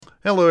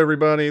Hello,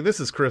 everybody. This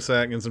is Chris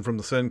Atkinson from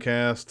the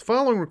Sincast. The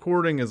following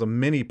recording is a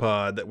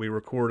mini-pod that we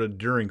recorded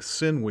during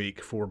Sin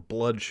Week for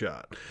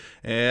Bloodshot.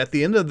 At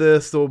the end of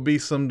this, there will be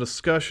some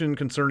discussion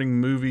concerning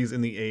movies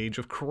in the age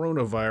of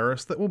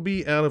coronavirus that will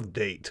be out of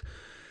date.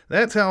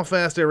 That's how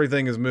fast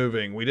everything is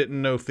moving. We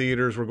didn't know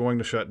theaters were going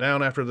to shut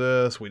down after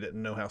this. We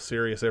didn't know how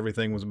serious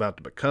everything was about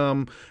to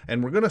become.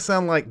 And we're going to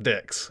sound like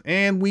dicks.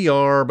 And we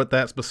are, but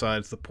that's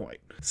besides the point.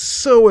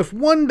 So if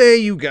one day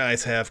you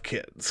guys have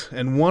kids,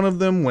 and one of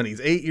them, when he's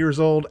 8 years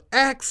old,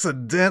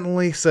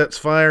 accidentally sets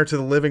fire to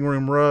the living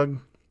room rug,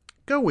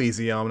 go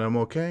easy on them,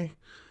 okay?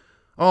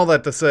 All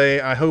that to say,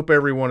 I hope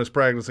everyone is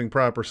practicing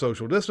proper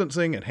social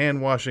distancing and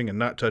hand washing and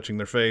not touching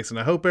their face, and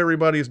I hope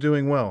everybody is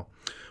doing well.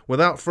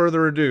 Without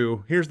further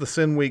ado, here's the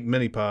Sin Week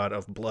mini-pod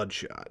of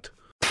Bloodshot.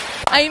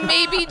 I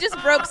maybe just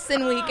broke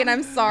Sin Week, and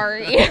I'm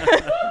sorry.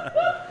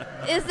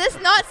 Is this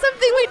not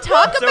something we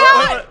talk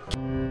about?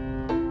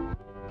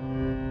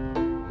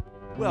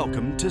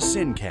 Welcome to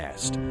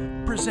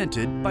Sincast,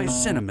 presented by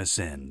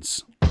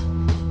CinemaSins.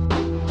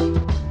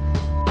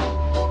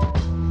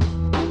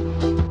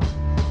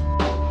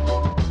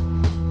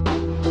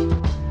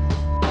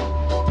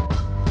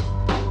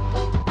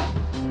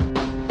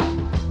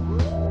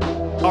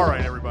 All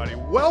right, everybody,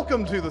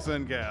 welcome to the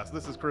Sincast.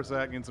 This is Chris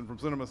Atkinson from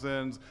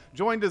CinemaSins,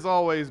 joined as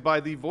always by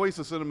the voice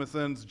of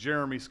CinemaSins,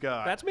 Jeremy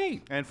Scott. That's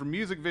me. And from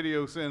Music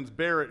Video Sins,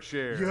 Barrett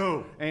Sher.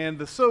 Yo. And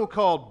the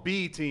so-called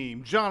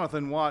B-Team,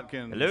 Jonathan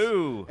Watkins.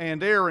 Hello.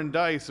 And Aaron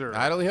Dicer.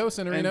 Idly host,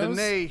 And Cinerinos.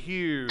 Danae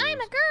Hughes. I'm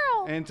a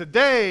girl. And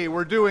today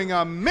we're doing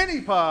a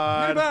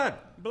mini-pod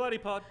Bloody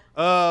pod.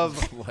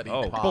 of Bloody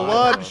Oh. pod.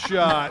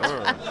 Bloodshot.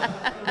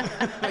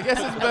 I guess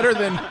it's better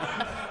than.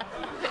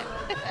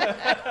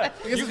 I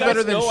guess it's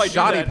better than I do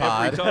Shoddy that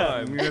every Pod.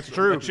 time. That's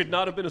true. It should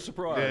not have been a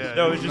surprise. Yeah.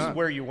 No, it's just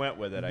where you went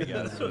with it, I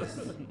guess.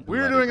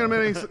 We're doing a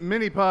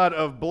mini-pod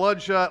of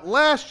Bloodshot.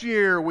 Last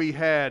year we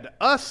had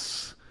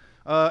Us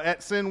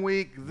at Sin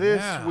Week.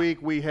 This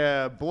week we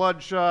have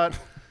Bloodshot.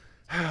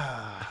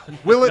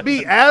 Will it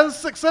be as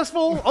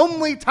successful?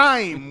 Only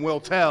time will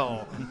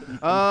tell.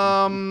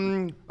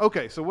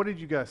 Okay, so what did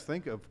you guys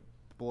think of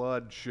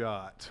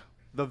Bloodshot?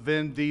 The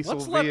Vin Diesel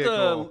Let's let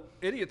vehicle.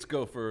 the idiots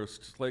go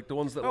first, like the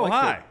ones that Oh, liked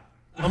hi. it.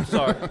 I'm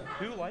sorry.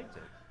 Who liked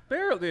it?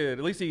 Barrett did.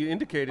 At least he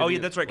indicated. Oh, yeah, he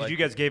that's right, because liked you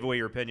guys gave away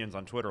your opinions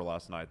on Twitter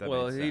last night. That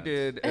Well, made he sense.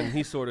 did, and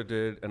he sort of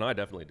did, and I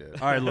definitely did.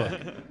 All right, look.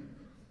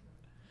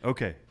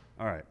 Okay.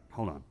 All right.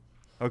 Hold on.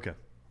 Okay.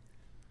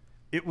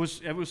 It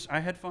was. I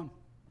had fun.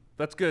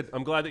 That's good.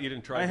 I'm glad that you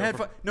didn't try. I to go had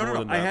for fun. No. more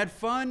than I that. had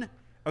fun.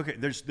 Okay.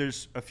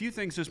 There's a few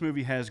things this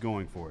movie has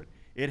going for it.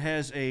 It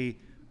has a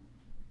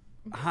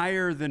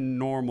higher than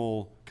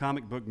normal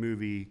comic book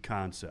movie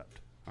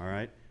concept. All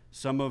right.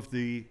 Some of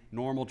the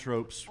normal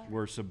tropes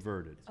were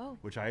subverted,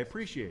 which I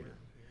appreciated.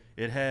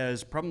 It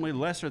has probably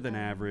lesser than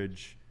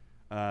average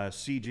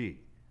CG,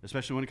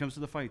 especially when it comes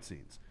to the fight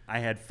scenes. I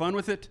had fun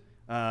with it.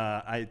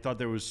 I thought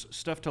there was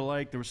stuff to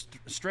like. There were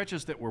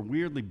stretches that were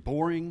weirdly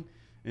boring,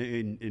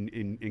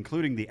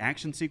 including the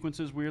action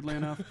sequences, weirdly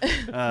enough.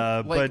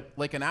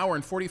 Like an hour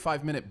and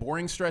 45-minute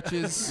boring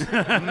stretches.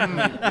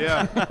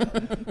 Yeah.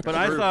 But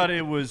I thought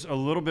it was a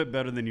little bit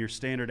better than your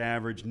standard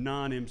average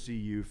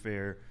non-MCU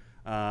fare.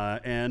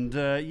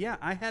 Yeah,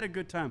 I had a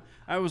good time.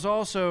 I was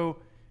also,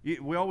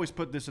 we always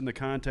put this in the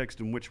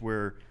context in which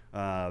we're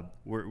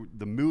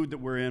the mood that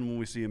we're in when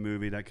we see a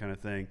movie, that kind of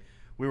thing.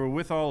 We were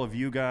with all of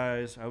you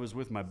guys. I was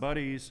with my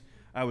buddies.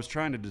 I was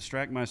trying to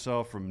distract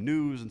myself from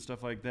news and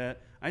stuff like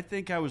that. I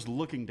think I was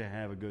looking to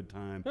have a good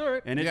time. All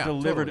right. And it Yeah,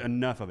 delivered totally.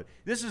 enough of it.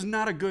 This is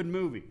not a good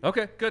movie.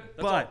 Okay, good.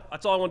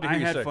 That's all I wanted to I hear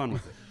you had say. fun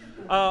with it.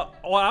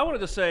 What I wanted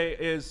to say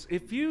is,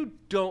 if you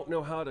don't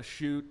know how to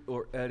shoot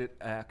or edit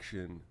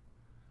action,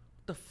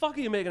 the fuck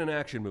are you making an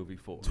action movie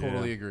for?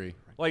 Totally agree.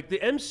 Like, the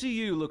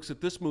MCU looks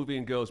at this movie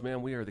and goes,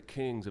 man, we are the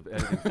kings of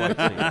editing fight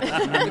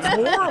scenes. It's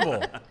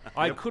horrible.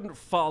 I couldn't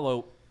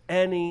follow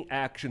any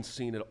action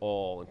scene at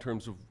all in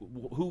terms of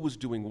who was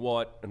doing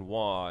what and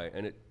why,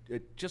 and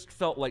it just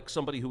felt like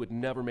somebody who had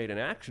never made an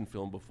action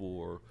film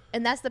before.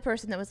 And that's the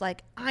person that was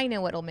like, I know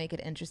what'll make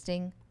it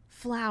interesting.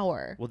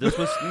 Flour. Well, this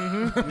was.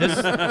 This,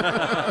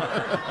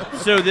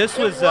 so this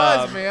was.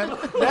 Man.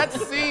 That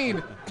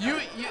scene,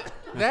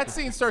 that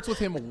scene starts with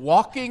him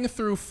walking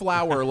through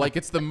flour like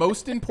it's the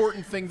most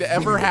important thing to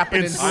ever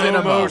happen in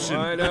cinema.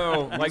 I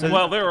know. Like,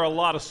 well, there are a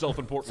lot of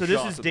self-important So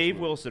this shots is in Dave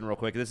movie. Wilson, real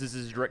quick. This is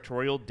his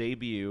directorial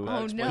debut.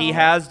 Oh, no.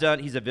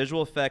 He's a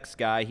visual effects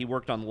guy. He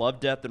worked on Love,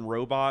 Death, and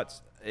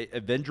Robots,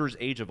 Avengers: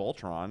 Age of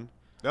Ultron,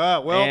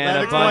 Well, and that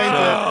a explains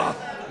bunch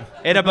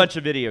and a bunch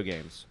of video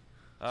games.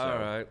 All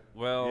right.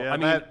 Well, it. Yeah, I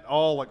mean, that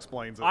all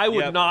explains it. I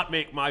would Yep. not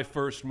make my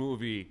first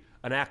movie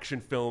an action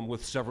film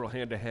with several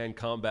hand-to-hand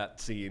combat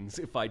scenes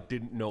if I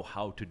didn't know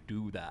how to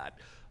do that.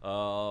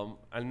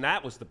 And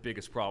that was the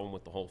biggest problem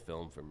with the whole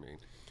film for me.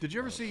 Did you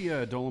ever see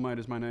Dolomite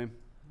Is My Name?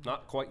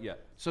 Not quite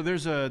yet. So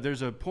there's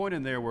a point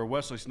in there where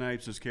Wesley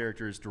Snipes'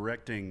 character is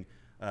directing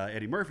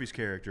Eddie Murphy's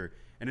character,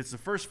 and it's the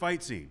first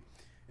fight scene,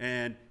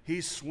 and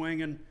he's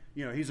swinging.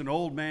 You know, he's an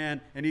old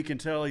man, and you can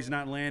tell he's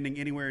not landing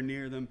anywhere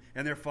near them,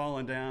 and they're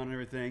falling down and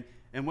everything.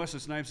 And Wesley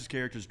Snipes'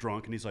 character is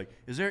drunk, and he's like,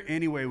 "Is there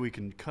any way we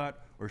can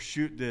cut or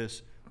shoot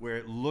this where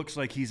it looks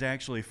like he's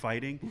actually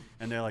fighting?"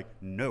 And they're like,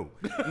 "No."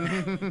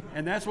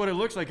 And that's what it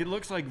looks like. It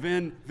looks like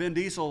Vin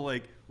Diesel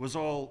like was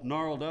all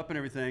gnarled up and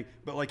everything,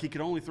 but like he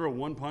could only throw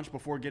one punch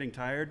before getting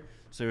tired,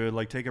 so he would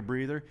like take a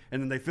breather,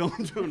 and then they film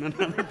him doing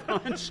another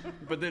punch,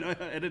 but then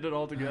edit it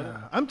all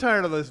together. I'm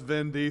tired of this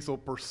Vin Diesel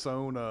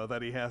persona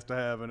that he has to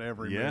have in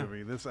every Yeah.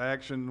 movie. This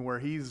action where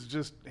he's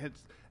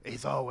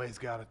always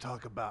got to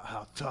talk about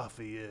how tough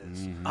he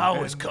is. I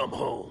always come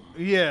home.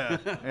 Yeah,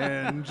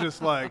 and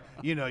just like,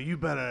 you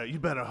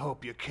better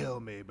hope you kill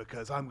me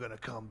because I'm gonna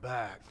come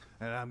back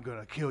and I'm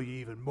gonna kill you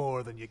even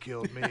more than you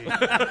killed me.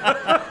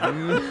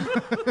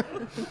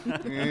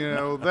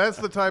 That's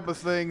the type of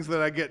things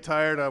that I get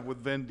tired of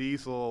with Vin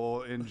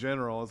Diesel in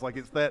general.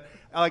 It's that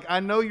I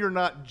know you're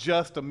not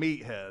just a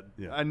meathead.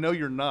 Yeah. I know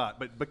you're not,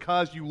 but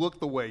because you look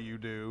the way you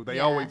do, they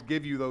always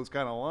give you those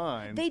kind of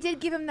lines. They did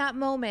give him that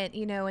moment,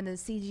 in the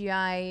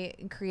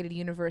CGI created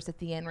universe at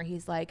the end where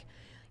he's like,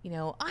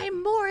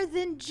 I'm more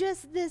than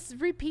just this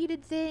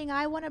repeated thing.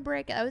 I want to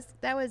break it.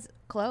 That was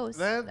close.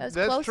 That was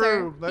that's closer.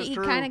 true. That's he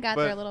true. kind of got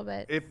But there a little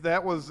bit. If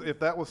that was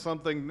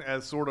something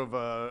as sort of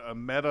a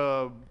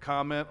meta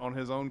comment on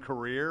his own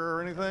career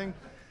or anything,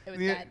 It was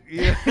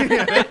yeah,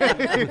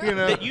 bad.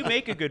 yeah. But you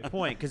make a good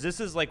point, because this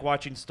is like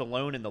watching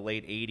Stallone in the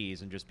late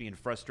 80s and just being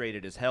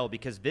frustrated as hell,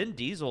 because Vin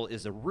Diesel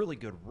is a really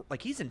good,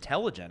 he's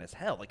intelligent as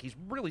hell. He's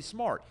really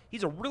smart.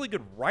 He's a really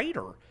good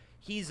writer.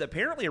 He's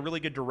apparently a really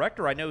good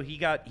director. I know he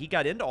got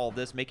into all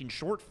this making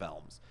short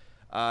films.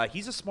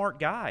 He's a smart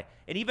guy.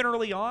 And even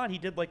early on, he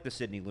did the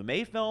Sidney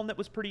Lumet film that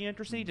was pretty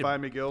interesting. He did,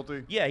 Find Me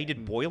Guilty. yeah, he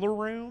did Boiler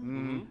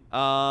Room.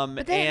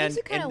 But then it makes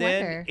you kinda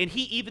wonder. And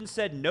he even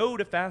said no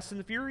to Fast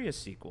and the Furious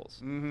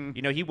sequels.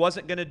 He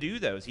wasn't going to do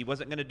those. He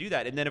wasn't going to do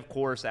that. And then, of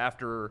course,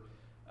 after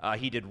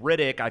he did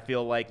Riddick, I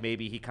feel like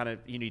maybe he kind of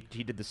he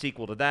did the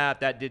sequel to that.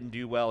 That didn't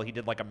do well. He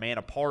did A Man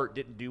Apart,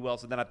 didn't do well.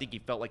 So then I think he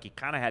felt like he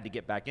kind of had to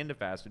get back into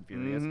Fast and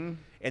Furious. And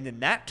then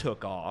that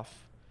took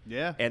off.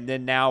 Yeah. And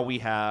then now we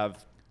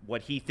have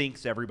what he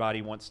thinks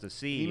everybody wants to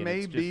see. He and may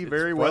it's just- be it's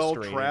very well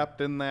frustrating.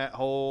 trapped in that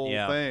whole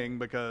Yeah. thing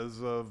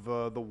because of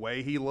the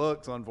way he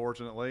looks,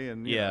 unfortunately.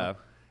 And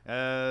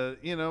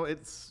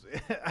it's.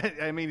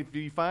 I mean, if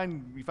you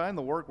find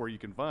the work where you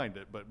can find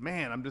it, but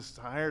man, I'm just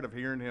tired of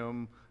hearing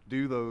him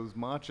do those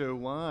macho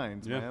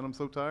lines. Yeah. Man, I'm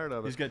so tired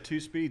of it. He's got two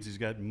speeds. He's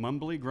got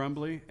mumbly,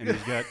 grumbly, and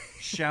he's got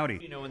shouty.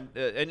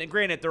 And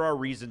granted, there are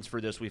reasons for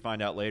this we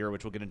find out later,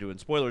 which we'll get into in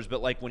spoilers,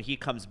 but when he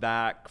comes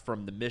back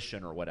from the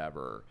mission or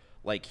whatever,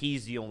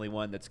 he's the only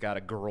one that's got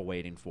a girl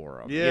waiting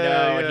for him.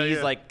 And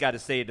he's got to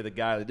say to the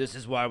guy, this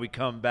is why we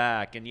come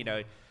back. And,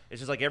 it's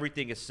just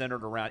everything is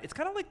centered around. It's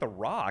kind of like The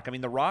Rock. I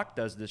mean, The Rock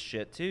does this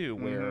shit too,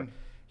 where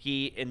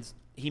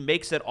he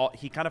makes it all,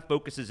 he kind of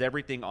focuses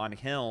everything on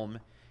him.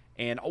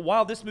 And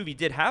while this movie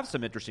did have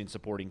some interesting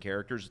supporting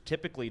characters,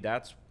 typically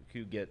that's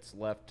who gets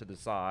left to the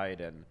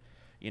side. And,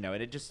 and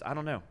it just, I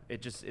don't know.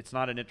 It's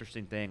not an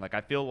interesting thing.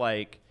 I feel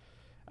I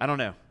don't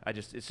know.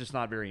 It's just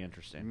not very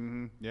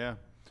interesting. Yeah.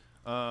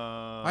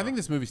 I think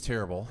this movie's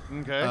terrible.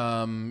 Okay.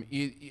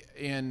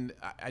 And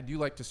I do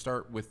like to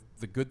start with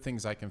the good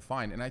things I can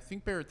find. And I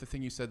think, Barrett, the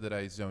thing you said that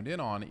I zoned in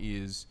on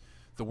is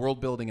the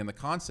world building and the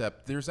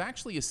concept. There's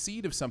actually a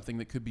seed of something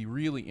that could be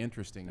really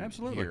interesting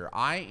here.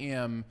 I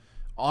am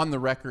on the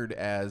record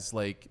as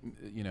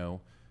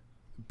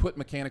put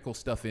mechanical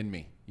stuff in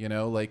me,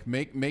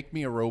 make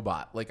me a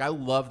robot. I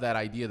love that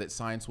idea that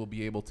science will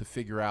be able to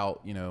figure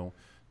out,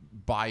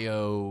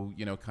 bio,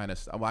 kind of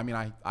stuff. I mean,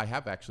 I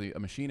have actually a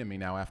machine in me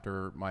now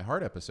after my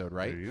heart episode,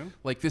 right? There you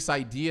go. This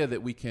idea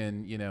that we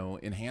can,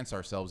 enhance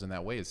ourselves in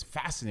that way is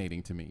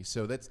fascinating to me.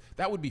 So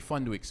that would be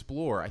fun to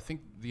explore. I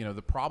think,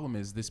 the problem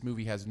is this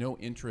movie has no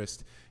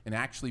interest in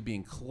actually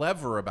being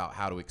clever about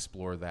how to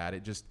explore that.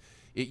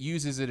 It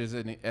uses it as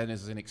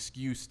an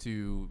excuse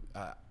to,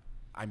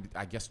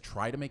 I guess,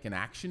 try to make an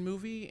action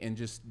movie and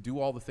just do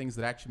all the things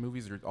that action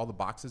movies all the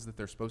boxes that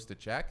they're supposed to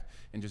check,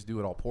 and just do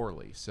it all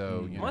poorly.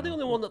 So, Am I the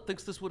only one that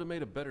thinks this would have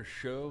made a better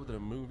show than a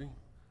movie?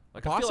 I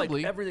feel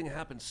Possibly. like everything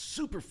happened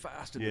super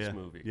fast in this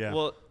movie. Yeah.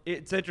 Well,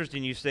 it's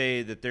interesting you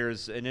say that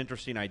there's an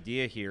interesting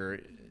idea here.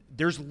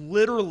 There's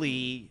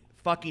literally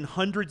fucking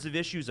hundreds of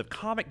issues of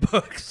comic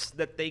books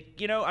that they,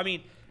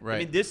 Right. I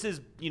mean, this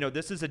is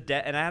an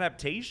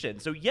adaptation.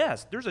 So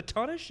yes, there's a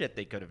ton of shit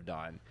they could have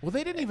done. Well,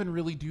 they didn't even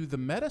really do the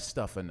meta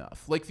stuff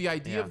enough. The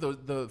idea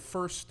of the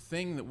first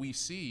thing that we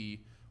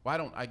see.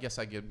 Well,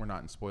 we're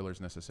not in spoilers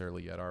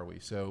necessarily yet, are we?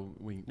 So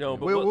No,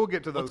 but we'll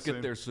get to those Let's soon.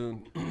 get there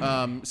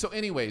soon. So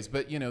anyways,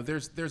 but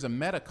there's a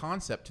meta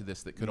concept to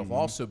this that could have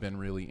also been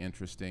really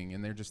interesting,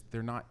 and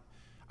they're not.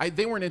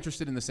 They weren't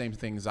interested in the same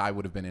things I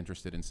would have been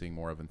interested in seeing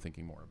more of and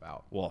thinking more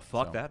about. Well,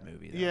 fuck that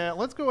movie. Then. Yeah,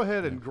 let's go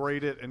ahead and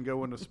grade it and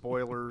go into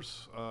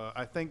spoilers.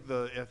 I think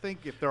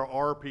if there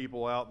are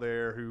people out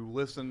there who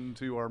listen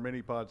to our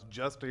mini pods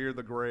just to hear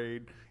the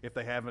grade, if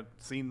they haven't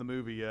seen the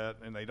movie yet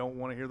and they don't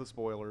want to hear the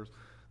spoilers,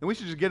 then we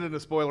should just get into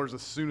spoilers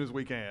as soon as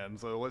we can.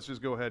 So let's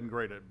just go ahead and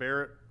grade it.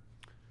 Barrett?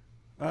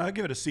 I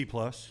give it a C+.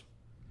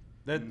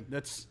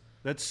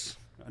 That's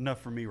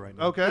enough for me right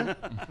now. Okay.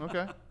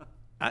 Okay.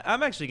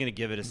 I'm actually going to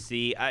give it a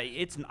C.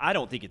 I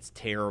don't think it's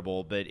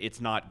terrible, but it's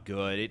not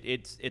good.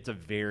 It's a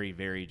very,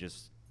 very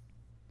just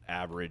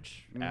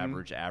average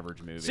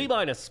movie. C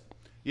minus.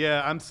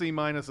 Yeah, I'm C-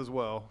 as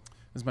well.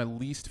 This is my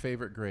least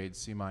favorite grade,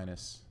 C-. My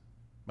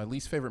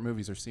least favorite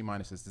movies are C-.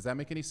 Does that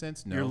make any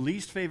sense? No. Your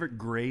least favorite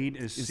grade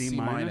is C-?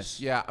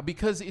 Yeah,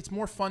 because it's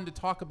more fun to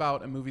talk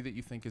about a movie that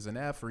you think is an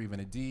F or even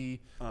a D.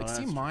 Like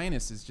C-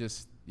 is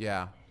just,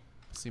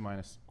 C-.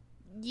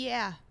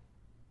 Yeah.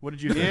 What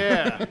did you think?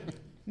 Yeah.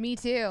 Me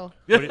too.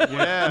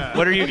 Yeah.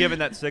 What are you giving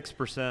that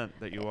 6%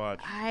 that you watch?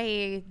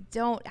 I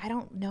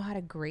don't know how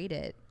to grade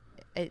it.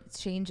 It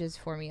changes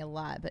for me a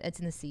lot, but it's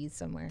in the C's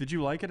somewhere. Did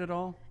you like it at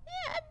all?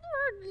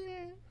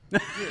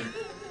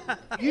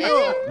 You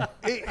know,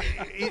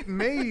 it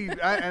made,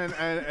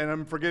 and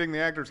I'm forgetting the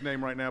actor's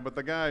name right now, but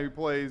the guy who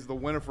plays the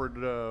Winifred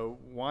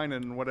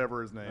Winan,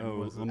 whatever his name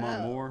was.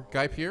 Lamont Moore?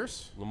 Guy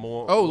Pearce?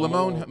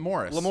 Lamorne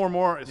Morris. Lamorne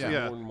Morris, Yeah.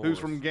 yeah, Lamorne who's Morris.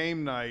 from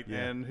Game Night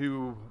and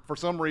who, for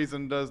some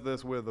reason, does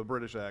this with a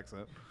British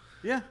accent.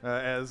 Yeah.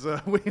 As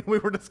we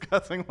were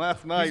discussing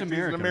last night, he's an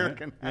American,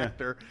 American right? Yeah.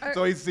 actor,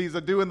 so he's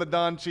doing the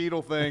Don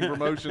Cheadle thing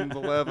from Ocean's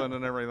 11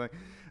 and everything.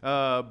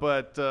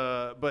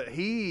 But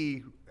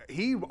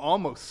he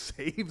almost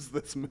saves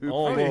this movie.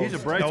 Oh, Yeah, he's a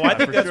bright No, spot I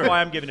think for that's sure.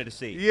 why I'm giving it a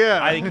C.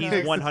 Yeah. I think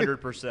he's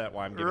 100%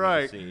 why I'm giving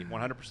Right. it a C.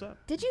 100%.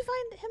 Did you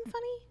find him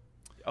funny?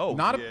 Oh,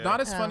 Not Yeah.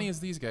 not as funny as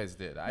these guys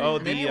did. Oh,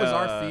 maybe the, it was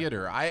our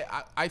theater.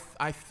 I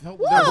felt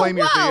Whoa, blame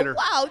your wow, theater.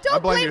 wow. I Don't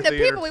blame blame your the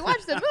theater. people we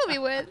watched the movie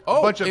with.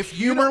 Bunch of if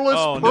you don't- humorless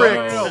Oh, no.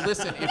 pricks. No,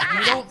 listen, if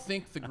you don't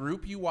think the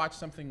group you watch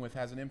something with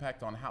has an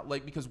impact on how,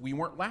 like, because we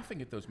weren't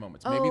laughing at those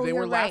moments. Maybe Oh, they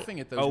were you're right.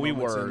 laughing at those Oh, we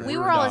moments. were. and We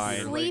were were all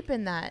dying. asleep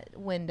in that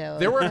window.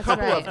 There were a That's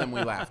couple right. of them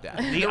we laughed at.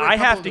 The There were a I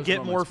couple have of to those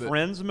get more moments, but-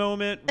 friends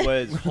moment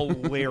was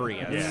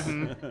hilarious.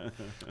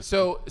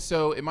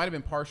 So it might have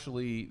been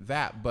partially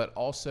that, but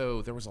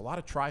also there was a lot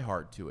of try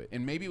hard to it,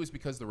 and maybe it was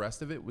because the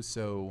rest of it was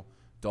so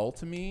dull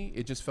to me.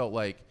 It just felt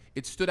like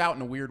it stood out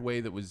in a weird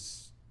way that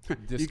was You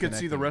could see the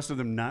disconnecting. rest of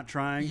them not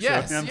trying.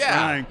 Yes, so I'm yeah,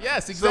 trying.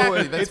 yes, So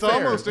exactly. That's it's fair.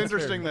 almost That's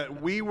interesting fair. that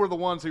we were the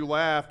ones who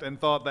laughed and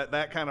thought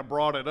that kind of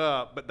brought it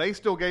up, but they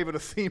still gave it a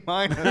C-.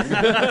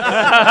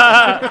 Yeah.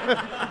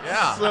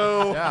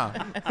 So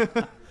yeah.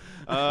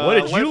 What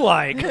did you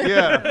like?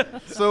 yeah.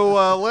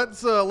 So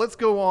let's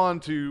go on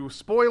to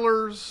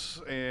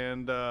spoilers,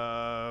 and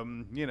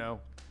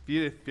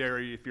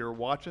if you're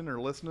watching or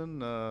listening,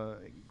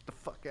 get the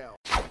fuck out.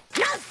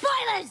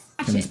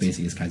 Kevin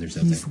Spacey is Kaiser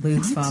Soze. He's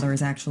Luke's father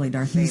is actually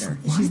Darth Vader.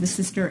 She's the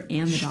sister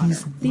and the daughter.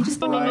 They just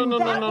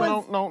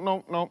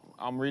No.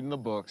 I'm reading the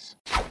books.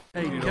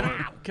 Hey,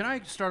 can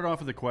I start off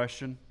with a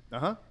question?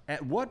 Uh-huh.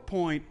 At what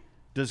point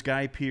does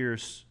Guy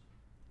Pearce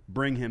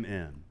bring him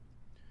in?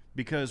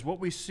 Because what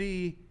we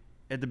see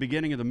at the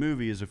beginning of the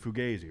movie is a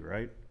fugazi,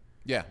 right?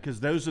 Yeah. Because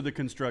those are the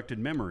constructed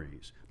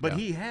memories. But Yeah.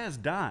 he has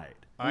died.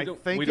 I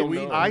don't- think we don't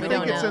know. I We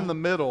think don't it's know. in the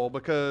middle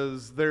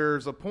because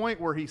there's a point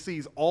where he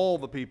sees all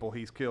the people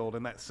he's killed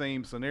in that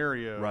same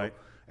scenario. Right.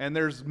 And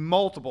there's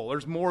multiple.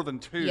 There's more than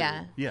two.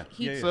 Yeah. Yeah.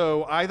 He- yeah, yeah.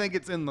 So I think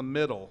it's in the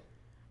middle.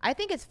 I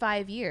think it's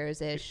 5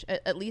 years ish.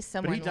 At least But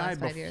somewhere he in the last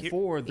died 5 years.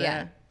 before that.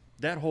 Yeah.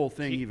 That whole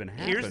thing even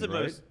happened. Here's the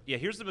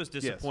right? most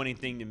disappointing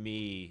thing to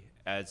me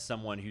as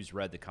someone who's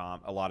read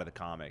a lot of the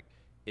comic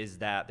is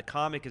that the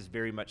comic is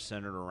very much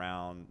centered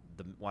around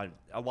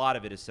a lot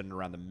of it is centered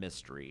around the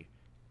mystery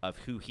of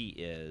who he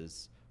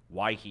is,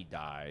 why he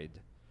died,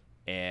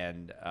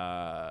 and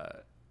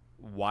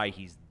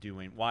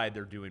why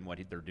they're doing what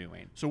they're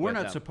doing. So we're with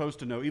not them. supposed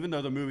to know, even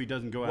though the movie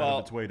doesn't go out Well,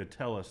 of its way to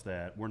tell us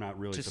that. We're not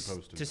really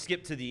supposed to. To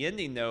skip to the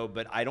ending though,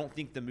 but I don't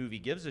think the movie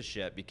gives a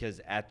shit because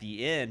at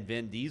the end,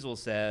 Vin Diesel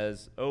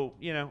says, "Oh,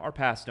 our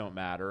past don't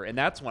matter," and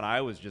that's when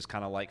I was just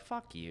kind of like,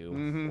 "Fuck you!"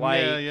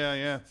 Like,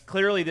 Yeah.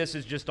 clearly this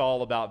is just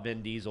all about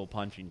Vin Diesel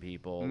punching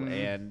people,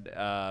 and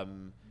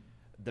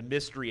the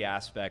mystery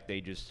aspect they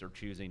just are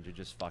choosing to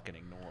just fucking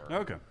ignore.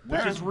 Okay.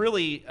 Which is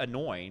really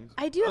annoying.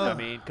 I do have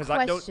a because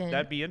question.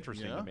 that'd be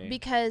interesting Yeah. to me.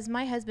 Because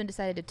my husband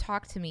decided to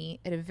talk to me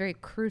at a very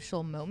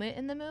crucial moment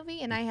in the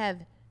movie, and I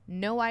have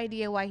no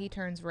idea why he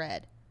turns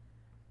red.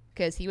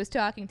 Because he was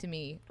talking to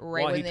me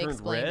right Why when he they turned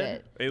explained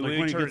red? it. Like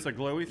when he gets the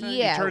glowy thing?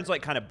 Yeah. It turns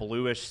like kind of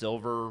bluish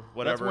silver, That's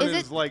whatever. when Is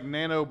his it- like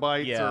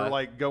nanobites Yeah. are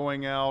like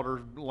going out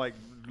or like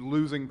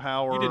losing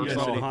power You didn't or miss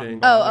something. anything.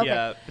 Oh, okay.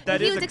 Yeah, but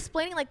that he is was a-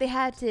 explaining like they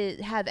had to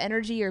have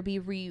energy or be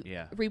Yeah. Do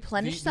you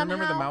replenished somehow.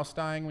 remember the mouse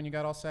dying when you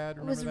got all sad?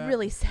 It was Remember that?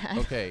 really sad.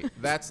 Okay,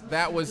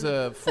 that was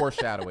a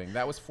foreshadowing.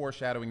 That was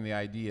foreshadowing the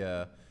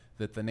idea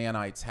that the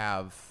nanites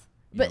have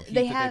But heat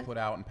they that have- they put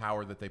out and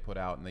power that they put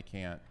out, and they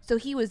can't. So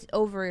he was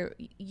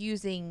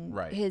overusing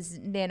Right. his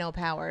nano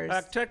powers.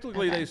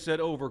 Technically, Okay. they said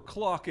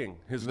overclocking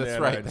his That's nanites,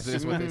 right. That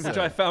is what they which said.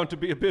 I found to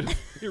be a bit of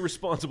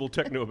irresponsible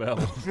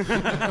techno-babble.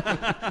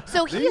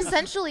 So he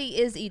essentially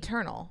is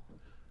eternal,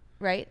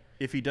 right?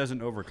 If he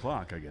doesn't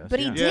overclock, I guess. But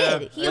he Yeah.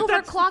 did. He But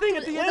that's the overclocked thing,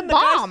 with at the a end, the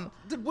guy's- bomb.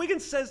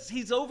 Wiggins says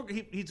he's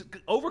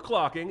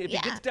overclocking. If he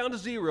Yeah. gets down to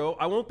 0,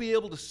 I won't be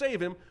able to save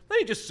him. Then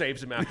he just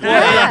saves him after.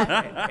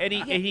 and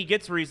he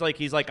gets where he's like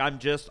I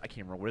can't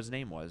remember what his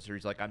name was, or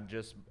he's like, I'm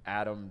just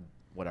Adam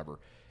whatever,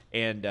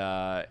 and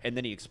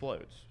then he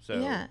explodes. So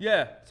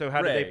Yeah. So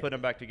how did Ray. they put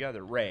him back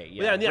together? Ray.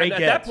 Yeah, and Ray at that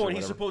Getz or point,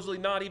 he's whatever. supposedly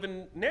not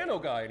even Nano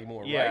Guy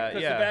anymore, Yeah, right?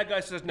 Because yeah. the bad guy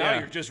says, now Yeah.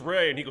 you're just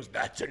Ray. And he goes,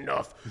 that's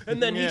enough.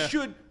 And then he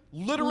should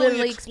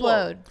Literally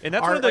explode. And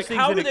that's one of those things.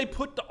 How that do they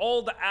put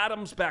all the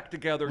atoms back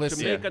together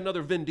Listen. to make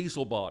another Vin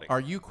Diesel body? Are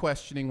you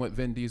questioning what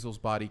Vin Diesel's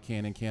body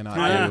can and cannot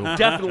I'm do?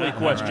 definitely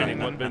questioning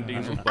what Vin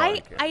Diesel's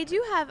body can. I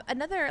do have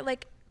another,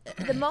 like,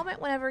 the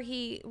moment whenever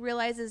he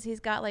realizes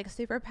he's got, like,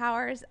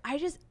 superpowers,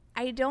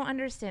 I don't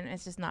understand.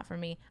 It's just not for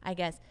me, I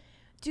guess.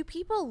 Do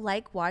people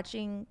like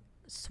watching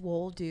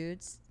swole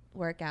dudes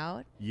work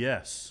out?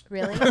 Yes.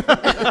 Really?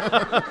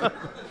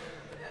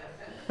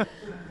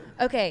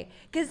 Okay,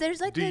 because there's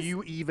like Do this.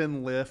 you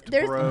even lift,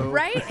 There's bro?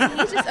 right, and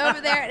he's just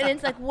over there, and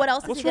it's like, what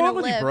else What's is he gonna wrong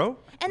with you, lift? bro?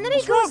 And then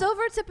he goes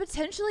over to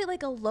potentially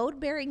like a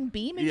load-bearing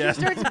beam, and Yeah.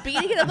 she starts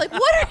beating it. I'm like,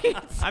 what are you?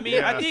 I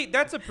mean, I think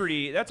that's a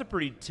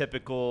pretty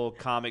typical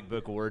comic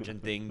book origin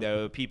thing,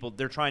 though. People,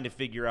 they're trying to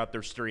figure out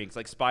their strengths.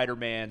 Like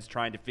Spider-Man's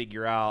trying to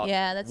figure out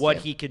Yeah, that's what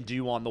true. he can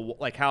do on the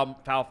like how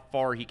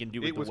far he can do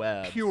with It the was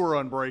web. pure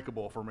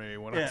Unbreakable for me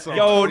when I saw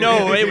Oh it.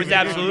 no, it was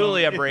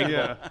absolutely unbreakable.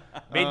 Yeah.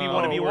 Made me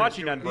want to be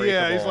watching Unbreakable.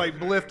 Yeah, he's like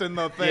lifting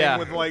the thing Yeah.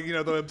 with like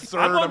the absurd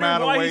I'm wondering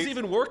amount of why weight. he's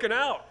even working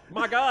out.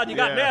 My God, you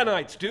got Yeah.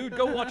 nanites, dude.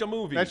 Go watch a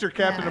movie. That's your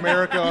Captain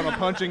America on a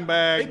punching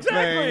bag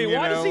Exactly. thing.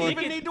 Why does he like-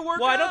 even need to work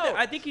Well, out?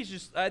 I think he's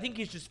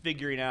just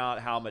figuring out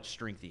how much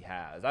strength he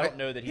has. I don't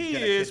know that he's He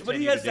gonna is, but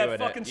he continue has to do that it.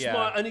 fucking Yeah.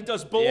 smile, and he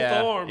does both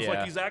Yeah, arms yeah.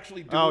 like he's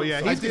actually doing. Oh yeah,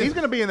 something. he's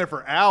going to be in there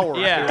for hours.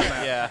 doing Yeah,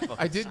 that. yeah.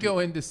 I did go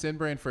into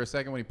Sinbrand for a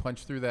second when he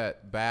punched through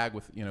that bag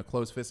with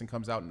closed fist and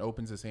comes out and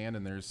opens his hand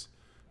and there's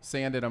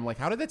sand and I'm like,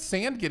 how did that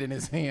sand get in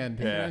his hand?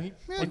 Yeah.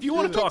 Yeah, If you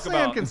want to talk sand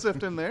about can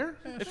sift in there.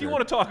 if you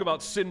want to talk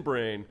about Sin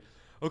Brain,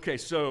 okay,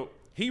 so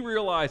he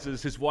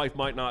realizes his wife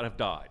might not have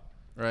died,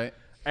 Right?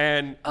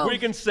 and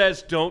Wiggins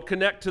says, "Don't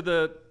connect to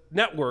the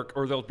network,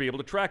 or they'll be able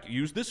to track you.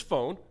 Use this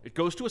phone. It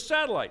goes to a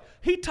satellite."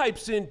 He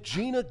types in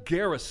Gina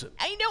Garrison,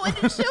 I know, and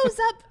it shows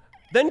up.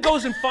 then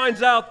goes and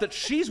finds out that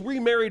she's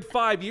remarried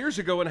 5 years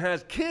ago and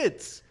has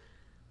kids.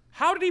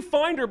 How did he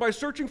find her? By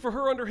searching for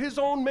her under his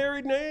own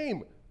married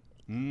name.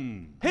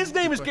 His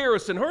name is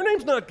Garrison. Her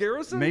name's not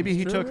Garrison. Maybe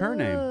he took her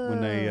name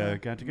when they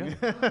got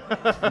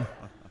together.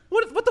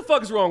 What the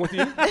fuck is wrong with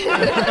you?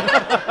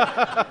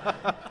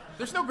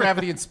 There's no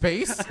gravity in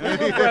space.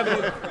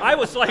 I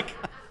was like,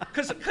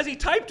 because he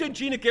typed in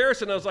Gina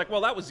Garrison, I was like,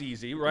 well, that was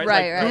easy, right?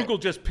 Right, like right. Google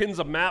just pins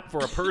a map for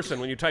a person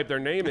when you type their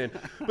name in.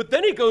 But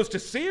then he goes to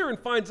see her and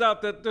finds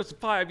out that there's a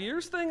 5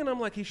 years thing, and I'm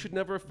like, he should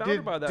never have found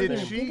her by that did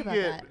name. she Think about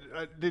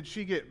get did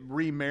she get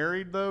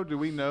remarried though? Do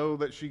we know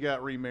that she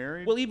got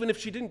remarried? Well, even if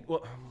she didn't,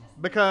 well,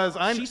 because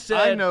I she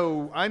said-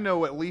 know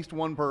at least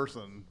one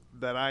person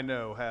that I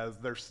know has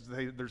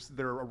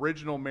their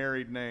original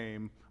married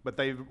name, but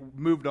they've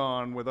moved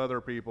on with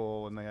other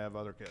people and they have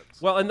other kids.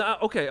 well, and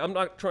okay, I'm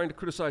not trying to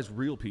criticize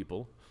real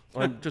people.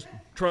 I'm just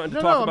trying to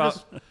No, talk I'm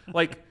about,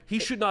 like, he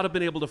should not have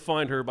been able to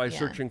find her by Yeah.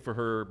 searching for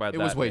her by that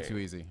It was way name. too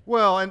easy.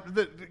 Well, and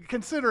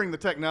considering the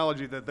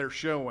technology that they're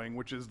showing,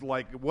 which is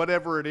like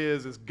whatever it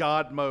is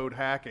God mode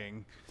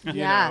hacking. You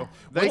Yeah. know,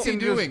 they What's he can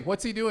just- doing?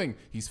 What's he doing?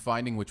 He's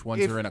finding which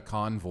ones If- are in a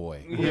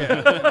convoy.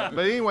 Yeah, but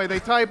anyway, they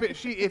type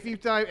it. If you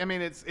type, I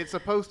mean, it's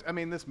supposed. I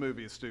mean, this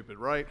movie is stupid,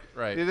 right?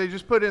 Right. They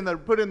just put in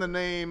the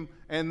name,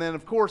 and then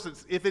of course,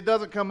 if it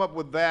doesn't come up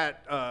with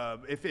that,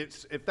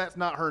 if that's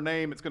not her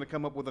name, it's going to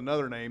come up with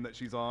another name that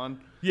she's on.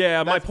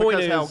 Yeah, my That's point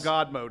because is how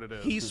God mode it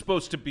is.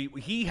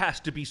 he has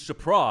to be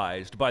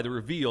surprised by the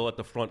reveal at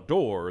the front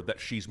door that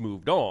she's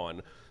moved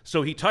on.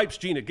 So he types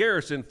Gina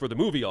Garrison for the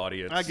movie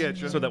audience. I get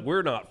you. So that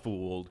we're not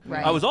fooled.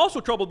 Right. I was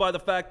also troubled by the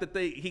fact that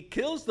he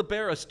kills the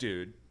Barris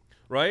dude,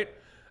 right?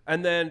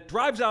 And then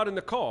drives out in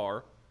the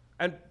car,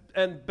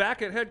 and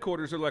back at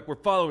headquarters they're like, we're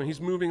following,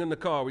 he's moving in the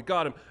car, we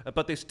got him.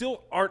 But they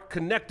still aren't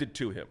connected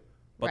to him.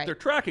 But Right. they're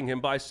tracking him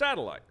by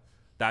satellite.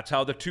 That's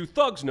how the two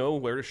thugs know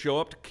where to show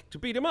up to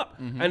beat him up.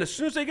 And as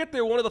soon as they get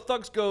there, one of the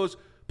thugs goes,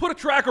 put a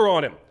tracker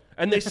on him.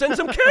 And they send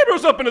some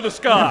cameras up into the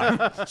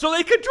sky so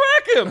they can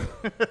track him.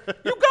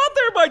 You got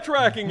there by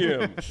tracking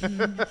him.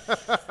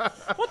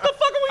 What the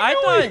fuck are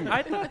we doing?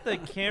 I thought the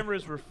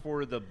cameras were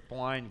for the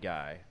blind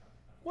guy.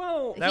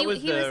 Well, That he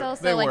was he was the-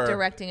 also they like were.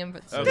 directing him.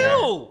 But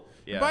still.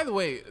 Yeah. By the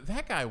way,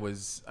 that guy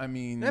was, I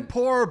mean, That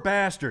poor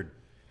bastard.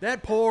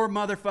 That poor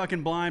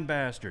motherfucking blind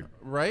bastard.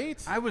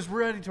 right? I was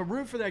ready to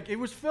root for that. It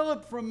was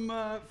Philip from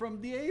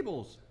the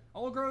Ables,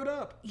 all grown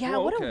up Yeah,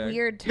 Oh, what okay. a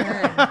weird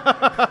turn.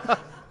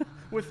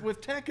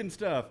 with tech and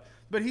stuff.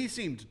 But he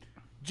seemed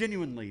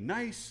genuinely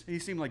nice. He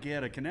seemed like he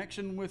had a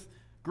connection with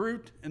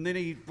Groot, and then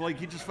he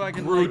just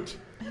fucking Groot.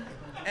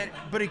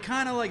 but he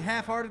kind of like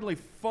half-heartedly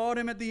fought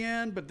him at the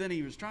end. But then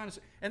he was trying to,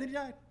 and then he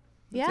died.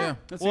 Yeah.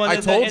 That's Well, it. I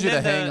and then told and you to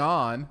then hang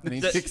on, and he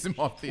the- kicks him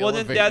off the well,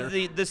 elevator.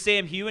 then the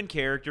Sam Heughan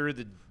character,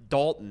 the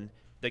Dalton,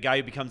 the guy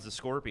who becomes the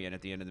Scorpion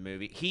at the end of the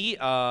movie. He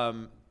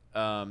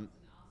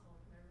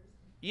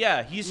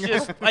yeah, he's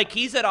just like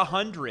he's at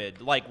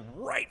 100, like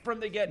right from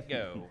the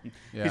get-go.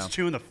 Yeah. He's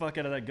chewing the fuck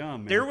out of that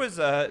gum. Man. There was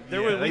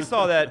we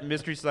saw that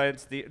Mystery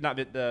Science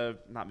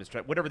not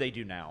Mystery, whatever they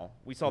do now.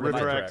 We saw the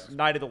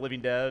Night of the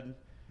Living Dead.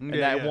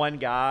 And one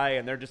guy,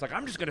 and they're just like,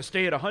 I'm just gonna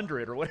stay at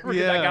 100 or whatever.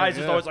 Yeah, that guy's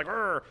just always like,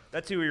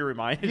 that's who he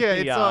reminded me.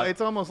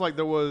 It's almost like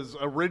there was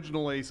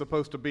originally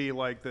supposed to be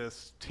like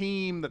this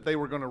team that they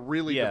were going to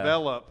really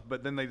develop,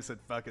 but then they just said,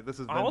 fuck it, this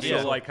is. I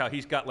also like how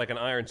he's got like an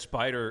Iron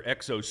Spider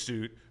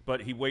exosuit, but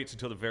he waits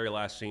until the very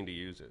last scene to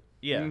use it.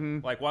 Yeah,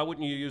 like why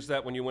wouldn't you use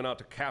that when you went out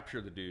to capture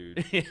the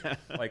dude?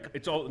 Like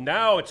it's all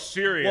now it's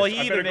serious. Well,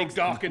 he even makes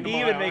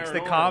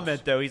the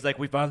comment though. He's like,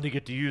 we finally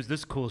get to use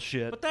this cool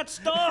shit. But that's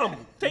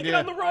dumb. Take it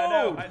on the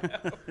road. I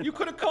know. You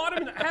could have caught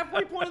him at the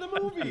halfway point of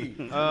the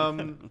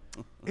movie.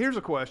 Here's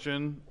a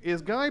question: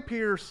 is Guy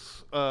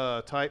Pearce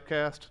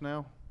typecast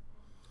now?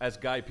 As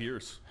Guy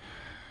Pearce.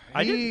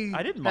 I didn't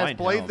mind. He has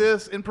played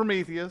this in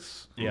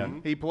Prometheus. Yeah.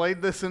 He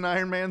played this in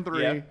Iron Man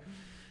 3. Yeah.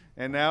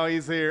 And now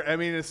he's here. I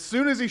mean, as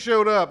soon as he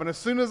showed up, and as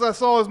soon as I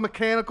saw his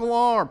mechanical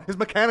arm,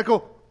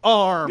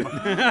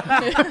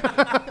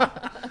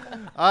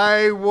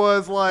 I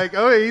was like,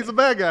 oh, he's a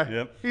bad guy.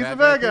 Yep. He's a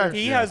bad guy.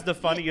 He has the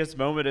funniest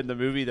moment in the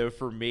movie, though,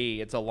 for me.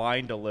 It's a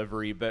line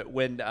delivery, but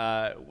when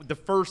the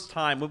first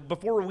time,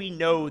 before we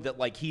know that,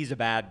 like, he's a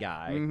bad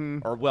guy,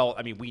 or, well,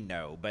 I mean, we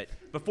know, but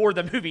before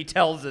the movie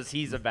tells us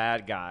he's a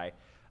bad guy,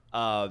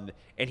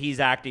 and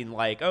he's acting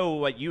like, oh,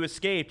 what, you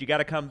escaped, you got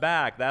to come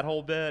back, that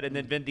whole bit. And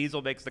then Vin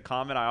Diesel makes the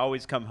comment, I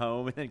always come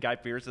home. And then Guy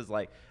Pearce is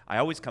like, I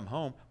always come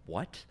home?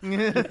 What?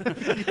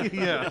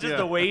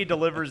 The way he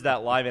delivers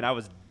that line, and I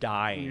was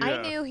dying.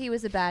 I knew he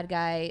was a bad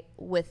guy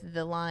with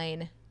the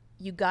line,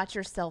 you got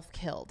yourself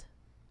killed.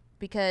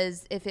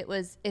 Because if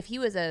he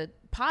was a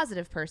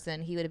positive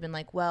person, he would have been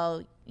like,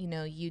 well, you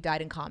know, you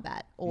died in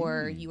combat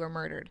or you were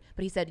murdered.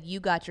 But he said, you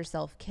got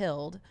yourself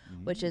killed,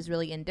 which is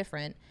really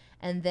indifferent.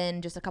 And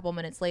then just a couple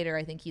minutes later,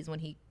 I think he's when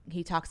he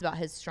talks about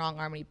his strong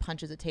arm and he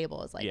punches a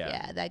table. It's like,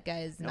 yeah that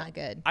guy is not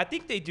good. I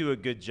think they do a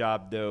good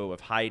job, though, of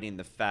hiding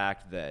the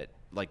fact that,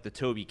 like, the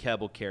Toby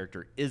Kebbell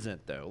character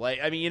isn't, though. Like,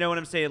 I mean, you know what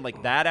I'm saying?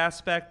 Like, that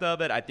aspect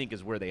of it, I think,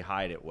 is where they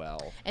hide it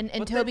well. And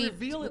but Toby... they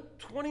reveal it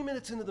 20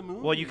 minutes into the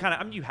movie. Well, you kind of...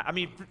 I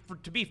mean,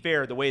 to be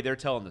fair, the way they're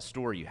telling the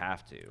story, you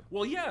have to.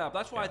 Well, yeah,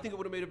 that's why I think it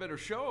would have made a better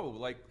show.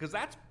 Like, because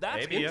that's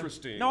maybe,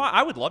 interesting. No,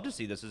 I would love to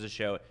see this as a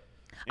show.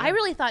 I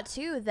really thought,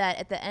 too, that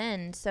at the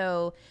end,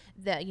 so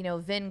that, you know,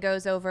 Vin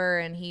goes over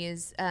and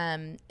he's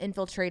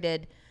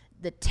infiltrated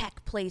the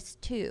tech place,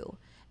 too.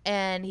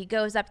 And he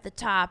goes up the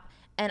top.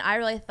 And I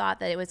really thought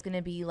that it was going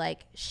to be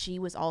like she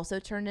was also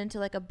turned into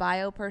like a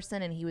bio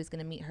person and he was going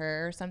to meet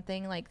her or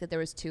something, like that there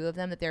was two of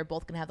them, that they were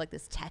both going to have like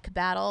this tech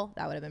battle.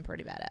 That would have been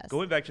pretty badass.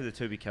 Going back to the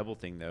Toby Kebbell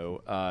thing,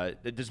 though,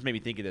 it just made me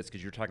think of this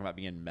because you're talking about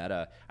being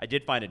meta. I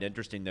did find it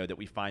interesting, though, that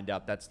we find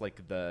out that's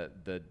like the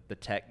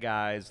tech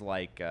guys,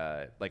 like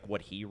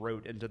what he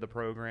wrote into the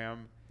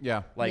program.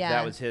 Yeah.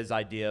 That was his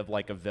idea of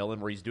like a villain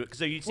where he's doing.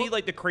 So you see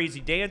like the crazy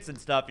dance and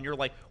stuff, and you're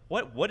like,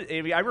 what?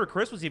 I mean, I remember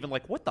Chris was even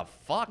like, what the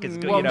fuck is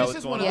going on? Well, this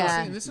is one of those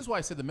things. This is why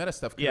I said the meta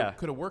stuff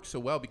could have worked so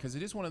well, because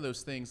it is one of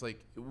those things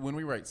like when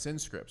we write sin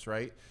scripts,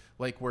 right?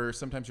 Like where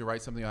sometimes you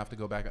write something, you have to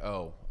go back.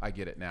 Oh, I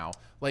get it now.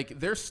 Like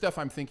there's stuff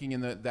I'm thinking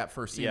in that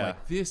first scene.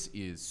 Like this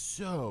is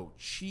so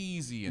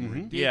cheesy and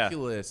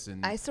ridiculous,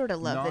 and I sort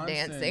of love the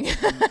dancing,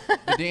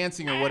 the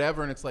dancing or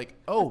whatever. And it's like,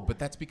 oh, but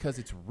that's because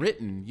it's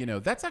written. You know,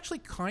 that's actually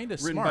kind of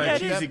smart. By a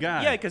cheesy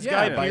guy. Yeah, because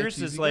Guy Pearce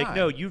is like,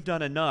 no, you've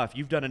done enough.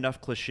 You've done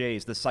enough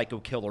cliches. The psycho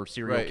killer,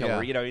 serial killer.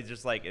 Yeah. You know, he's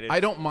just like. I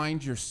don't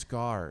mind your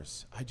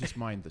scars. I just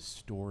mind the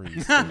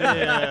stories. You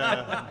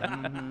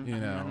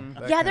know.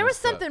 Yeah, there was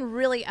something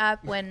really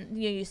up when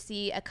you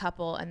see a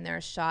couple and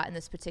they're shot in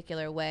this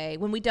particular way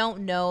when we don't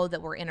know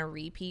that we're in a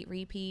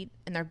repeat,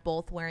 and they're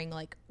both wearing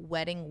like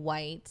wedding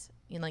white.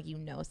 You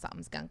know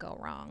something's gonna go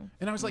wrong.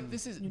 And I was like,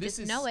 this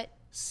is know it.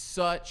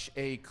 Such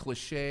a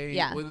cliche.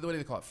 Yeah. What do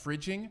they call it?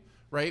 Fridging.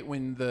 Right,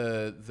 when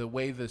the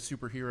way the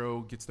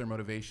superhero gets their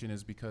motivation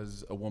is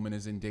because a woman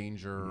is in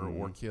danger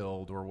or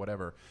killed or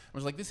whatever. I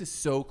was like, this is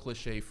so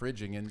cliche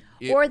fridging, and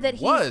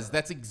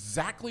that's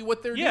exactly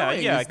what they're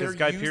doing. Yeah, because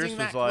Guy Pearce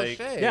was like,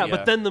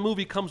 but then the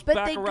movie comes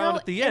back around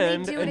at the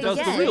end and does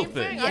the real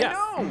thing. I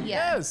know.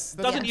 Yes,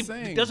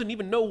 doesn't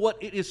even know what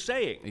it is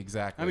saying.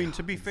 Exactly. I mean,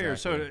 to be fair,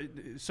 so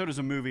does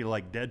a movie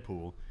like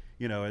Deadpool.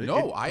 You know,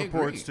 it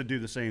purports to do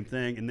the same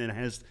thing, and then it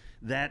has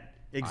that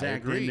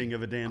exact ending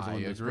of a damsel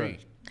in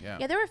distress.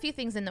 Yeah, there were a few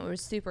things in that were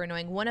super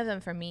annoying. One of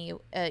them for me,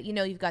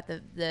 you've got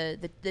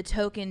the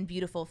token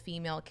beautiful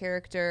female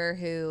character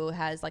who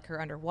has like her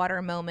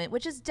underwater moment,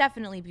 which is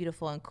definitely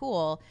beautiful and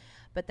cool.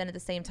 But then at the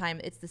same time,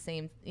 it's the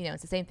same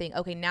thing.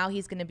 Okay, now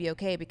he's going to be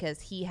okay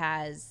because he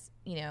has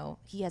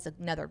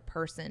another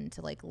person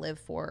to like live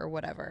for or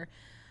whatever.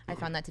 I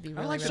found that to be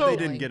really, really they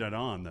didn't get it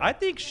on, though. I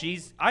think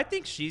she's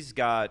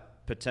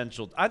got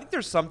potential. I think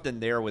there's something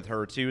there with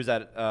her too. Is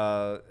that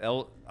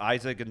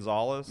Isa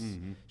Gonzalez?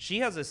 Mm-hmm. She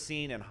has a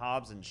scene in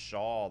Hobbs and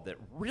Shaw that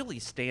really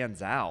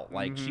stands out.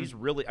 Like she's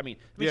really, I mean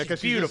Yeah, she's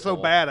she's just so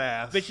beautiful,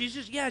 badass. but she's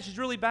just she's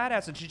really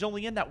badass, and she's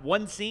only in that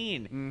one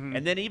scene.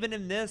 And then even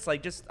in this,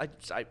 like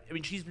I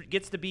mean, she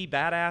gets to be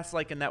badass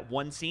like in that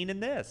one scene in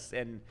this,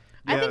 and.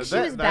 I think she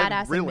was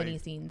badass in really- many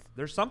scenes.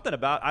 There's something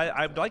about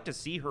I'd like to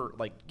see her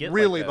like get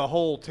Really, like the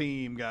whole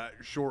team got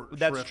short.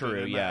 That's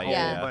true,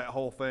 yeah. That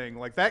whole thing,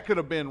 like that could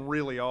have been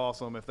really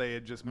awesome if they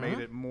had just made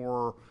it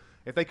more.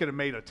 If they could have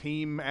made a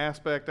team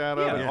aspect out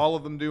of it, all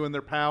of them doing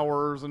their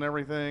powers and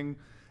everything,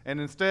 and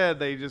instead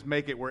they just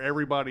make it where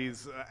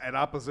everybody's at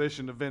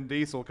opposition to Vin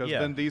Diesel because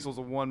Vin Diesel's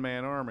a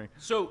one-man army.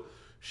 So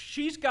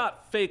she's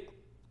got fake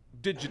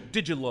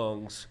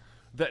digilungs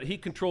that he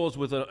controls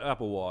with an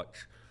Apple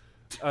Watch.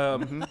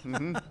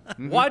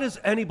 Why does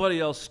anybody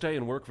else stay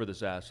and work for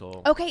this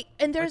asshole? Okay,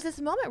 and there's this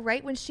moment,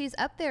 right, when she's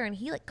up there and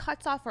he like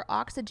cuts off her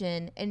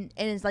oxygen and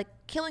is like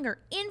killing her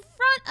in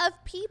front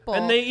of people.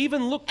 And they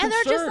even look And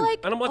concerned. they're just like,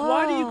 and I'm like,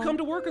 why do you oh. come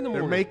to work in the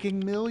They're morning? making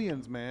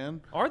millions, man.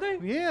 Are they?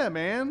 Yeah,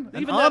 man.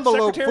 An Even that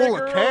envelope secretary full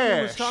girl of who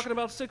cash. was talking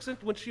about 6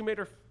 inch when she made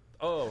her.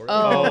 Oh, really?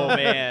 Oh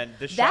man,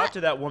 the shot That-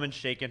 to that woman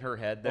shaking her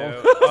head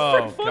though. It's Oh,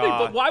 pretty funny, God.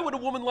 but why would a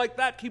woman like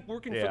that keep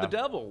working for Yeah. the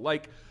devil?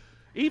 Like,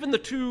 even the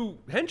two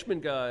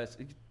henchmen guys.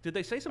 Did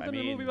they say something in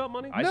the mean, movie about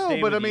money? I No,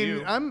 stay but I with mean,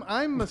 you.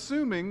 I'm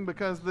assuming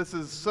because this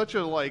is such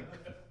a like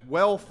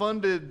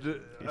well-funded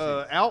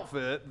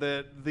outfit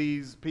that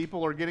these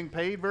people are getting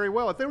paid very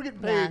well. If they were getting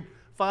paid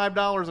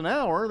 $5 an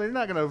hour, they're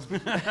not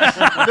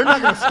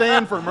gonna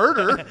stand for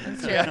murder.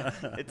 That's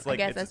true. It's like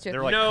guess that's true.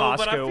 they're like no, Costco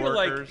but I feel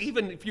workers. like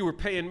even if you were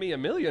paying me $1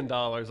 million,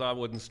 I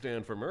wouldn't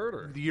stand for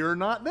murder. You're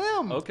not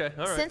them. Okay,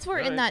 all right. Since we're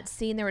all in right. that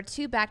scene, there were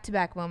two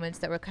back-to-back moments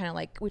that were kind of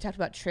like, we talked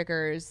about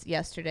triggers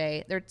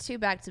yesterday. There were two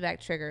back-to-back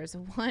triggers.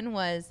 One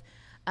was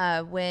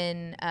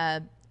when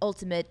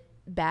Ultimate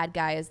Bad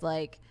Guy is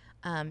like,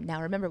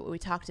 now remember what we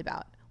talked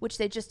about, which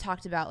they just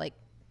talked about like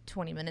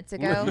 20 minutes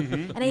ago.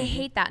 And I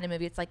hate that in a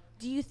movie. It's like,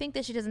 do you think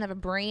that she doesn't have a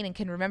brain and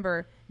can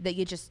remember that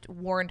you just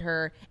warned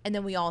her and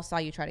then we all saw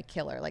you try to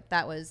kill her? Like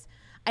that was,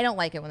 I don't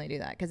like it when they do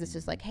that because it's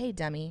just like, hey,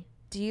 dummy,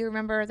 do you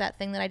remember that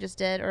thing that I just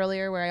did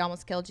earlier where I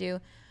almost killed you?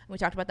 And we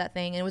talked about that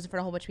thing and it was in front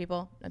of a whole bunch of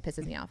people. That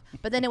pisses me off.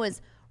 But then it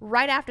was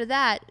right after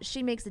that,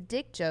 she makes a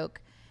dick joke.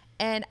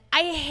 And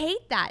I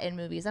hate that in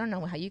movies. I don't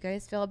know how you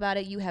guys feel about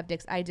it. You have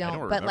dicks. I don't.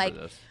 But remember like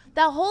this.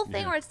 the whole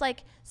thing where it's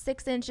like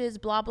 6 inches,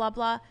 blah, blah,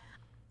 blah.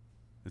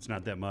 It's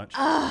not that much.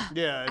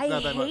 Yeah, it's I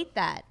not that much. hate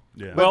that.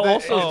 Yeah. Well, that-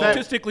 also, is that-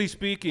 statistically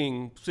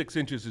speaking, 6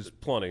 inches is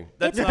plenty.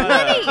 That's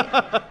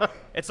not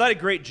it's not a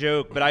great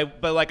joke,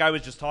 but like I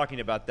was just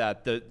talking about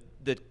that.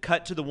 The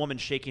cut to the woman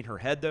shaking her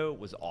head though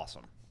was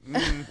awesome.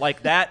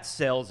 Like that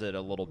sells it a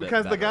little bit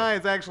Because the better. guy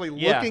is actually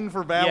Yeah. looking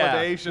for Yeah.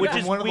 validation Which from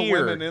is one of the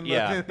weird. women in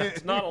Yeah. the.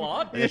 It's not a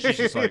lot. And she's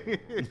just like,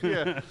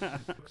 Yeah.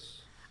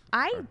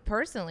 I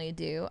personally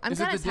do. I'm Is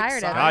it kind the of dick tired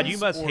of size? it. God, you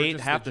must Or hate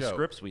just half the the joke?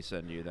 scripts we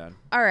send you then.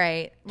 All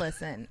right,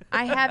 listen.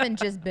 I haven't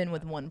just been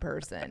with one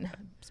person.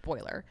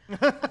 Spoiler.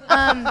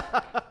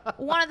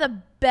 One of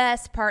the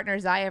best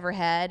partners I ever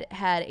had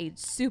a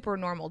super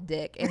normal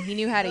dick, and he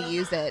knew how to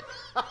use it.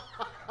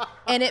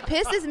 And it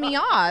pisses me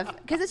off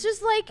because it's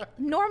just like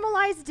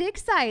normalized dick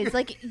size.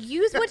 Like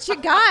use what you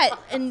got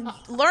and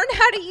learn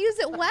how to use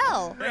it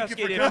well. Thank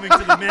you for coming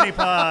to the mini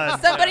pod.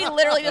 Somebody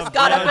literally just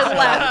got up and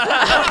left.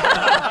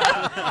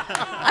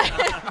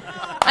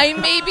 I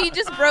maybe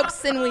just broke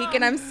Sin Week,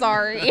 and I'm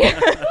sorry.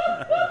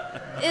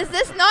 Is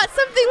this not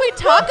something we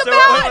talk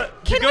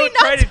about? To Can go we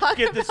try not to talk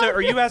get this about out,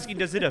 are you asking,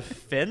 does it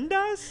offend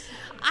us?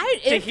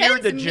 it to hear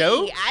offends the me.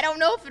 jokes? I don't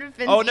know if it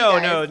offends Oh you no,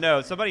 guys.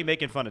 no! Somebody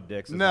making fun of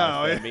dicks. Does No,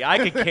 not offend it- me. I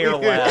could care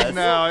less.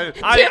 No,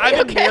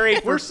 I've been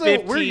married for we're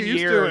 15 used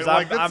years. to it.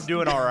 Like, I'm that's-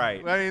 doing all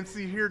right. I mean,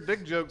 see, you hear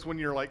dick jokes when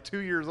you're like 2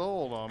 years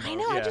old. Almost. I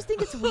know. I Yeah. just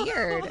think it's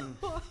weird. you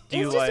It's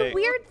just a like-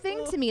 weird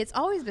thing to me. It's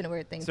always been a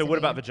weird thing. So to what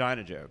me. about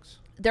vagina jokes?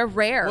 They're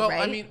rare, Well,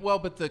 right? I mean,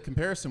 but the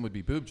comparison would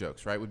be boob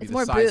jokes, right? Would be It's the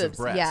more size boobs, of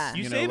breasts. yeah.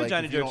 You know, say like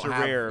vagina if you jokes don't are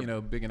have, rare, you know,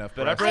 big enough.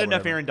 But I've breasts read or enough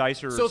whatever. Aaron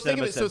Dicer. So think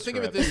of it. So cinema think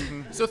of it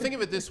scripts. this. So think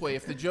of it this way: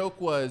 if the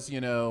joke was,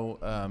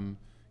 a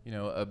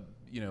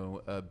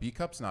B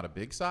cup's not a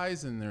big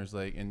size, and there's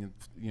like, and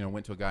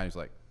went to a guy who's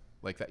like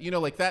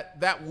that,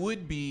 that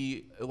would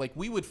be like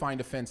we would find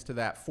offense to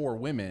that for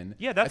women.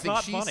 Yeah, that's I think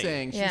not she's funny.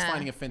 saying she's Yeah.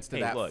 finding offense to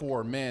Hey, that look.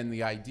 for men.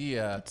 The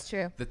idea It's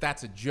true. that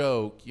that's a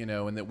joke,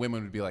 and that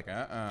women would be like,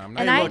 I'm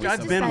not. And gonna I Look, do I've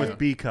just been something. with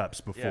B cups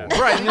before. Yeah.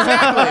 Right,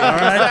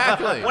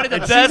 exactly. One of the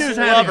And she best knows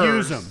how to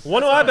lovers. use them.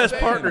 One of my best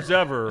partners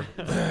ever.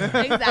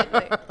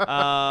 exactly.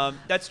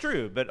 That's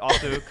true, but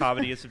also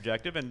comedy is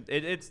subjective, and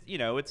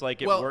it's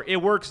like Well- it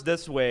works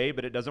this way,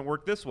 but it doesn't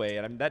work this way,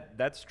 and I mean,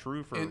 that's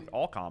true for And-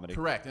 all comedy.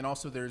 Correct, and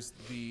also there's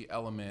the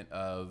element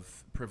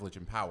of privilege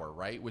and power,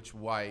 right? Which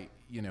why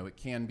it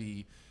can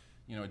be,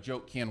 a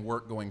joke can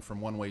work going from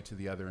one way to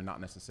the other and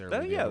not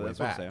necessarily the Yeah, other way that's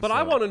what I'm back. saying. But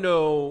I want to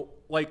know,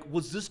 like,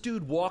 was this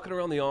dude walking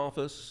around the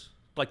office,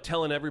 like,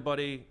 telling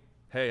everybody,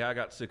 hey, I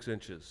got 6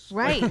 inches?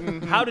 Right.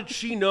 How did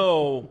she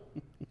know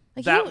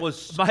Like, that he-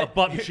 was a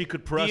button she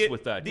could press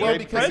with that. Well, Yeah.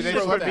 because he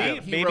president wrote would that,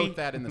 be, he maybe. wrote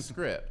that in the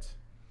script.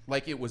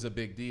 Like it was a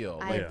big deal.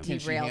 I Like, can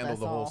she derailed handle us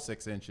the whole all.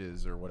 6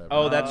 inches or whatever?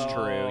 Oh, that's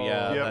true.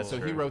 Yeah. Yep. that's So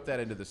true. he wrote that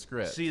into the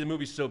script. See, the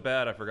movie's so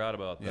bad, I forgot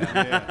about that.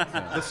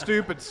 Yeah. The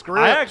stupid script.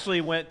 I actually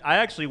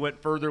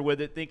went further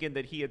with it, thinking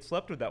that he had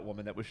slept with that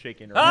woman that was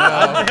shaking her.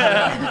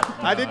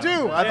 I did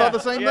too. I thought the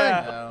same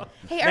Yeah. thing.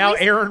 Hey, are Now we,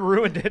 Aaron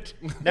ruined it.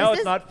 Now it's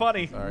this- not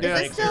funny. is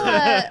this still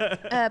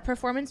a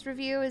performance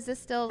review? Is this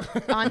still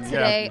on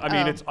today? I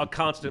mean, Oh. it's a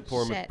constant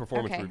Shit,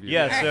 performance okay. review.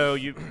 Yeah. So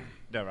you.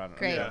 No,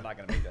 Great. I'm not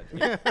gonna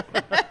make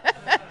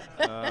that.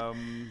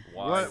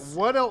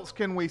 What else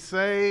can we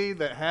say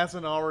that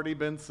hasn't already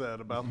been said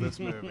about this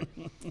movie?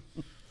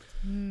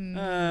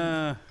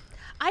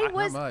 I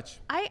was. Not much.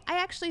 I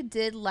actually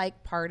did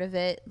like part of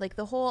it, like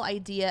the whole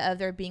idea of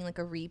there being like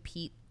a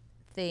repeat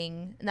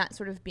thing, not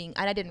sort of being.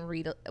 And I didn't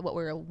read what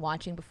we were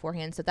watching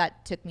beforehand, so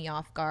that took me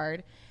off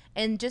guard.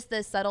 And just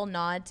the subtle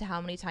nod to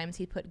how many times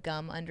he put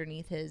gum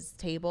underneath his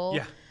table.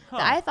 Yeah.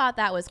 I thought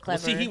that was Well,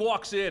 clever. see, he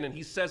walks in and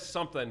he says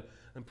something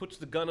and puts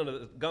the gum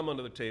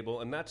under the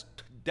table, and that's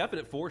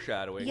definite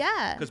foreshadowing.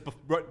 Yeah. Because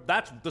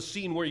that's the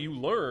scene where you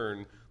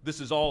learn this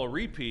is all a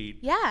repeat.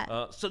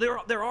 Yeah. So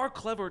there are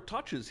clever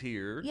touches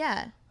here.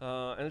 Yeah.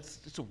 And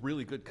it's a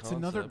really good It's concept.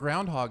 another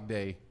Groundhog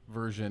Day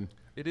version.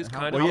 It is How-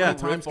 kind how of many a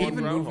times rip on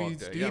even Groundhog movies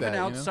Day, do yeah. Even that.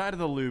 outside of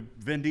the loop,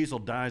 Vin Diesel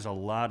dies a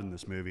lot in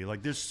this movie.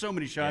 Like, there's so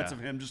many shots Yeah.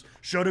 of him just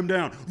shut him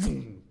down,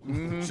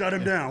 vroom, shut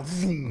him down.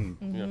 Vroom.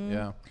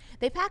 Yeah.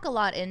 They pack a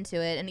lot into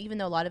it, and even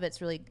though a lot of it's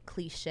really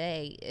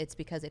cliche, it's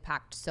because they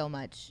packed so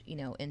much,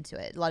 into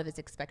it. A lot of it's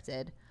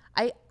expected.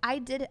 I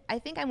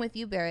think I'm with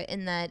you, Barrett,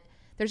 in that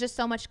there's just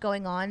so much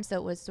going on, so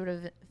it was sort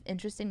of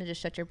interesting to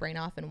just shut your brain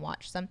off and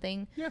watch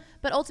something. Yeah.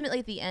 But ultimately,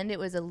 at the end, it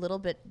was a little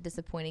bit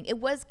disappointing. It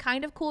was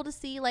kind of cool to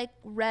see, like,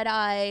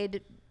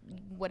 red-eyed,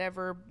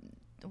 whatever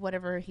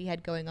he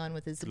had going on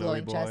with his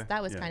glowing boy. chest.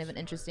 That was kind Yes. of an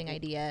interesting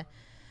idea.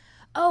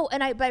 Oh,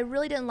 but I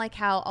really didn't like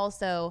how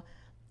also,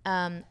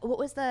 what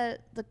was the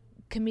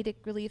comedic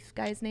relief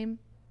guy's name?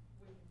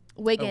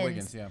 Wiggins.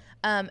 Wiggins,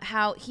 yeah.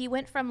 How he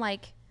went from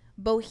like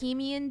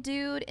bohemian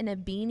dude in a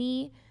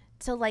beanie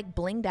to like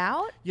blinged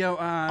out. Yo,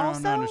 I don't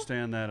Also,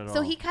 understand that at all.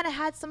 So he kind of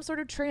had some sort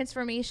of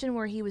transformation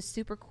where he was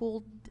super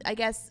cool, I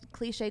guess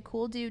cliche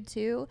cool dude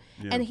too.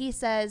 Yeah. And he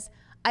says,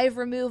 "I've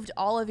removed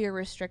all of your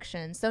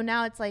restrictions." So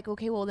now it's like,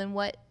 okay, well then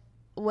what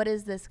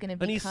is this going to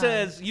become? And he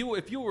says,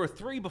 if you were a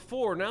 3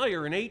 before, now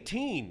you're an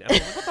 18. I'm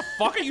like, what the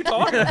fuck are you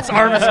talking about? That's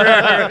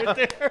arbitrary right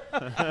there.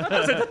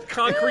 That's a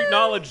concrete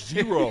knowledge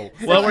 0.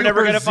 Well, we're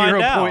never going to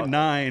find out.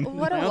 0.9.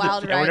 What a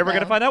wild And ride. we're never going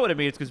to though. find out what it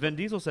means because Vin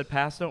Diesel said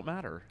past don't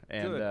matter.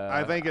 And Good.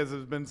 I think, as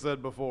has been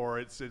said before,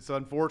 it's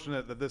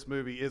unfortunate that this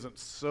movie isn't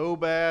so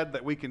bad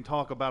that we can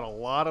talk about a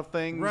lot of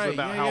things Right,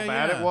 about yeah, how yeah,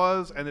 bad yeah. it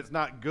was, and it's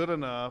not good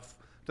enough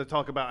to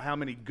talk about how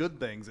many good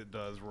things it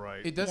does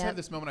right. It does Yep. have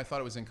this moment. I thought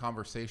it was in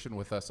conversation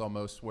with us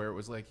almost, where it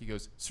was like he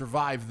goes,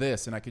 "Survive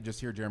this," and I could just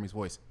hear Jeremy's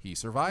voice. He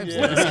survives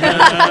this.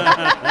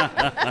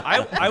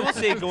 I will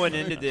say going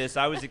into this,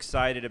 I was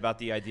excited about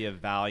the idea of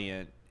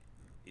Valiant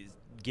is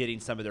getting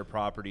some of their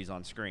properties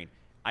on screen.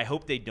 I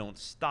hope they don't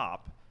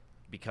stop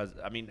because,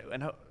 I mean,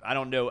 and I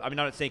don't know. I mean,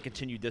 I'm not saying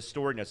continue this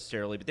story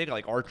necessarily, but they got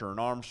like Archer and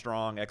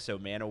Armstrong, Exo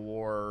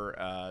Manowar.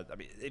 I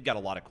mean, they've got a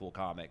lot of cool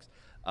comics.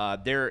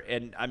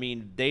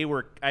 They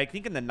were, I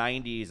think in the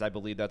 90s, I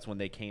believe that's when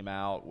they came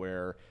out,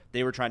 where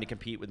they were trying to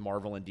compete with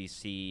Marvel and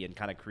DC and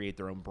kind of create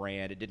their own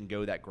brand. It didn't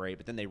go that great,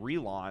 but then they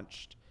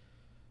relaunched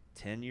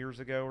 10 years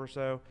ago or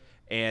so,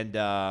 and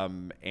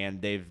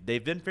they've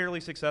been fairly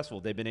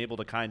successful. They've been able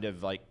to kind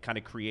of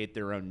create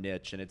their own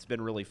niche, and it's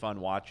been really fun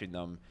watching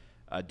them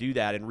do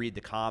that and read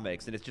the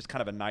comics. And it's just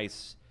kind of a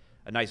nice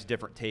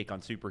different take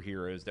on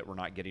superheroes that we're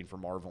not getting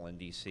from Marvel and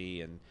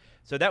DC. And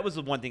so that was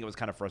the one thing that was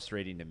kind of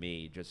frustrating to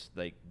me. Just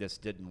like this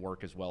didn't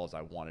work as well as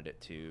I wanted it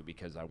to,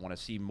 because I want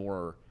to see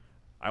more.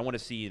 I want to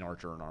see an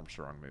Archer and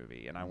Armstrong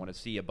movie, and I want to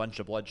see a bunch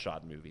of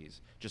Bloodshot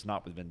movies, just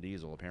not with Vin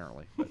Diesel,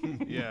 apparently. But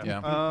Yeah.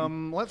 Yeah.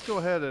 Let's go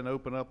ahead and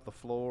open up the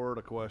floor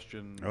to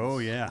questions. Oh,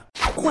 yeah.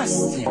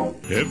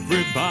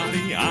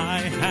 Everybody, I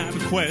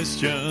have a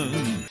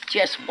question.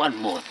 Just one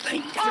more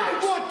thing.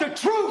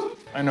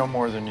 I know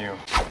more than you.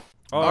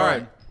 All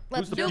right.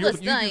 Let's do You this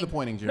do the thing.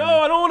 pointing, Jeremy. No,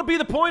 I don't want to be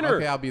the pointer.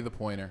 Okay, I'll be the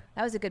pointer.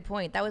 That was a good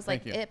point. That was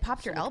like, Thank you. it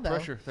popped your elbow.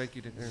 Pressure. Thank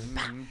you.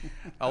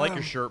 I like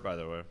your shirt, by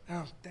the way.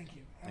 Oh, thank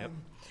you.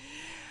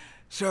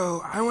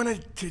 So I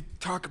wanted to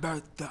talk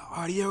about the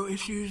audio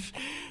issues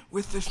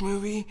with this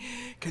movie,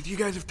 because you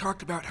guys have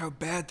talked about how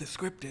bad the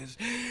script is,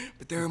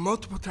 but there are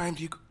multiple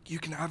times you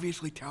can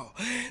obviously tell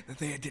that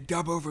they had to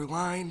dub over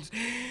lines.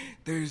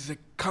 There's a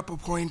couple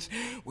points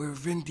where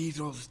Vin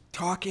Diesel's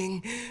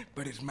talking,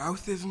 but his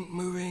mouth isn't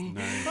moving.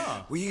 Nice.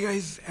 Were you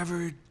guys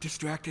ever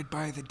distracted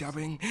by the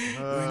dubbing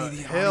or any of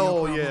the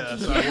Hell audio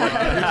yes.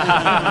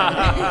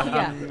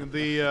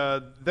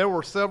 problems? There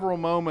were several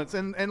moments,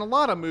 and a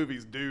lot of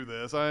movies do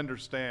this, I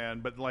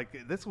understand, but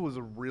like this was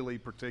a really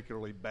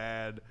particularly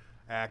bad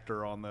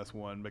actor on this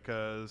one,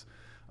 because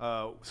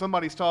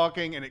somebody's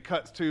talking and it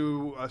cuts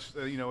to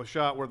a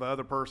shot where the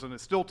other person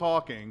is still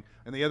talking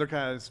and the other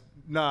guy is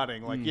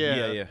nodding like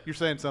yeah, you're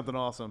saying something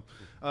awesome.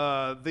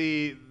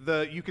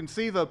 You can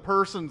see the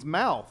person's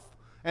mouth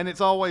and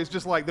it's always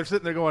just like they're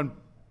sitting there going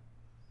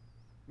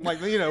like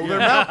their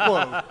mouth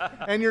closed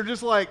and you're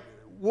just like,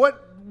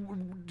 what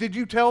did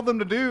you tell them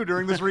to do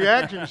during this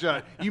reaction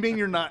shot? You mean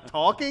you're not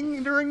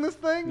talking during this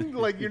thing?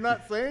 Like you're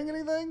not saying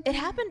anything? It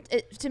happened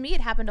to me.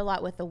 It happened a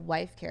lot with the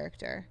wife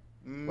character,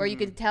 where you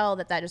could tell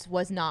that just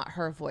was not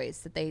her voice.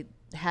 That they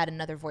had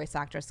another voice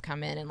actress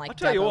come in and like. I'll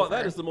tell you dub what, over.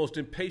 that is the most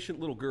impatient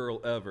little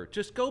girl ever.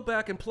 Just go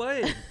back and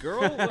play,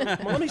 girl.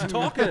 Mommy's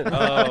talking.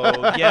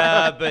 Oh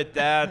yeah, but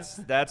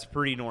that's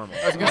pretty normal.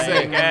 I was gonna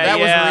say that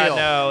was real.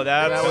 No,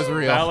 that was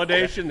real.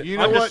 Validation. You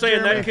know I'm just what, saying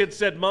Jeremy? that kid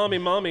said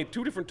mommy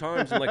 2 different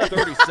times in like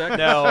 30 seconds.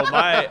 No,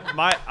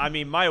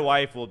 my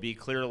wife will be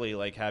clearly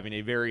like having a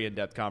very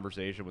in-depth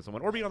conversation with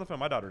someone or being on the phone.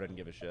 My daughter doesn't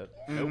give a shit.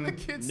 The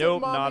kid said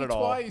Nope, mommy not at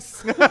all.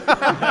 twice.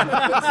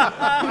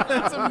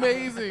 That's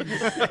amazing.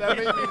 That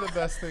may be the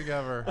best thing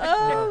ever.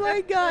 Oh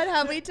my God!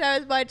 How many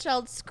times my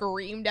child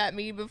screamed at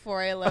me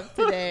before I left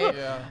today?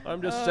 Yeah.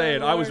 I'm just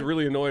saying, I was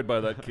really annoyed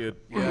by that kid.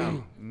 Yeah.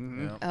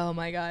 Oh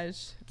my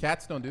gosh!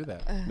 Cats don't do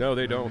that. No,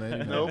 they don't. They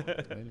do Nope. not.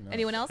 They do not.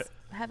 Anyone else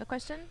have a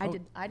question? I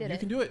did You it.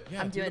 can do it.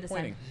 Yeah, I'm do doing the this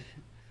pointing.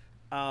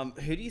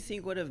 Who do you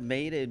think would have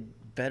made a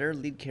better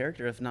lead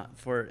character if not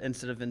for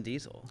instead of Vin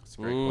Diesel? That's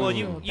a great Well,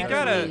 question. you That's a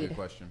gotta. really good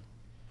question.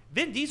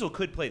 Vin Diesel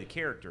could play the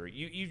character.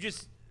 You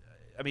just.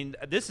 I mean,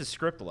 this is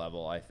script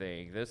level. I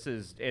think this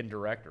is and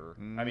director.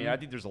 I mean, I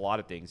think there's a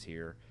lot of things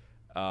here.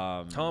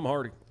 Tom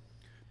Hardy.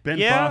 Ben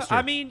yeah, Foster.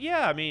 I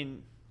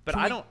mean, but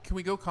I don't. Can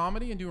we go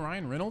comedy and do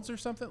Ryan Reynolds or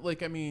something?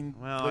 Like, I mean,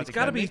 Well, like, It's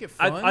got to be. make it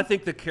fun. I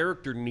think the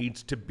character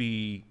needs to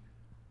be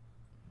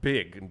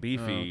big and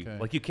beefy. Oh, okay.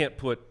 Like you can't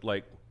put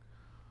like,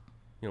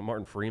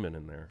 Martin Freeman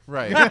in there.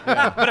 Right. Yeah.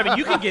 But I mean,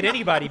 you can get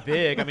anybody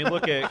big. I mean,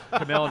 look at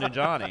Kumail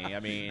Nanjiani. I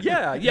mean,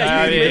 Yeah, you I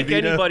can mean, make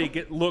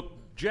anybody look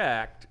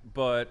jacked,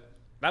 but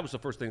that was the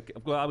first thing.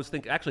 Well, I was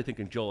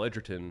thinking Joel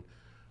Edgerton,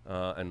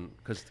 and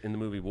because in the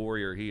movie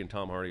Warrior, he and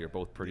Tom Hardy are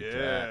both pretty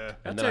jacked,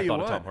 and then I thought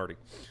of Tom Hardy.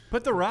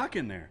 Put The Rock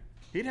in there.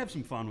 He'd have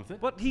some fun with it.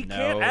 But he no,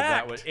 can't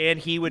act. and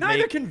he would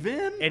Neither make. can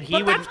Vin. And he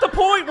But would. that's the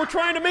point. We're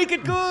trying to make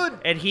it good.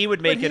 And he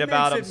would make But it he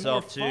about makes it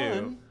more himself too.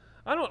 fun.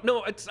 I don't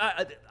know. It's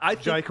I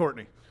think Jai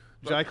Courtney.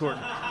 Jai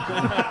Courtney.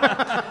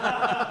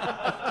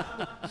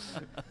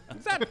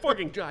 Is that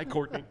fucking Jai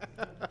Courtney?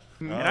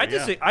 And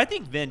I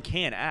think Vin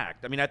can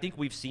act. I mean, I think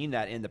we've seen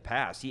that in the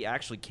past. He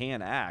actually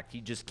can act.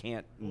 He just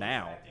can't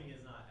now.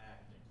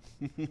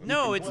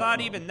 No, it's not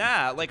even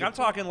that. Like I'm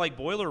talking like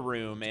Boiler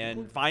Room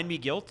and Find Me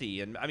Guilty,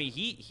 and I mean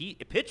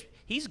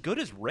he's good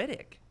as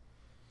Riddick.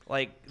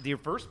 Like the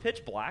first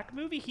Pitch Black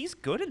movie, he's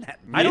good in that.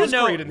 I don't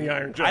know. great in The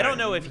Iron Giant. I don't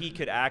know if he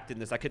could act in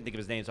this. I couldn't think of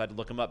his name, so I had to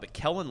look him up. But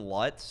Kellen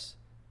Lutz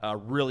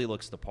really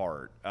looks the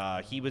part.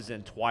 He was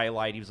in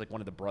Twilight. He was like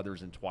one of the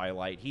brothers in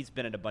Twilight. He's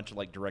been in a bunch of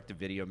like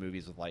direct-to-video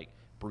movies with like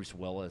Bruce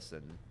Willis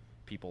and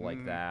people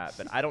like that.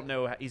 But I don't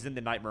know. He's in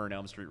the Nightmare on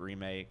Elm Street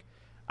remake.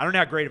 I don't know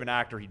how great of an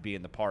actor he'd be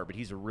in the part, but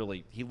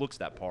he looks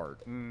that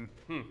part.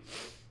 So.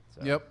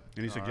 Yep.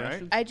 Any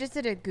suggestions? I just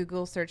did a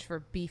Google search for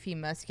beefy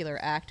muscular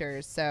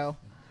actors, so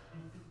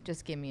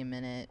just give me a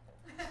minute.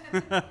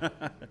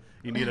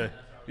 You need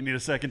a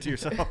second to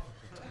yourself.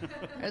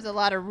 There's a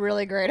lot of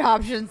really great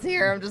options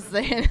here. I'm just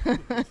saying.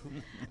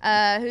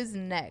 Who's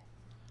next?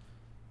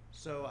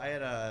 So I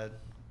had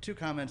 2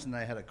 comments and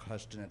I had a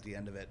question at the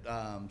end of it.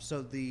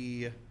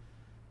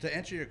 To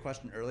answer your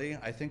question early,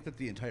 I think that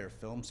the entire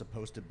film's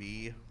supposed to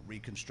be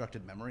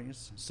reconstructed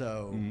memories.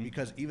 So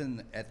because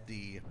even at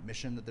the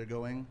mission that they're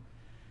going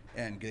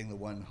and getting the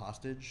one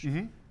hostage,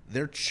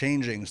 they're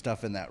changing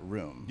stuff in that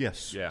room.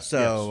 Yes. Yeah.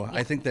 So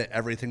I think that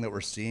everything that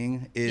we're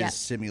seeing is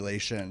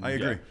simulation. I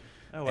agree.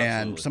 Oh, and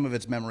absolutely. some of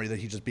it's memory that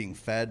he's just being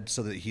fed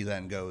so that he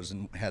then goes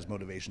and has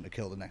motivation to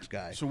kill the next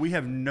guy. So we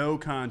have no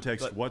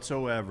context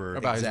whatsoever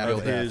About his real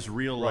of death. his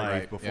real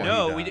life before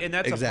No, he died. and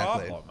that's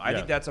Exactly. a problem. I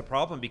think that's a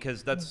problem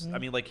because that's. I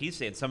mean, like he's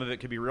saying, some of it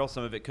could be real,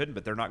 some of it couldn't,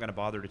 but they're not going to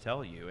bother to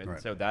tell you, and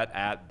so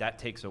that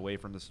takes away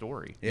from the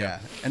story. Yeah.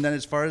 And then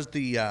as far as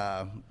the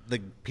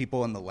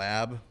people in the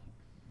lab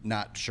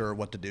not sure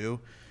what to do,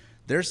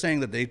 they're saying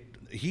that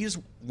he's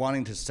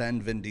wanting to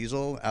send Vin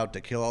Diesel out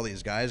to kill all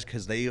these guys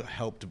because they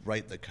helped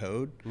write the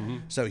code.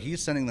 So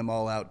he's sending them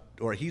all out,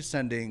 or he's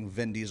sending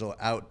Vin Diesel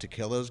out to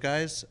kill those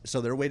guys.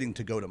 So they're waiting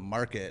to go to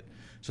market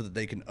so that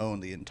they can own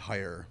the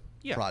entire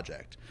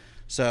project.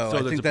 So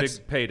I there's think a that's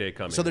big payday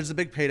coming. So there's a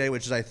big payday,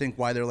 which is I think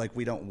why they're like,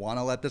 we don't want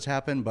to let this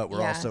happen, but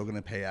we're also going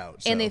to pay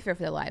out. So. And they fear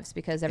for their lives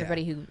because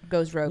everybody who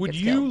goes rogue Would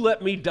gets you killed.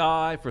 let me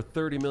die for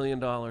 $30 million?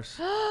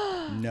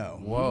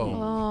 No.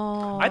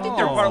 Whoa. I think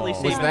they're partly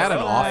saving that an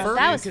offer?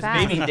 That was because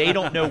fast. maybe they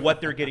don't know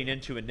what they're getting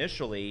into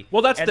initially.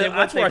 Well, that's and then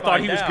once where I they thought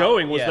he find was out-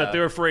 going, was yeah. that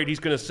they're afraid he's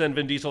going to send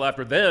Vin Diesel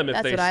after them if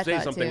That's they what I say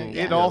thought, something. too,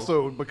 yeah. It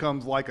also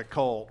becomes like a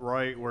cult,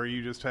 right? Where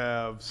you just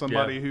have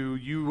somebody Yeah. who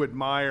you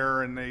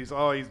admire and he's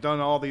done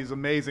all these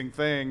amazing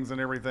things and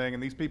everything,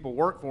 and these people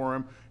work for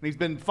him, and he's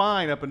been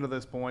fine up until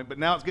this point, but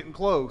now it's getting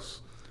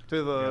close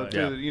to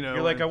the you know.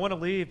 You're like, I want to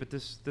leave, but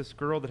this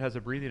girl that has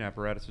a breathing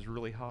apparatus is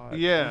really hot.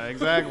 Yeah,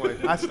 exactly.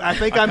 I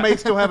think I may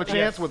still have a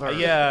chance with her.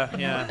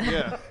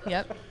 Yeah.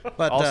 Yep.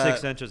 But all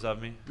 6 inches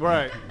of me.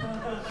 Right.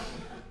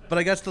 But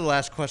I guess the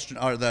last question,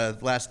 or the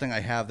last thing I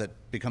have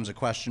that becomes a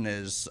question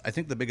is, I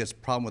think the biggest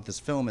problem with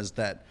this film is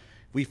that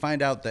we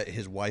find out that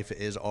his wife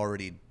is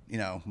already, you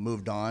know,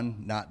 moved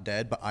on, not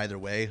dead, but either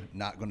way,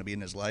 not going to be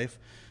in his life.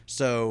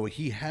 So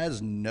he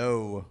has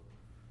no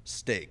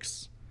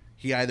stakes.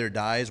 He either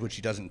dies, which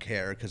he doesn't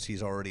care because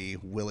he's already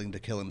willing to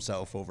kill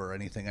himself over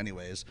anything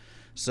anyways.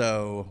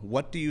 So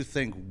what do you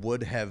think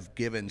would have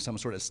given some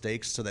sort of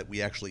stakes so that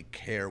we actually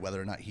care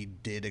whether or not he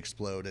did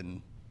explode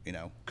and, you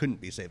know, couldn't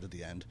be saved at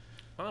the end?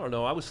 I don't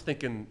know. I was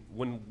thinking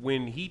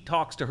when he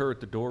talks to her at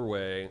the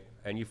doorway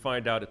and you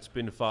find out it's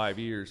been 5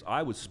 years,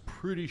 I was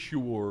pretty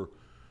sure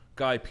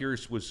Guy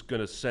Pearce was going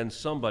to send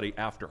somebody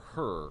after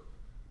her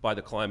by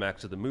the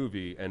climax of the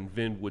movie, and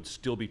Vin would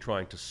still be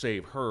trying to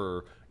save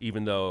her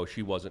even though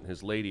she wasn't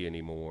his lady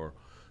anymore.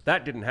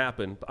 That didn't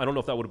happen. I don't know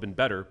if that would have been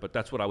better, but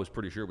that's what I was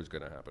pretty sure was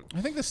going to happen.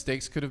 I think the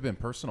stakes could have been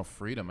personal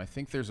freedom. I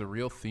think there's a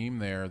real theme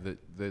there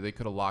that they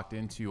could have locked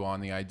into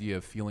on the idea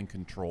of feeling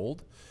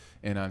controlled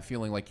and on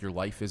feeling like your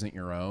life isn't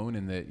your own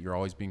and that you're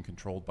always being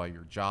controlled by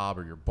your job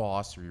or your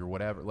boss or your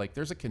whatever. Like,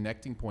 there's a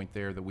connecting point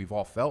there that we've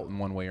all felt in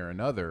one way or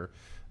another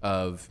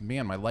of,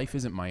 man, my life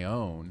isn't my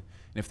own.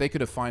 And if they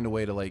could have found a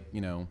way to, like, you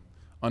know,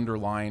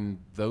 underline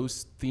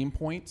those theme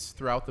points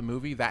throughout the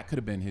movie, that could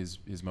have been his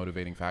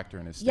motivating factor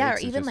in his stakes. Yeah, or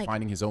even just like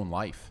finding his own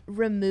life.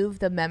 Remove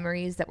the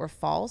memories that were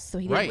false, so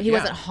he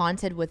wasn't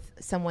haunted with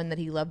someone that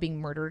he loved being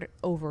murdered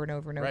over and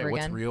over and over again.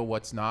 What's real,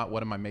 what's not?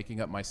 What am I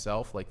making up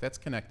myself? Like, that's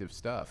connective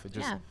stuff. It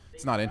just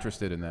it's not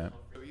interested in that.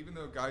 Even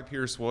though Guy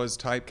Pearce was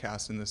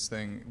typecast in this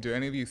thing, do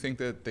any of you think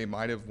that they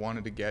might have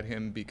wanted to get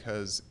him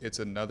because it's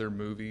another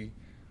movie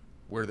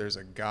where there's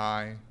a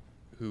guy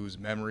whose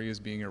memory is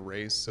being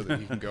erased so that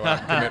he can go out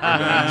and commit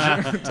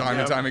revenge time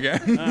and time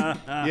again?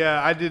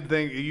 Yeah, I did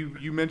think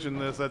you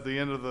mentioned this at the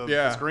end of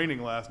the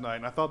screening last night,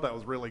 and I thought that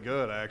was really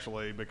good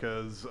actually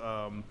because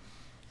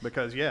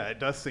it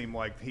does seem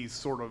like he's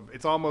sort of,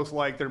 it's almost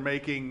like they're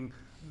making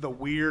the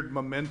weird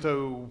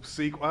Memento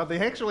sequel.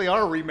 They actually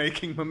are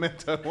remaking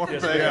Memento,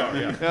 aren't they?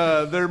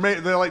 Yeah. They're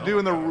like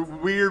doing the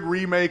weird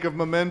remake of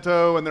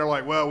Memento, and they're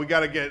like, well, we got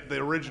to get the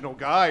original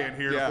guy in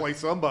here to play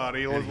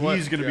somebody. And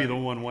he's going to be the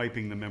one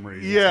wiping the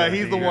memories. Yeah,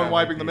 he's the one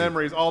wiping the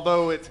memories.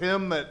 Although it's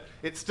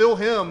still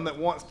him that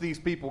wants these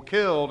people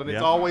killed, and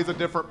it's always a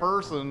different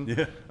person.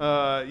 You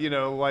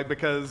know, like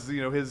because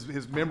you know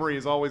his memory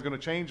is always going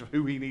to change of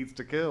who he needs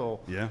to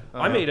kill. Yeah.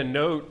 I made a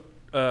note.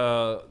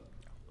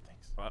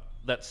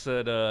 That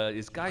said,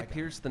 is Guy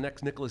Pearce the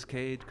next Nicolas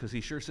Cage? Because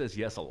he sure says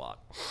yes a lot.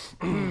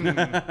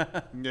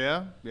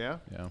 Yeah.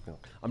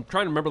 I'm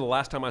trying to remember the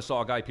last time I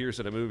saw Guy Pearce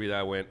in a movie that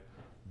I went,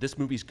 this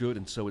movie's good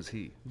and so is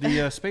he.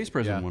 The space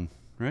prison one,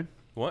 right?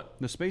 What?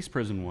 The space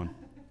prison one.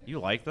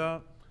 You like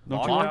that?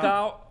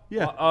 Lockout?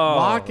 Yeah.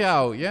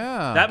 Lockout,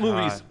 yeah. That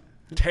movie's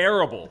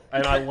terrible,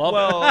 and I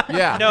love it.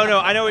 Yeah. No,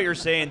 I know what you're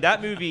saying.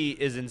 That movie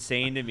is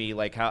insane to me.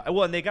 Like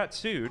and they got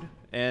sued.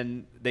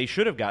 And they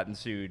should have gotten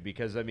sued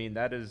because, I mean,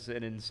 that is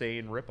an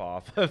insane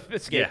ripoff of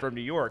Escape from New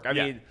York. I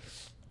mean,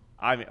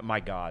 my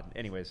God.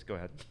 Anyways, go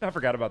ahead. I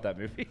forgot about that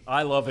movie.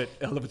 I love it.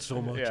 I love it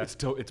so much. Yeah. It's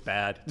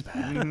bad. It's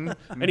bad.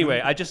 Anyway,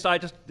 I just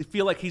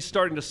feel like he's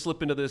starting to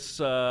slip into this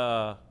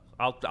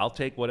I'll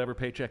take whatever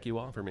paycheck you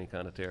offer me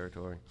kind of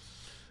territory.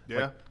 Yeah.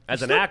 Like,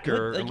 as an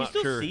actor, I'm you not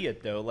still sure. see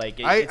it though. Like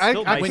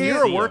when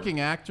you're a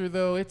working actor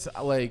though, it's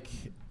like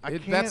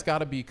that's got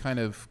to be kind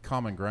of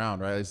common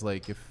ground, right? It's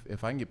like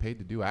if I can get paid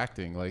to do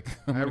acting, like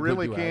I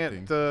really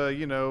can't,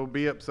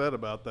 be upset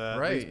about that.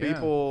 Right? These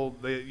people,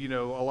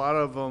 a lot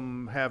of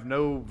them have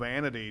no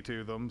vanity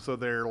to them, so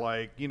they're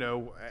like,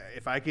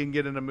 if I can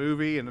get in a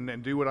movie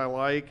and do what I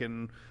like,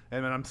 and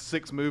I'm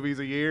 6 movies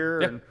a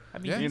year, and I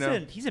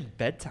mean, he's in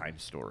Bedtime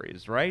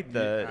Stories, right?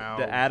 The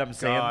Adam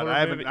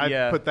Sandler movie.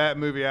 I put that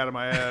movie out of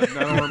my head.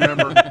 I don't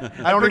remember.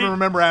 I don't even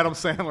remember Adam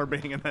Sandler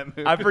being in that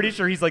movie. I'm pretty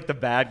sure he's like the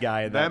bad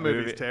guy in that movie. That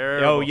movie's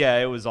terrible. Oh yeah,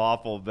 it was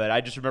awful. But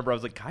I just remember I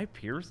was like, Guy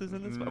Pearce is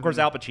in this. Of course,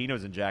 Al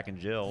Pacino's in Jack and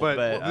Jill.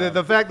 But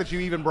the fact that you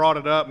even brought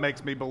it up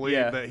makes me believe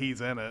that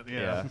he's in it.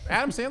 Yeah.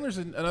 Adam Sandler's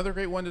another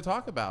great one to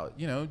talk about.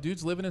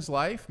 Dude's living his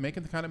life,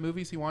 making the kind of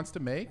movies he wants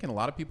to make, and a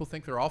lot of people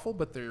think they're awful,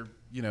 but they're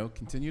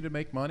continue to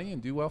make money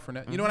and do well for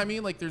net. You know what I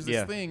mean? Like there's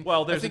this thing.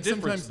 Well, there's a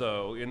difference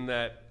though in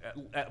that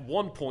at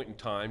one point in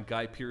time,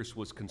 Guy Pearce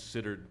was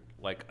considered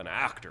like an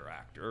actor,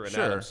 and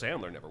Adam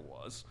Sandler never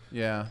was.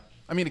 Yeah.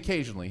 I mean,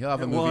 occasionally he'll have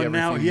a movie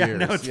every few years.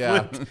 Now it's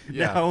flipped.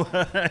 Now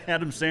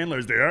Adam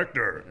Sandler's the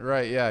actor.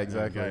 Right? Yeah.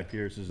 Exactly. Guy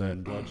Pearce is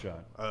in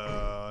Bloodshot.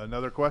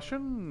 Another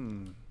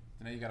question.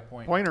 Now you got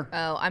a pointer.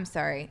 Oh, I'm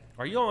sorry.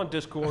 Are you on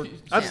Discord?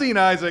 I've seen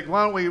Isaac.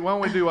 Why don't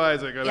we do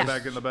Isaac?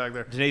 Back in the back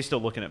there. Danae's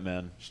still looking at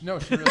men. No,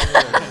 she really is.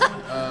 It's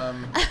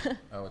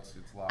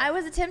locked. I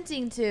was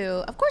attempting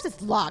to. Of course,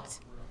 it's locked.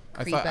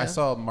 I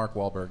saw Mark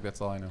Wahlberg. That's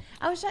all I know.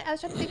 I was trying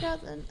to figure out.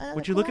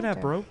 What you looking at,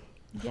 bro?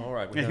 Yeah. All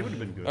right. Yeah, he would have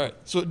been good. All right.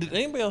 So did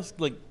anybody else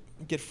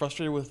get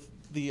frustrated with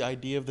the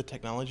idea of the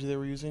technology they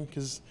were using?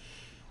 Because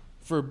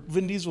for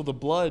Vin Diesel, the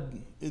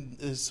blood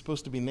is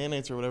supposed to be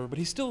nanites or whatever, but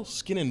he's still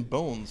skin and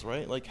bones,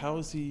 right? Like, how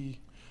is he?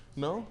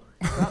 No.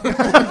 Because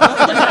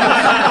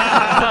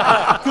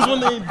when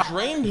they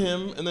drained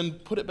him and then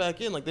put it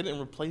back in, like they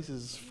didn't replace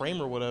his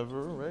frame or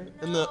whatever,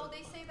 right? No,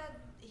 they say that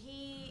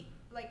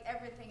like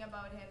everything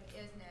about him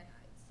is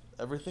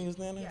nanites. Everything is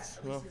nanites?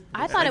 Yeah. Well,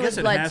 I thought it was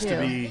blood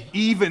too.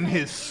 Even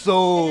his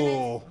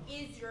soul.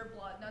 Is your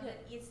blood, not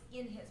that it's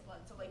in his blood.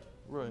 So like,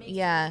 right.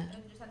 Yeah.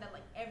 Understand that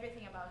like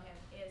everything about him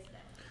is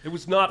nanites. It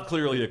was not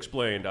clearly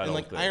explained. I and don't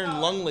like think. Iron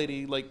Lung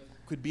Lady like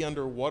could be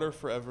underwater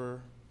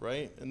forever,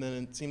 right? And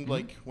then it seemed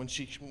like when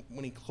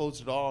he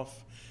closed it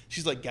off,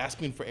 she's like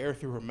gasping for air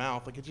through her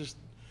mouth. Like it just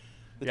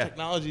the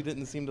technology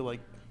didn't seem to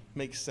like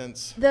make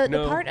sense. The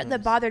part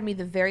that bothered me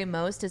the very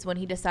most is when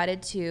he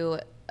decided to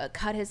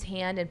cut his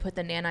hand and put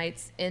the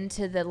nanites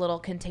into the little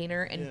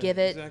container and give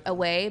it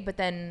away, but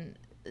then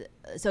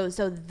so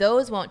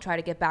those won't try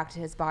to get back to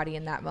his body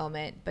in that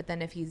moment, but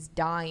then if he's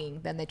dying,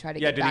 then they try to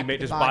get back to the body.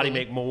 Does his body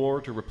make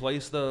more to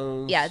replace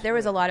those? Yeah, there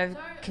was a lot of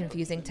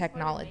confusing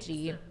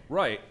technology.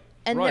 Right.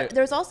 And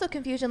there's also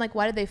confusion, like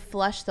why did they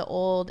flush the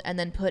old and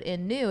then put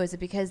in new? Is it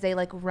because they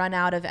like run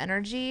out of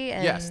energy?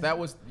 And Yes, that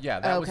was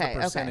the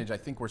percentage I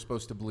think we're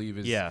supposed to believe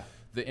is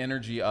the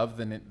energy of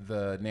the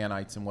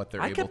nanites and what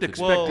they're able to do. I kept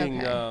expecting,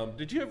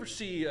 did you ever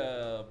see,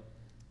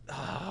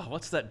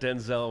 what's that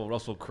Denzel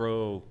Russell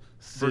Crowe?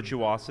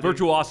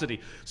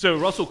 Virtuosity. So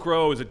Russell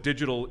Crowe is a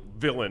digital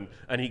villain,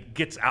 and he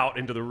gets out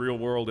into the real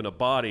world in a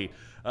body,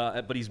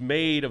 but he's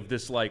made of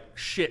this like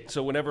shit.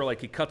 So whenever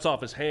like he cuts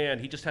off his hand,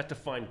 he just has to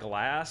find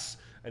glass,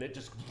 and it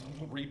just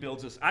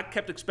rebuilds this. I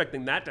kept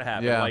expecting that to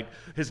happen. Yeah. Like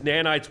his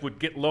nanites would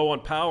get low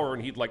on power,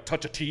 and he'd like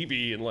touch a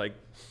TV and like.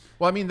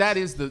 Well, I mean, that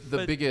is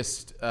the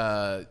biggest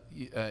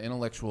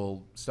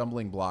intellectual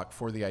stumbling block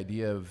for the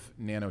idea of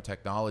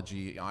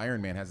nanotechnology.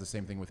 Iron Man has the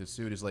same thing with his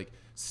suit. Is like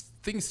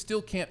things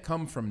still can't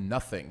come from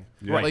nothing.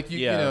 Right. Like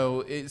you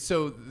know,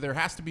 so there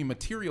has to be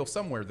material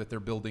somewhere that they're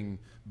building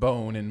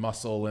bone and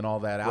muscle and all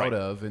that out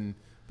of.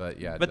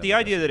 But the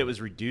idea that it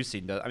was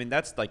reducing, I mean,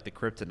 that's like the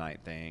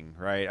kryptonite thing,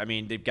 right? I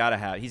mean, he's got to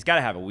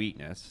have a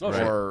weakness,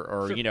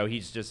 or you know,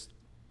 he's just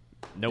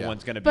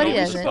one's going to be able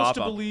to stop supposed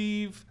to him.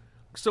 believe.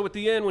 So at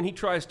the end, when he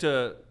tries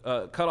to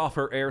cut off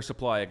her air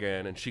supply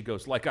again, and she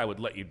goes, like, I would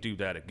let you do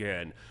that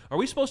again. Are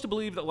we supposed to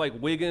believe that, like,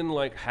 Wiggin,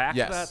 like, hacked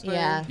that thing?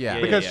 Yeah.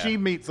 Because she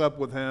meets up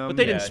with him. But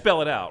they didn't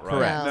spell it out, right?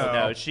 Correct.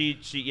 No, she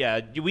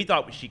we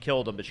thought she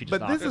killed him, but she just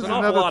But knocked this him is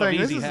out. another thing.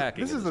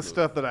 This is the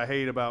stuff that I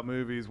hate about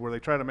movies where they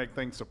try to make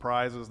things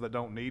surprises that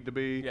don't need to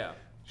be. Yeah.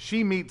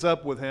 She meets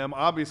up with him.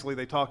 Obviously,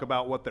 they talk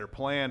about what their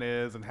plan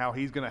is and how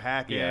he's going to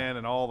hack in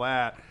and all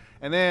that.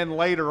 And then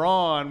later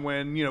on,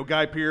 when, you know,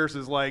 Guy Pearce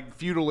is like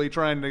futilely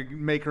trying to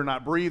make her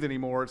not breathe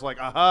anymore, it's like,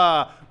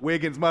 aha,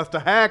 Wiggins must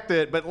have hacked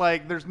it. But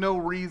like, there's no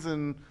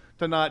reason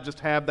to not just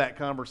have that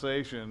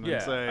conversation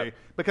and say,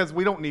 because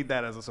we don't need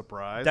that as a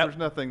surprise. There's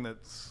nothing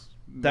that's.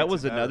 That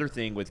was another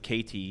thing with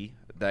KT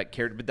but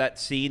that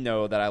scene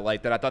though that I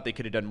liked, that I thought they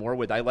could have done more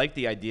with. I like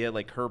the idea,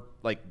 like her,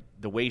 like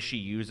the way she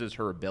uses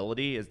her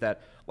ability is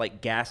that like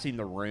gassing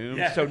the room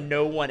so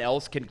no one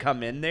else can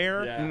come in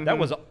there. Yeah. That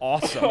was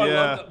awesome. I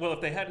love that. Well,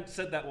 if they hadn't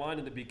said that line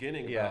in the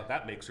beginning about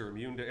that makes her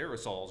immune to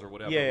aerosols or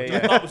whatever, which I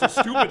thought was a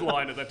stupid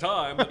line at the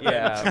time. But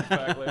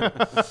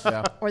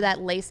Or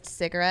that laced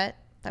cigarette.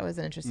 That was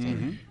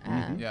interesting.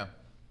 Yeah,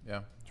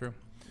 true.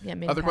 Yeah,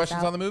 other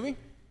questions on the movie?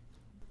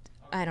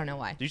 I don't know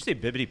why. Did you say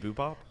bibbity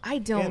boopop? I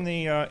don't.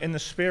 In the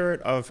spirit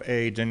of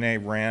a Danae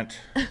rant,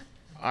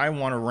 I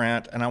want to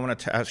rant, and I want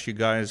to ask you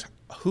guys,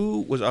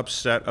 who was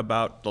upset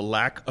about the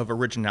lack of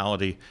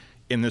originality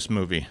in this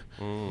movie?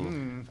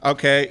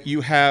 Okay,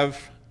 you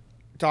have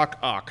Doc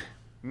Ock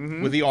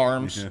with the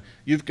arms.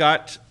 You've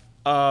got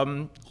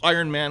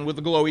Iron Man with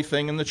the glowy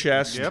thing in the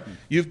chest.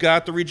 You've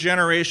got the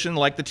regeneration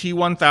like the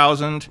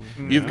T-1000.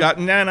 You've got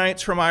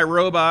nanites from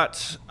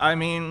iRobot. I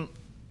mean...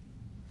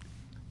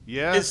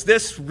 Yeah. Is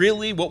this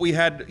really what we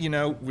had, you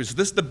know, was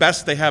this the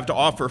best they have to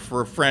offer for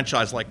a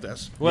franchise like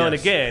this? Well, and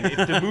again,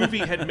 if the movie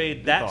had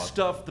made that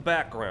stuff the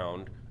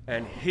background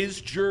and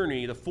his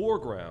journey the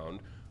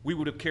foreground, we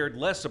would have cared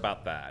less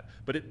about that.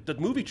 But the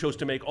movie chose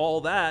to make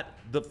all that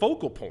the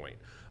focal point,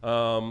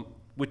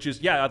 which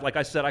is, like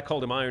I said, I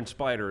called him Iron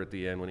Spider at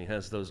the end when he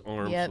has those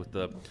arms with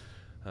the...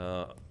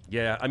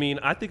 I mean,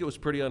 I think it was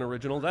pretty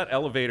unoriginal. That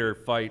elevator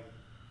fight,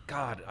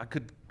 God,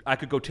 I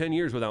could go 10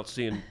 years without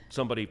seeing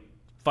somebody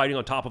fighting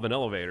on top of an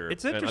elevator,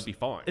 and I'd be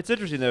fine. It's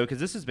interesting, though, because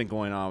this has been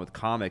going on with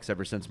comics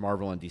ever since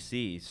Marvel and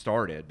DC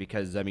started.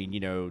 Because, I mean, you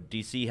know,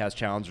 DC has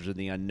Challengers of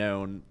the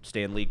Unknown.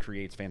 Stan Lee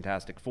creates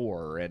Fantastic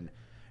Four. And,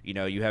 you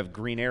know, you have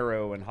Green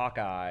Arrow and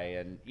Hawkeye.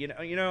 And, you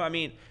know, I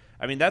mean,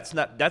 that's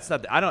not,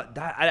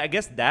 I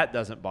guess that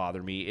doesn't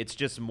bother me. It's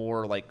just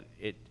more like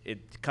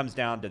it comes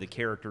down to the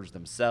characters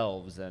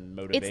themselves and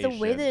motivation. It's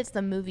the way that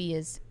the movie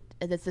is,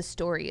 that the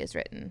story is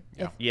written.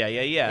 Yeah.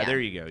 There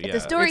you go. If the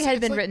story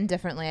had been written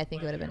differently, I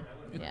think it would have been.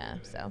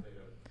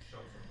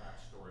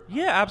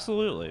 Yeah,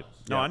 absolutely.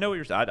 No, I know what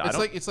you're saying.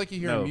 It's like you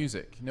hear in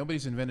music.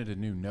 Nobody's invented a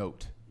new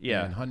note.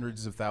 Yeah. in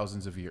hundreds of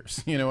thousands of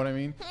years. You know what I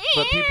mean?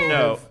 But people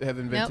have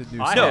invented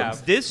new I stuff.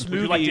 have. This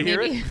movie. Would you like to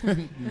hear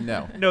it?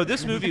 No. No,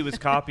 this movie was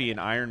copying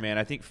Iron Man.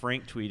 I think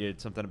Frank tweeted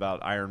something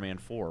about Iron Man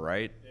 4,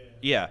 right?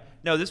 Yeah.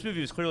 No, this movie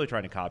was clearly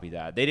trying to copy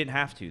that. They didn't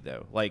have to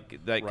though,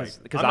 because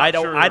I'm I not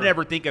don't. sure. I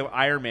never think of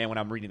Iron Man when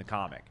I'm reading the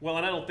comic. Well,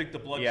 and I don't think the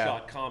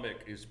Bloodshot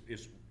comic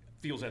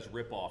feels as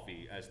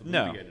rip-offy as the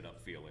movie ended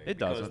up feeling. It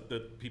because doesn't.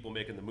 the people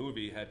making the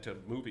movie had to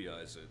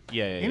movieize it.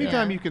 Yeah.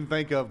 Anytime you can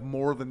think of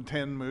more than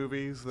 10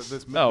 movies that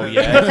this. Oh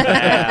yeah, it's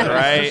bad,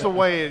 right? It's just the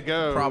way it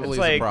goes. Probably it's is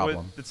like, a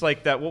problem. It's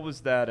like that. What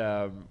was that?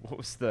 What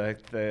was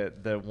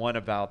the one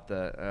about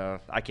the?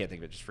 I can't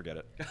think of it. Just forget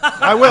it.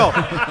 I will.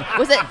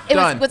 Was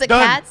it? Was it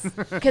Done. Cats?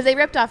 Because they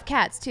ripped off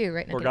Cats too,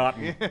 right? No,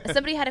 Forgotten.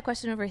 Somebody had a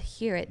question over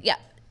here. Yep.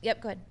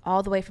 Go ahead.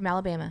 All the way from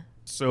Alabama.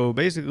 So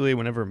basically,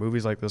 whenever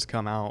movies like this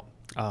come out,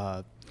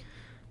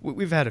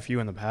 we've had a few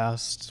in the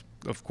past,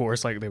 of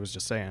course, like they was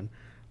just saying,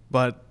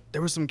 but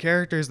there were some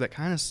characters that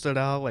kind of stood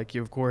out. Like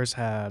you, of course,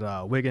 had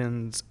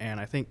Wiggins, and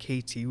I think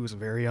KT was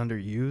very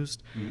underused.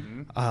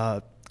 Mm-hmm.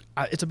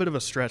 It's a bit of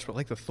a stretch, but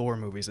like the Thor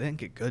movies, they didn't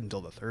get good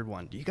until the third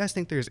one. Do you guys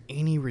think there's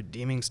any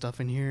redeeming stuff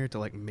in here to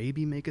like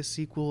maybe make a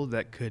sequel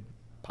that could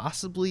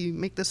possibly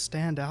make this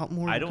stand out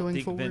more I don't going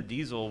think forward? Vin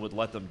Diesel would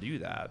let them do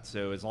that.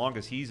 So as long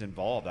as he's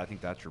involved, I think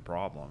that's your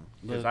problem.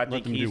 Because Let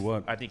them do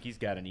what? I think he's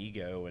got an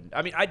ego, and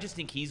I mean, I just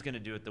think he's going to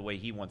do it the way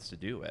he wants to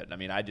do it. I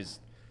mean, I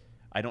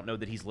don't know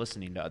that he's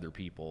listening to other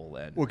people.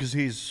 And Well, because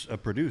he's a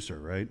producer,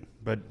 right?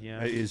 But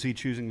Yeah. is he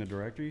choosing the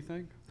director, you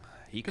think?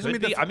 he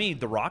could be. I mean,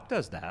 The Rock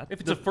does that.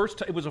 If it's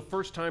it was a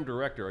first-time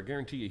director, I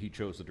guarantee you he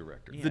chose the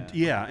director.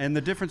 Yeah. And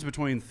the difference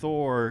between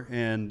Thor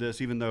and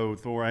this, even though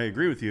Thor, I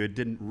agree with you, it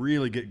didn't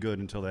really get good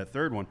until that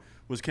third one,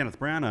 was Kenneth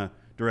Branagh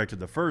directed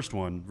the first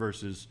one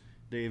versus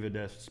David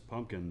S.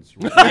 Pumpkins.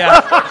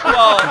 Yeah.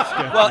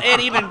 Well,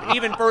 and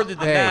even further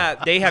than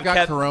that, they have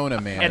got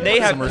Corona, man. and they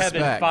have Some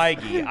Kevin respect.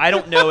 Feige. I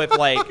don't know if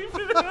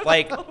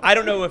I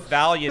don't know if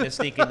Valiant is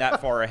thinking that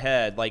far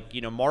ahead. Like,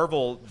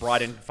 Marvel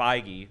brought in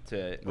Feige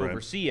to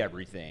oversee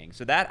everything.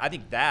 So that I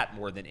think that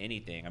more than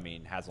anything, I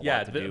mean, has a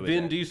lot to do with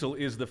Vin it. Diesel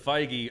is the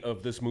Feige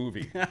of this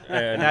movie,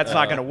 And that's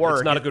not going to work.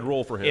 It's not a good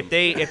role for him.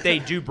 If they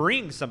do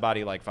bring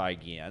somebody like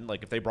Feige in,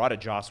 like if they brought a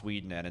Joss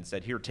Whedon in and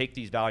said, "Here, take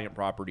these Valiant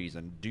properties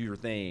and do your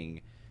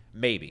thing,"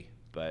 maybe.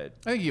 But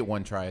I think you get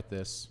one try at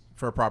this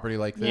for a property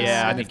like this.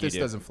 Yeah, I and think if this you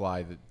do. doesn't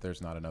fly,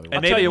 there's not another one.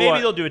 And maybe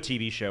they'll do a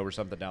TV show or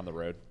something down the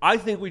road. I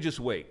think we just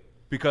wait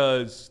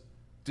because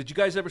did you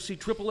guys ever see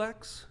Triple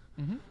X?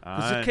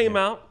 Because it came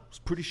out, it was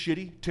pretty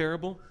shitty,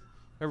 terrible.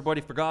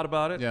 Everybody forgot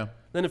about it. Yeah.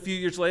 Then a few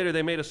years later,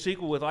 they made a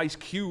sequel with Ice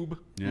Cube.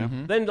 Yeah.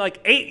 Then, like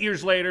 8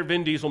 years later,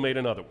 Vin Diesel made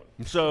another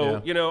one.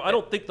 So, I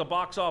don't think the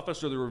box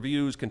office or the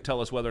reviews can tell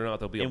us whether or not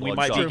there'll be a And we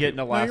Bloodshot. might be getting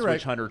a Last you're right.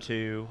 Witch Hunter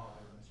 2.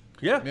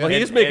 Yeah, well, he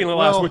is making the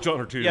Last Witch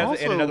Hunter 2. Yeah,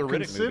 Also, and another Riddick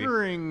movie.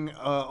 considering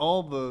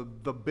all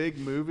the big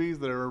movies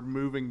that are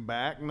moving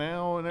back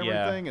now and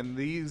Yeah. everything, and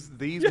these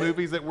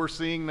movies that we're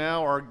seeing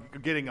now are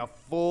getting a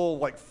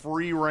full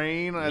free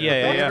reign at the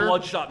theater.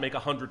 Bloodshot make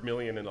 $100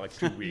 million in like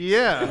 2 weeks.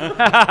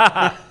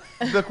 Yeah.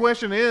 The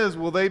question is,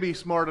 will they be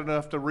smart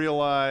enough to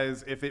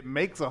realize if it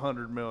makes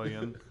 $100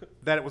 million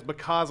that it was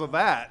because of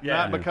that,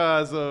 not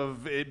because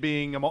of it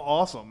being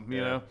awesome?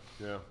 You know.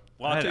 Yeah.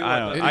 Well, I'll tell you I what,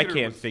 don't the know. I theater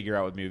can't was- figure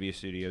out what movie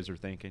studios are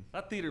thinking.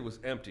 That theater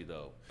was empty,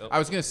 though. I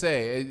was going to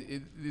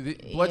say,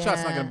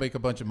 Bloodshot's not Yeah. going to make a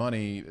bunch of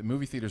money.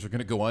 Movie theaters are going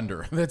to go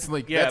under. That's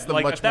Yeah, that's the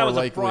like much if that more was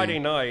likely. a Friday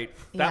night,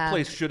 that Yeah.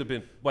 place should have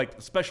been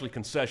especially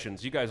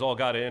concessions. You guys all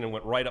got in and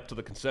went right up to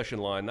the concession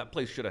line. That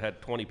place should have had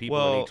 20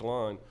 people in each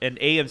line. And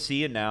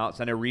AMC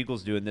announced, I know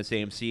Regal's doing this.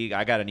 AMC,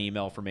 I got an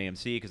email from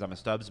AMC because I'm a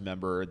Stubbs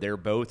member. They're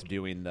both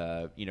doing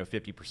the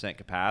 50%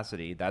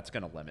 capacity. That's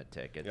going to limit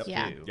tickets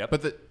too. Yep.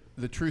 But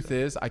the truth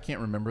is, I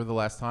can't remember the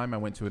last time I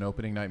went to an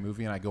opening night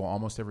movie, and I go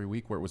almost every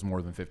week where it was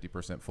more than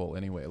 50% full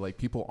anyway. Like,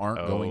 people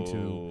aren't going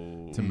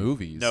to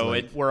movies. No,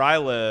 like, where I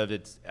lived,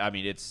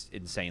 it's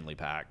insanely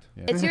packed.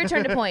 Yeah. It's your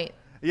turn to point.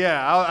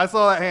 Yeah, I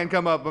saw that hand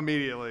come up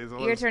immediately.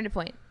 So Your turn to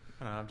point.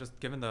 Just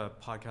given the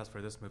podcast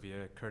for this movie,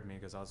 it occurred to me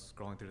because I was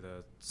scrolling through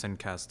the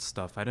Sincast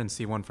stuff. I didn't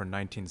see one for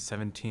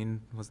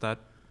 1917. Was that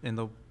in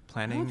the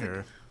planning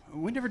or?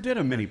 We never did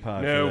a mini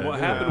pod. No, for that. what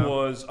happened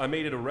was I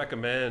made it a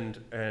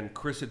recommend, and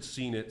Chris had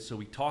seen it, so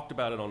we talked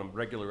about it on a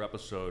regular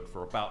episode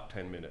for about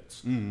 10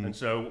 minutes. And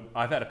so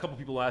I've had a couple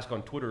people ask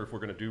on Twitter if we're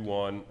going to do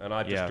one, and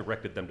I just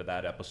directed them to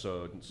that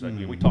episode and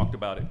said, we talked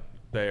about it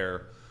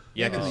there.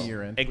 Yeah, because the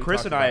year end. And We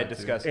Chris talked and I about had it, too.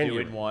 discussed And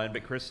doing you. one,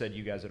 but Chris said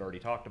you guys had already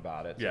talked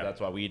about it, so Yeah. that's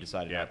why we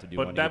decided not to do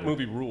But one. that either.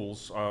 movie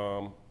rules.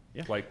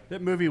 Like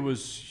That movie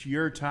was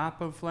your top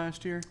of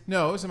last year?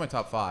 No, it was in my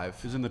top 5.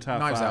 It was in the top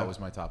Knives 5. Out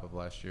was my top of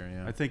last year,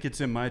 yeah. I think it's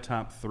in my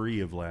top 3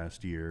 of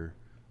last year,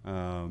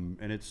 and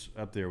it's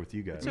up there with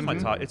you guys. It's in my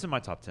top. It's in my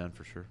top 10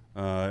 for sure.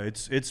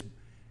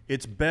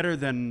 It's better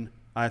than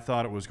I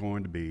thought it was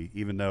going to be,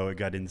 even though it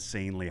got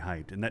insanely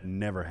hyped, and that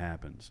never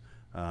happens.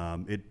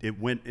 It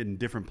went in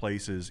different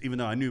places, even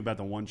though I knew about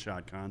the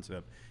one-shot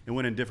concept. It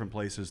went in different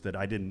places that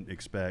I didn't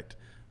expect,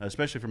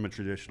 especially from a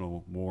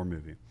traditional war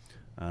movie.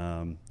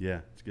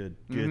 Yeah, it's good.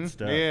 Good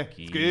stuff. Yeah,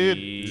 it's good.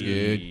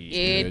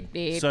 It's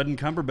good. Sudden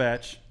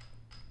Cumberbatch.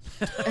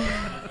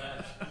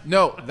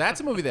 No,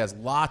 that's a movie that has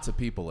lots of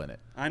people in it.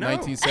 I know.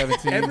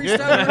 1917. Every step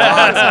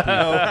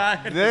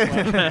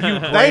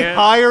they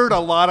hired a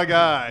lot of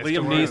guys.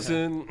 Liam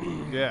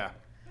Neeson. Yeah.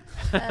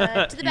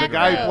 To the back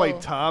guy row. who played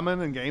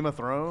Tommen in Game of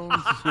Thrones.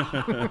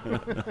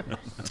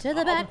 To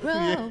the back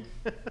row.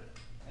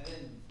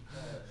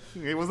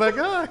 It was that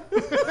guy.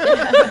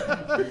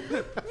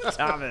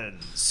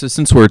 Tommen. So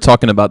since we're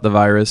talking about the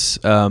virus,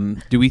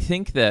 do we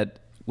think that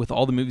with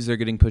all the movies that are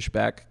getting pushed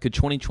back, could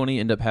 2020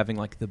 end up having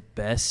like the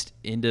best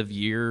end of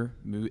year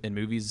in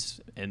movies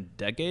in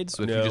decades?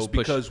 So if you No, just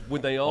push because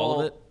when they all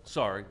all of it?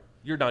 Sorry,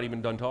 you're not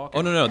even done talking.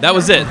 Oh no, that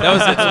was it. That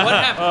was it. So what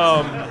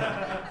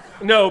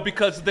happened? No,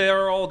 because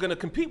they're all going to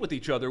compete with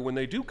each other when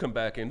they do come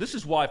back in. This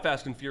is why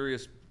Fast and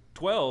Furious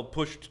 12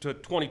 pushed to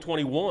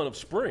 2021 of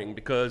spring,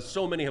 because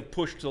so many have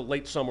pushed to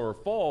late summer or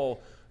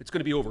fall. It's going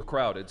to be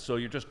overcrowded, so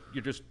you're just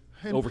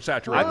And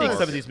oversaturated. I think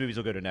some of these movies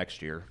will go to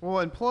next year. Well,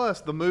 and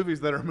plus the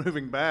movies that are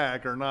moving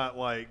back are not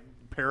like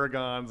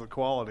paragons of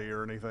quality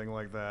or anything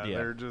like that. Yeah.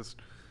 They're just,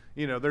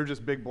 they're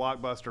just big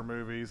blockbuster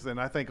movies.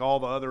 And I think all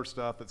the other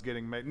stuff that's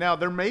getting made now,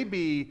 there may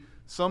be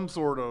some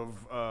sort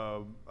of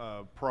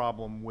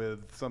problem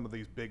with some of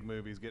these big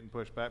movies getting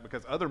pushed back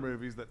because other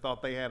movies that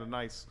thought they had a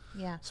nice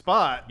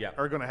spot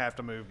are going to have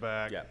to move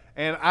back. Yeah.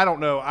 And I don't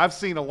know. I've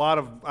seen a lot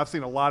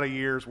of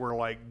years where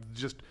like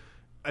just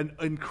an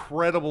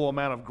incredible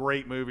amount of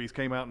great movies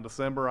came out in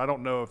December. I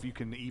don't know if you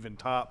can even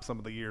top some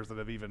of the years that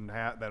have even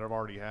that have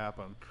already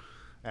happened.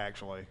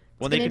 Actually,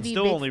 well, they can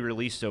still only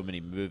release so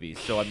many movies.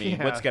 So I mean,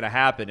 what's going to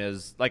happen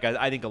is like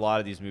I think a lot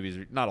of these movies,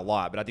 not a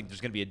lot, but I think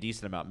there's going to be a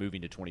decent amount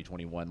moving to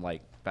 2021,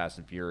 like Fast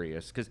and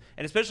Furious,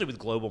 and especially with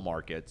global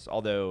markets.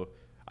 Although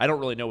I don't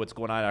really know what's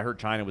going on. I heard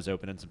China was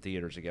opening some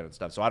theaters again and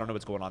stuff, so I don't know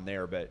what's going on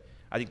there. But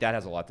I think that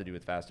has a lot to do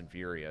with Fast and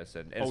Furious,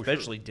 and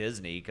especially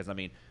Disney, because I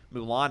mean,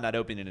 Mulan not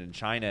opening in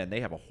China, and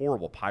they have a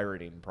horrible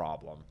pirating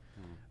problem.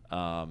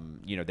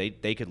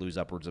 They could lose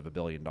upwards of $1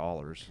 billion.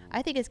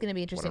 I think it's going to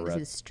be interesting to see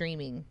the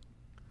streaming.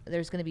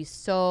 There's going to be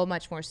so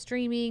much more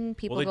streaming.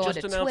 People well, go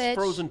they just onto announced Twitch.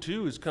 Frozen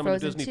 2 is coming to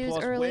Disney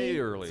Plus way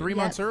early. 3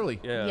 months early.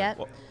 Yeah. Yep.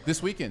 Well,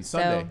 this weekend,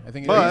 Sunday. I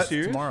think But- it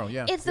is tomorrow.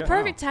 Yeah. It's the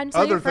perfect time to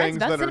tell your friends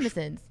about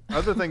CinemaSins.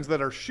 Other things that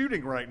are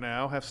shooting right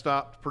now have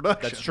stopped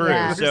production. That's true.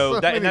 Yeah. So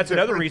There's and that's many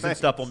another different reason things.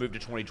 stuff will move to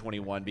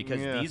 2021 because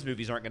Yeah. these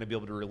movies aren't going to be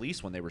able to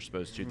release when they were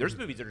supposed to. There's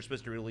movies that are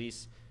supposed to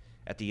release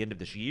at the end of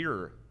this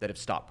year that have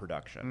stopped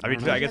production. I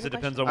mean, I guess it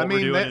depends on what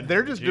we're doing.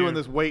 They're just doing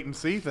this wait and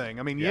see thing.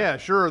 I mean, yeah,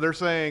 sure, they're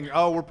saying,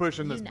 "Oh, we're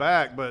pushing this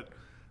back," but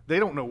they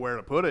don't know where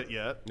to put it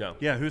yet. No.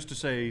 Yeah, who's to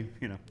say,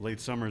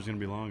 late summer is going to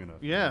be long enough?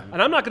 Yeah.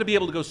 And I'm not going to be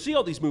able to go see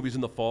all these movies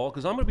in the fall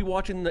because I'm going to be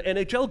watching the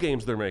NHL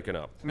games they're making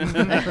up. That's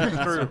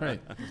true.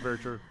 That's very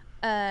true.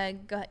 Go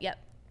ahead. Yep.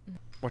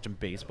 Watching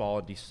baseball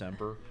in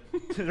December.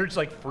 They're just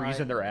like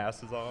freezing their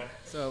asses off.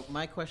 So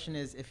my question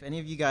is, if any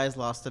of you guys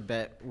lost a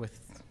bet with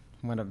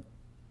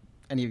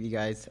any of you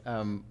guys,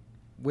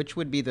 which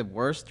would be the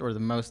worst or the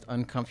most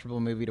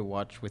uncomfortable movie to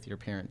watch with your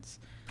parents?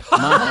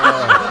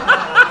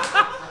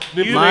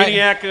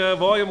 Maniac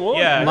Volume 1?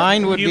 Yeah.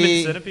 Mine would Human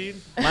be Centipede?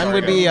 Mine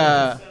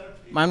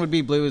would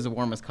be Blue is the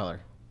warmest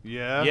color.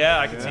 Yeah. Yeah,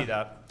 I can see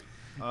that.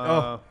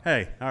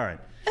 Hey, all right.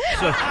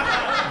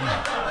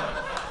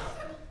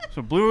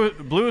 So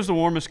Blue is the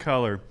Warmest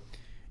Color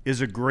is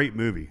a great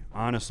movie.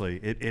 Honestly,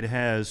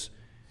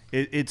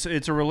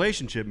 it's a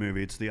relationship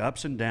movie. It's the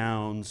ups and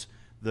downs,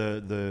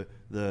 the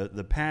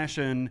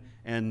passion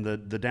and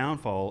the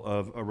downfall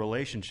of a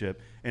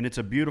relationship, and it's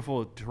a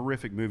beautiful,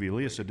 terrific movie.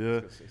 Léa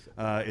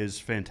Seydoux is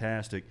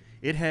fantastic.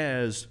 It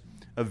has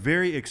a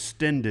very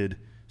extended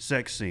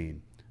sex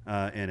scene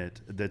in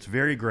it that's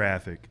very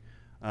graphic.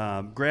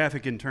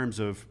 Graphic in terms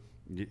of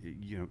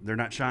they're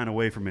not shying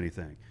away from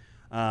anything.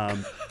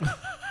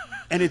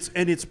 And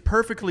it's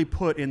perfectly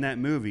put in that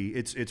movie.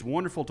 It's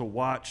wonderful to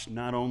watch,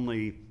 not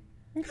only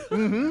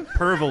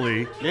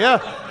pervily,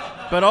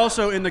 but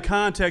also in the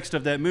context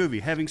of that movie.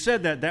 Having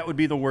said that, that would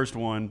be the worst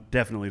one,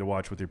 definitely, to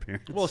watch with your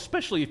parents. Well,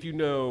 especially if you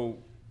know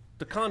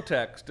the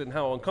context and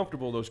how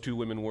uncomfortable those two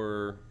women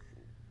were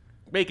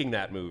making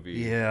that movie.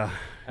 Yeah.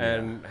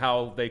 And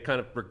how they kind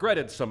of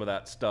regretted some of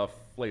that stuff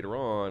later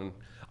on.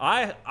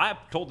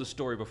 I've told this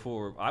story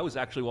before. I was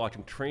actually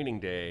watching Training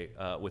Day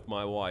with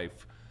my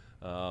wife.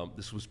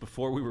 This was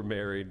before we were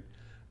married.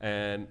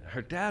 And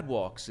her dad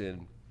walks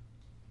in.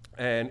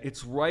 And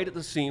it's right at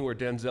the scene where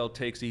Denzel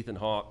takes Ethan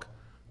Hawke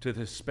to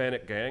the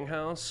Hispanic gang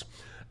house.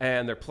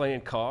 And they're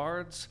playing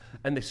cards.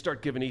 And they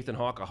start giving Ethan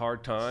Hawke a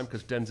hard time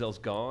because Denzel's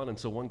gone. And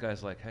so one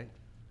guy's like, hey,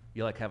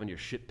 you like having your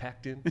shit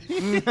packed in?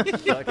 You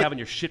like having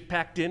your shit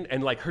packed in?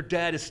 And like her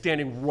dad is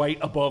standing right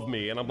above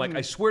me. And I'm like,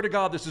 I swear to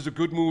God, this is a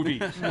good movie.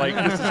 Like,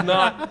 this is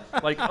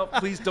not, like, oh,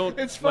 please don't.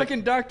 It's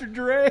fucking Dr.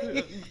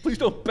 Dre. Please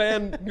don't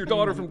ban your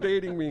daughter from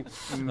dating me.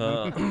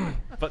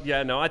 But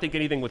yeah, no, I think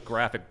anything with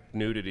graphic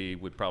nudity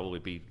would probably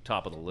be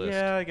top of the list.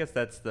 Yeah, I guess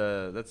that's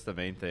the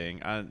main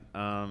thing. I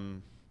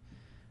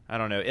I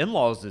don't know.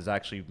 In-laws is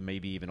actually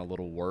maybe even a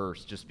little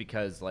worse, just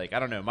because like I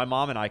don't know. My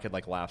mom and I could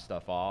like laugh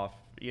stuff off,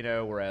 you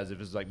know. Whereas if it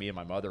was like me and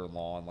my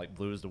mother-in-law and like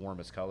Blue Is the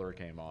Warmest Color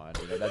came on,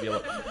 you know, that'd be a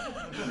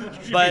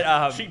little.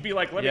 But she'd be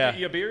like, "Let me get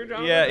you a beer,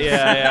 John."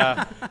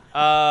 Yeah.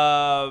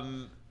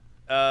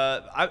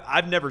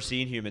 I've never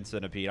seen Human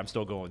Centipede. I'm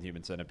still going with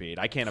Human Centipede.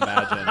 I can't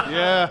imagine.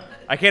 Yeah.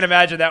 I can't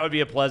imagine that would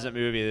be a pleasant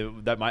movie.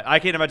 I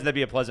can't imagine that'd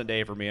be a pleasant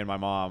day for me and my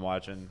mom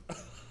watching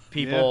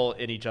people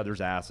in each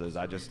other's asses.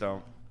 I just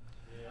don't.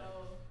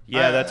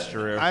 Yeah, that's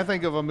true. I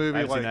think of a movie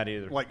I haven't seen that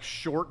either. like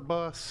Short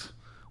Bus.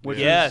 Which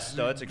yes,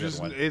 no, that's a good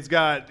one. It's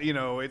got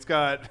it's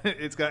got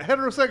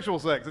heterosexual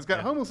sex. It's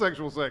got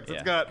homosexual sex. Yeah.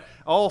 It's got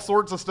all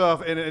sorts of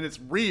stuff, and it's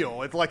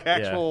real. It's like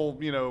actual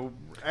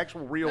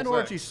actual real. That sex.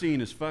 orgy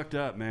scene is fucked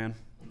up, man.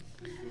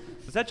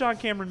 Is that John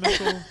Cameron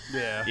Mitchell?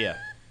 Yeah.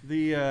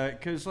 The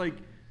because like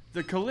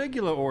the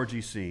Caligula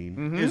orgy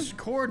scene is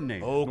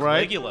coordinated. Oh,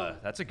 Caligula,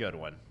 that's a good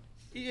one.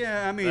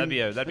 Yeah, I mean that'd be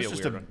a that's weird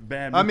just a one.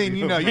 bad. I mean,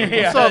 you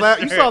saw that.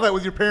 You saw that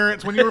with your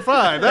parents when you were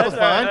 5. That was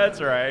fine.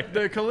 That's right.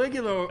 The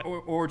Caligula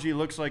orgy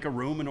looks like a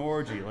Roman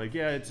orgy. Like,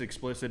 yeah, it's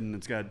explicit and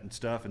it's got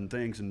stuff and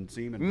things and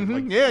semen. But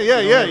like,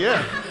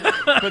 Yeah.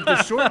 But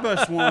the Short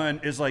Bus one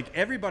is like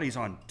everybody's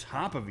on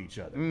top of each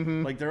other.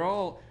 Like they're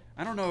all.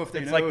 I don't know if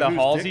they It's know like the whose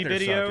Halsey dick they're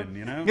video. sucking,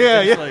 you know?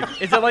 Yeah, It's yeah.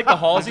 like- Is it like the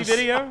Halsey it's just-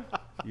 video?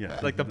 Yeah,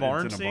 Like the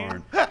barn it's in scene? a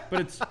barn.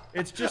 But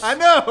it's just. I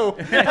know.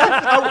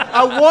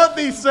 I want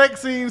these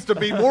sex scenes to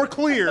be more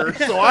clear,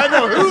 so I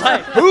know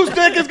whose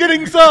dick is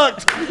getting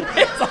sucked.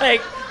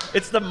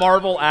 It's the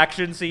Marvel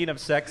action scene of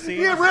sex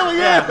scenes. It really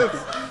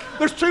is.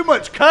 There's too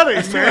much cutting,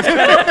 man.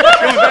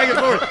 Going back and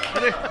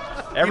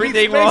forth.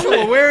 Everything You need spatial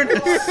wrong.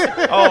 awareness.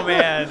 Oh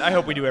man, I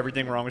hope we do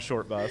everything wrong with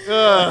Short Bus.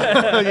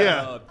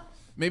 Yeah.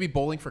 Maybe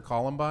Bowling for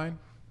Columbine.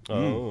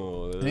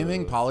 Oh,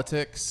 Anything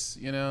politics,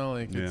 you know,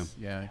 like Yeah. it's,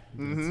 yeah.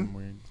 Some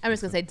weird. I'm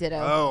just gonna say ditto.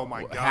 Oh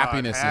my God.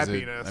 Happiness is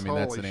Happiness. it. I mean,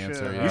 that's Holy an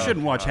answer. shit. Yeah. You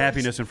shouldn't watch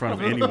Happiness in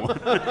front of anyone.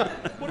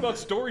 What about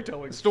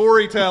storytelling?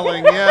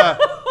 Storytelling, yeah.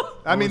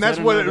 I mean, is that's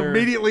that what another-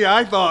 immediately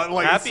I thought.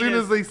 Like as soon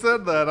Happiness- as they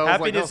said that, I was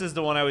Happiness like, is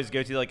the one I always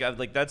go to.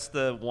 Like that's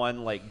the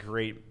one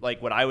great,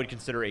 like what I would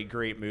consider a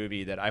great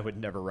movie that I would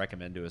never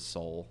recommend to a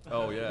soul.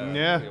 Oh yeah.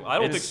 Yeah. I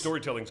don't think It's-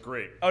 storytelling's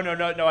great. Oh no,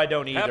 I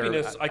don't either.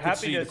 Happiness, I could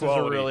see the Happiness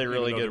quality, is a really, even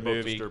really though good they're both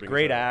movie. disturbing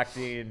Great as hell.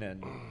 acting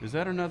and Is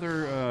that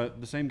another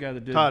the same guy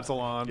that did Todd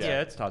Solondz. yeah,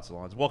 it's Todd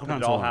Solondz. Welcome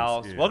Todd to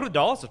Dollhouse. Solondz, yeah. Welcome to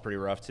Dollhouse is pretty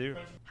rough too.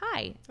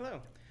 Hi. Hello.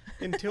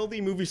 Until the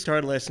movie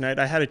started last night,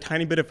 I had a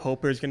tiny bit of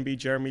hope it was going to be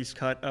Jeremy's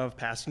cut of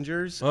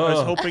Passengers. I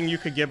was hoping you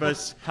could give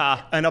us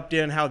an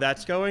update on how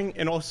that's going,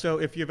 and also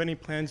if you have any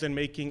plans on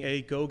making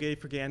a Go Gay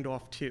for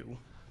Gandalf 2.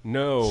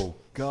 No,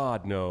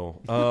 God,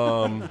 no.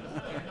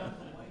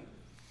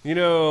 You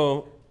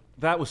know,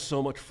 that was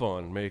so much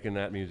fun making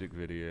that music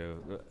video.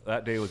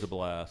 That day was a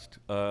blast.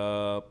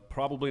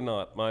 Probably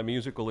not. My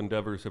musical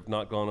endeavors have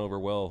not gone over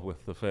well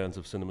with the fans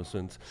of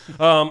CinemaSins.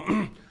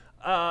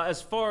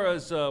 As far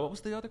as what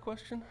was the other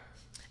question?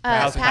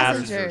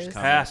 Passengers.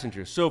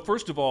 Passengers. So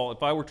first of all,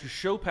 if I were to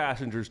show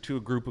Passengers to a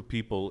group of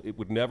people, it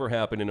would never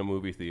happen in a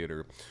movie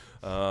theater,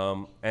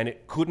 and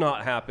it could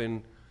not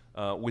happen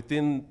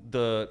within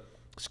the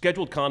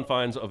scheduled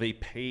confines of a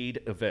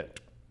paid event.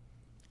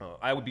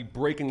 I would be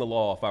breaking the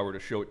law if I were to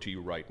show it to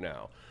you right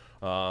now.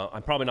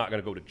 I'm probably not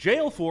going to go to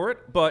jail for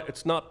it, but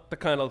it's not the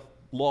kind of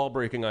law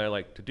breaking I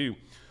like to do.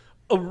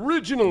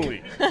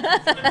 Originally,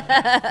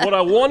 what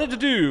I wanted to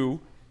do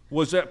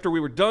was after we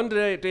were done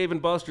today at Dave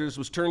 & Buster's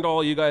was turn to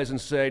all you guys and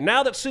say,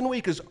 now that Sin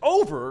Week is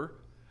over,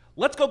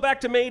 let's go back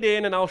to Made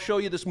In and I'll show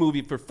you this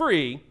movie for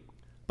free.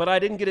 But I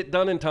didn't get it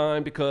done in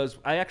time because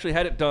I actually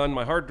had it done.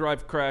 My hard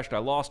drive crashed. I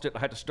lost it. I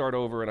had to start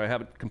over and I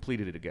haven't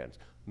completed it again.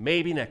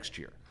 Maybe next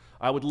year.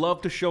 I would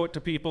love to show it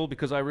to people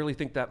because I really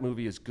think that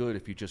movie is good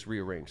if you just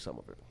rearrange some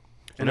of it.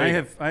 So And there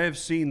I you have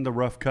seen the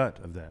rough cut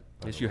of that.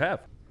 Yes, you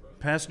have.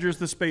 Passengers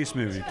the Space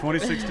Movie,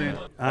 2016.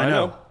 I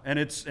know. And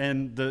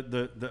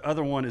the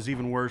other one is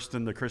even worse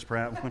than the Chris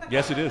Pratt one.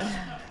 Yes, it is.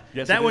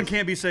 Yes, that it one is.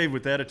 can't be saved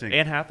with editing.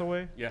 Anne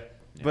Hathaway? Yeah.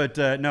 But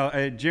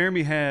no,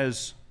 Jeremy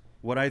has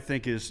what I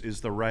think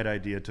is the right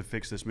idea to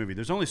fix this movie.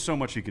 There's only so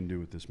much you can do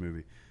with this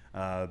movie,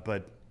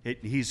 but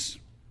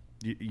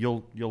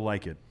you'll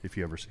like it if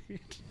you ever see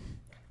it.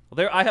 Well,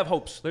 there, I have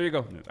hopes. There you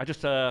go. I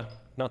just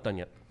not done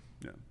yet.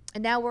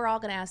 And now we're all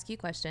going to ask you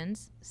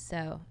questions.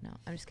 So, no,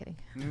 I'm just kidding.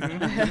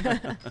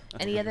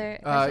 Any other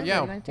questions? Are you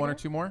Yeah, going to one go? or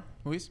two more,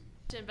 Luis.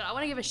 But I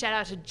want to give a shout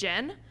out to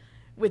Jen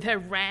with her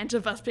rant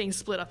of us being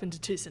split up into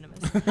 2 cinemas.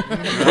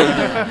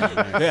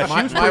 Yeah,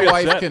 she was my pretty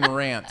wife upset. can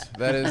rant.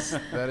 That is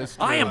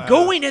I true. am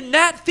going in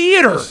that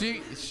theater.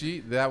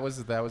 That was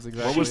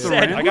exactly What was it. the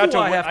rant? I got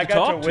to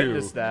talk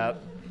witness that.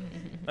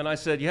 And I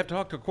said, you have to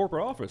talk to a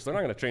corporate office. They're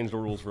not going to change the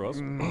rules for us.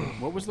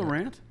 What was the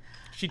rant?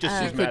 She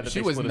just was mad that She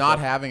they was split us not up.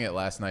 having it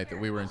last night that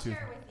we were in two.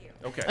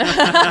 Okay.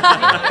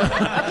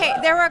 Okay,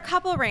 there were a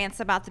couple rants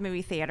about the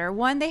movie theater.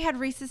 One, they had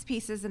Reese's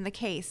Pieces in the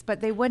case,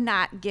 but they would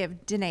not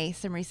give Danae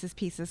some Reese's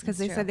Pieces because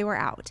they said they were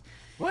out.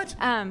 What?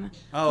 Well,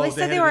 they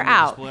said had they it were in the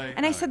out, display?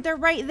 and I said they're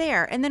right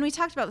there. And then we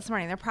talked about this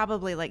morning. They're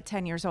probably like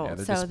 10 years old,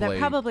 they're so that displayed.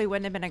 probably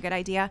wouldn't have been a good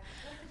idea.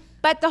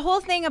 But the whole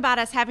thing about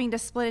us having to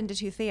split into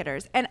 2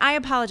 theaters, and I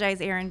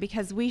apologize, Aaron,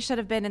 because we should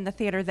have been in the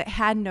theater that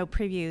had no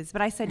previews.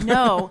 But I said,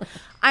 no,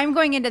 I'm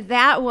going into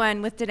that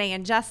one with Danae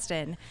and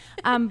Justin.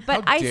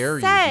 But How dare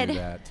I said, you do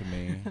that to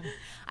me?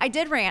 I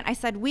did rant. I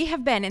said, we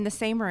have been in the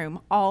same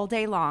room all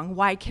day long.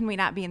 Why can we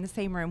not be in the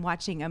same room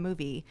watching a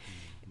movie?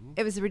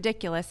 It was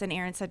ridiculous. And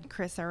Aaron said,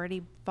 Chris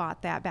already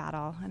fought that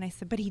battle. And I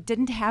said, but he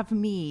didn't have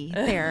me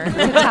there to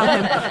tell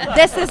him,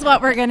 this is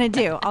what we're going to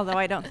do. Although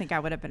I don't think I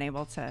would have been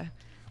able to.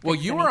 Well,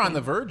 you were on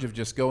the verge of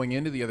just going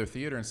into the other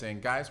theater and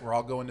saying, guys, we're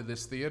all going to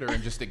this theater,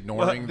 and just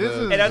ignoring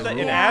the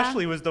And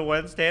Ashley was the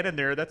one standing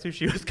there. That's who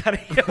she was kind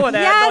of yelling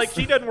at. Like,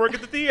 she doesn't work at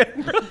the theater.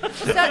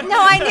 So, no,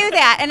 I knew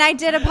that. And I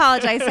did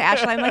apologize to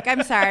Ashley. I'm like,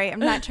 I'm sorry. I'm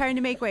not trying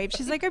to make waves.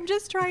 She's like, I'm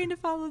just trying to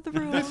follow the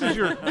rules.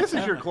 This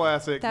is your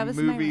classic That was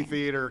my movie rant.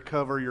 theater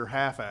cover your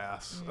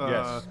half-ass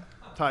Yes.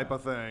 type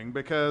of thing,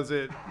 because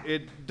it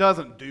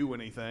doesn't do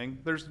anything.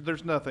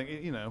 There's nothing,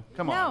 you know.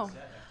 Come on.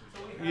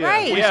 Yeah,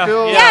 Right. we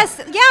still-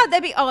 Yes. Yeah.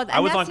 That'd be. Oh, and I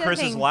was that's on the other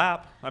Chris's thing.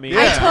 lap. I mean,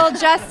 I told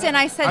Justin.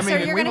 I said, I mean, "Sir,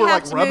 and you're we going to were,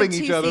 have like, to rubbing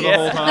move each 2 other the seats."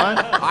 whole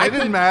time. It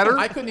didn't matter.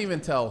 I couldn't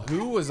even tell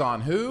who was on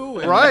who.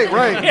 and- Right.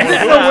 Yeah. You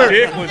didn't know where-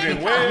 Dick was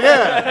in where.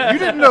 Yeah, you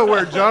didn't know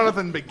where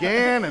Jonathan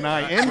began and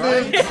I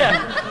ended.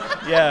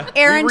 Yeah.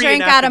 Aaron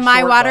drank out of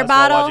my water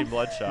bottle.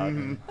 Bloodshot.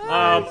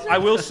 I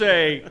will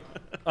say,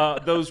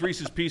 those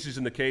Reese's Pieces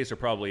in the case are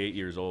probably 8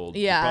 years old.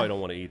 Yeah. You probably don't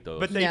want to eat those.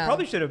 But they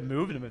probably should have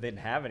moved them if they didn't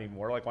have any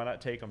more. Like, why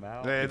not take them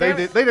out? They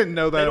didn't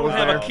know that They it don't was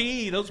have there. a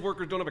key. Those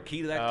workers don't have a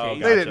key to that Oh,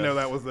 case. They didn't know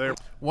that was there.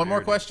 One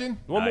more question?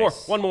 One more.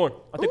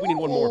 I think we need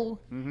one more.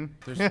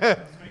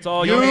 It's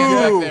all Your you.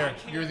 hands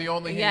back there. You're the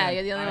only Yeah, hand.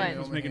 you're the only one.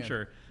 Just making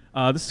sure.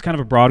 This is kind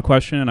of a broad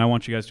question, and I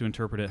want you guys to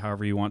interpret it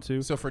however you want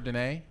to. So for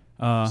Danae?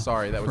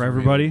 Sorry, that was for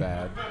everybody. really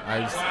bad.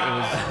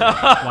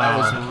 That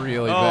was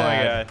really Oh my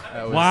bad. God.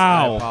 That was,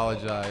 Wow. I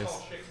apologize.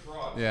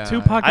 Yeah.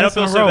 2 podcasts I don't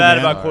feel in a so row, bad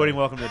man. about quoting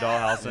Welcome to the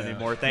Dollhouse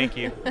anymore. Thank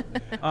you.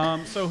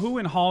 So who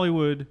in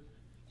Hollywood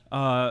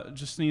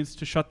just needs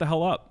to shut the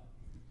hell up?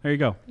 There you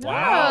go.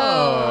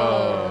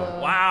 Wow.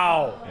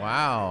 Wow.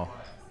 Wow.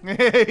 Me?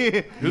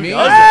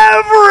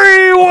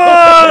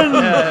 Everyone!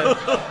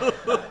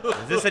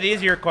 Is this an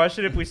easier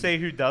question if we say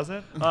who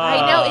doesn't?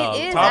 I know,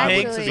 it is, Tom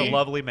Hanks is actually. a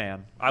lovely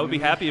man. I would be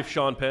happy if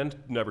Sean Penn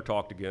never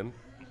talked again.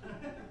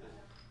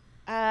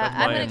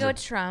 I'm going to go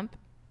answer. Trump.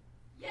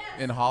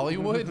 In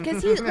Hollywood?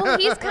 Because he's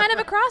kind of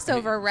a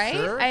crossover, right?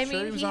 Sure, I sure,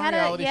 mean, he was he on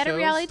had reality a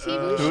reality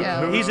shows. TV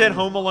show. He's in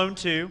Home Alone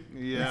 2.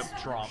 Yeah.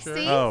 Trump.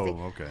 See?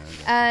 Oh,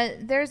 okay.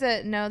 There's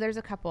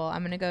a couple.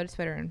 I'm gonna go to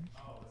Twitter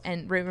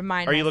and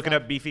remind. Are you looking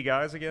myself. up beefy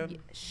guys again?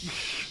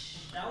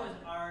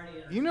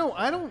 You know,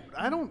 I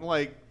don't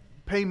like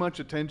pay much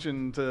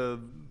attention to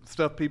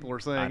stuff people are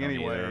saying don't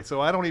anyway. either.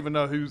 So I don't even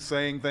know who's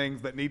saying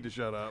things that need to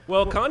shut up.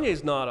 Well,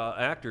 Kanye's not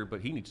an actor,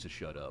 but he needs to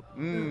shut up.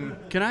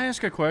 Can I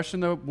ask a question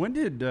though? When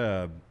did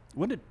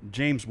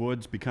James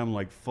Woods become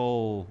like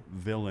full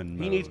villain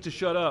mode? He needs to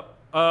shut up.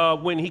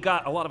 When he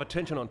got a lot of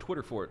attention on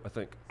Twitter for it, I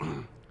think.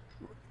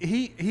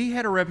 He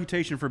had a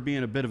reputation for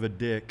being a bit of a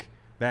dick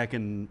back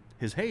in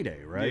his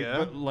heyday, right? Yeah.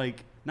 But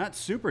like not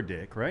super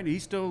dick, right? He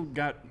still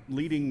got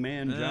leading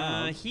man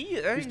jobs. He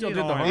still did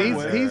the all hard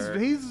right. way.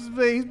 He's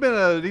been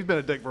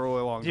a dick for a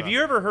really long time. Have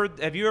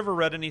you ever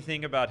read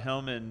anything about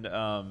him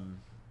and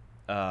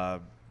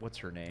what's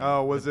her name?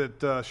 Oh, was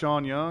it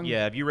Sean Young?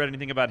 Yeah, have you read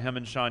anything about him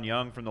and Sean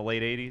Young from the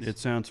late 80s? It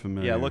sounds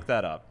familiar. Yeah, look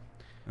that up.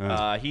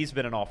 He's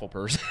been an awful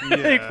person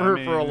Yeah, for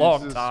I mean, a it's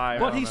long just- time.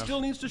 But he still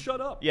needs to shut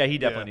up. Yeah, he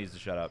definitely needs to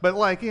shut up. But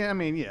like,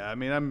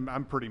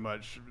 I'm pretty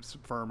much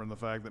firm in the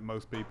fact that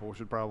most people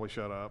should probably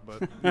shut up.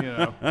 But you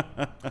know,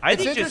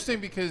 It's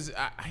interesting because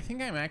I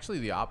think I'm actually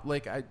the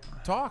like I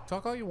talk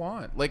all you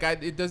want. Like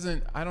it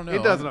doesn't. I don't know.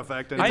 It doesn't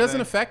affect It anything.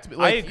 doesn't affect me.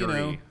 Like, I agree you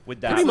know,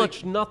 with that. Pretty like-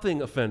 much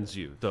nothing offends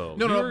you, though.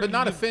 No, but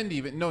not offend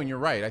even. No, and you're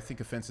right. I think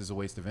offense is a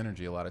waste of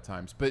energy a lot of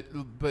times. But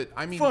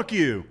I mean, fuck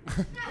you.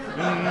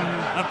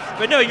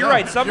 But no, you're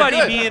right. Somebody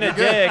good. being a You're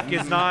good.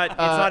 dick is not. It's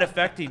not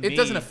affecting me. It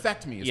doesn't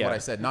affect me, is Yeah. what I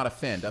said. Not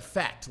offend.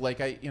 Affect.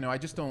 Like I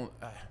just don't.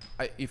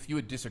 If you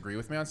would disagree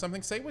with me on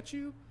something, say what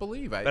you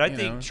believe. But I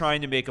think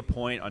trying to make a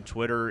point on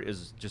Twitter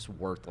is just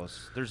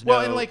worthless. There's Well,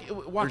 no. and like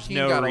there's Joaquin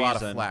no got a lot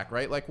of reason. flack,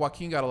 right? Like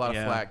Joaquin got a lot of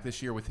Yeah. flack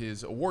this year with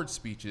his award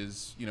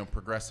speeches.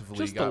 Progressively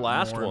Just the got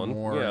last more and one,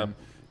 more yeah. and,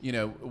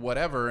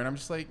 whatever. And I'm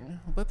just like,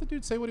 let the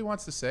dude say what he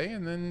wants to say,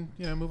 and then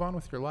move on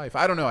with your life.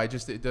 I don't know.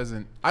 It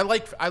doesn't. I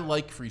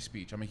like free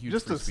speech. I'm a huge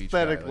just free speech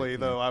guy. aesthetically,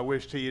 though, I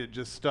wished he had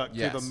just stuck to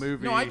Yes. the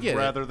movie No, I get it.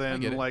 rather I than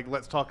get it. like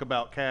let's talk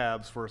about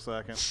cabs for a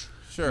second.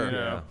 Sure. You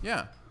know?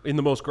 Yeah. In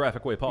the most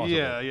graphic way possible.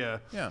 Yeah. Yeah,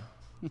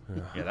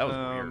 that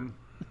was weird.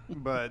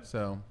 But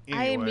so I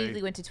anyway.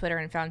 immediately went to Twitter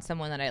and found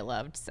someone that I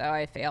loved, so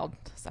I failed.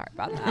 Sorry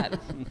about that.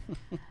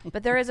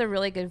 But there is a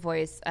really good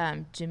voice,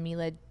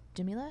 Jamila.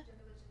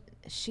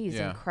 she's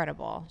Yeah.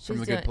 incredible. She's From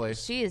The Good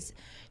Place.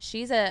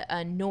 She's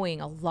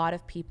annoying a lot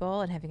of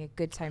people and having a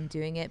good time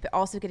doing it, but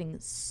also getting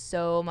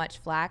so much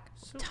flack,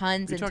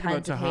 tons you're and talking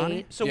tons about of Tahani?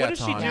 hate. So what is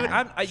she doing?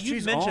 You've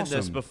She's mentioned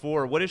this awesome.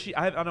 before. What is she?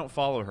 I don't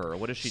follow her.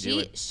 What is she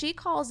doing? She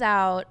calls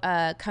out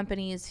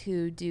companies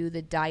who do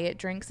the diet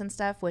drinks and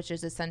stuff, which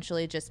is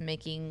essentially just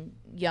making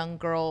young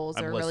girls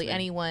I'm or really listening.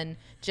 anyone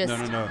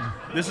just No.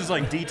 This is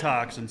like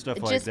detox and stuff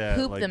like just that.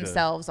 poop like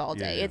themselves all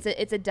day. Yeah.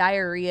 It's a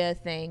diarrhea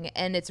thing,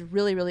 and it's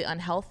really really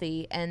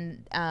unhealthy,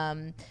 and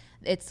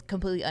it's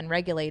completely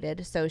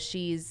unregulated. So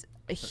she's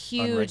a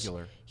huge,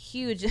 Unregular.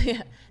 huge.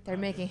 They're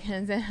making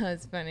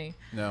it's funny.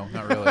 No,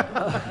 not really.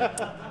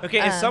 Okay,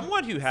 as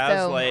someone who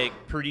has so- like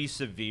pretty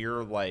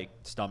severe like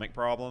stomach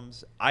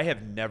problems, I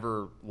have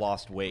never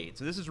lost weight.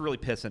 So this is really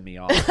pissing me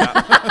off.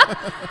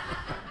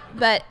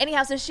 But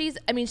anyhow, so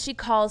she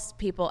calls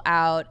people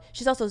out.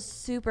 She's also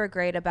super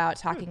great about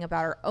talking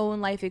about her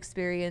own life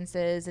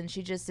experiences, and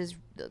she just is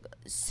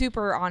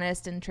super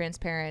honest and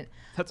transparent.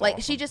 That's like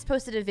awesome. she just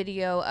posted a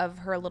video of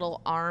her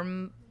little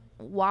arm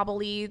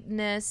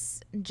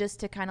wobbliness just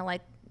to kind of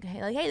like,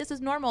 hey, this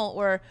is normal,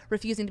 or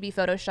refusing to be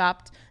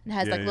photoshopped, and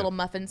has like little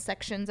muffin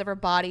sections of her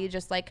body,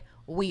 just like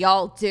we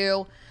all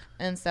do.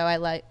 And so I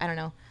don't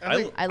know.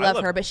 I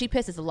love her, but she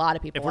pisses a lot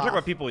of people If we're off. talking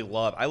about people we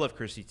love, I love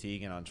Chrissy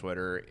Teigen on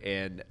Twitter,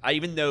 and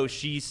even though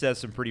she says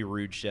some pretty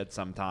rude shit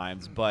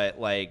sometimes, but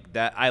like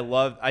that,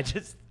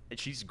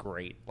 she's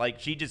great. Like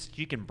she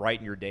can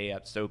brighten your day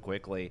up so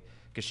quickly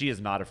because she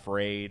is not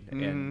afraid,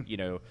 and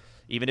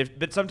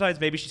but sometimes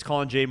maybe she's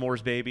calling Jay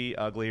Moore's baby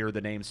ugly or the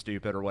name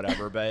stupid or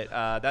whatever, but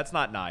that's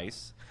not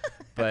nice.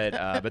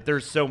 But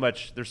there's so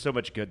much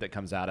good that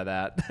comes out of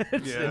that.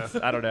 It's,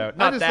 I don't know.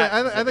 Not that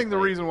I think the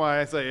reason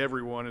why I say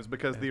everyone is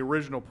because the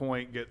original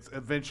point gets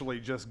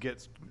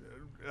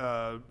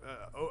a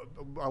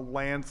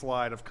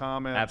landslide of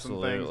comments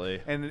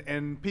Absolutely. and things,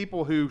 and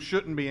people who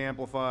shouldn't be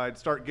amplified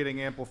start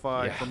getting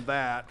amplified from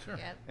that,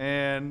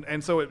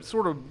 and so it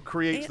sort of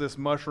creates this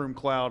mushroom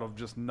cloud of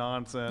just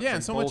nonsense. Yeah,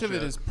 and so much of it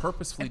bullshit. is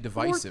purposefully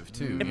divisive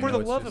too. And you for know, the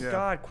it's love just- of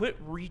God,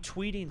 quit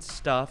retweeting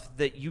stuff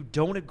that you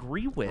don't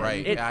agree with.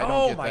 Right. Yeah, I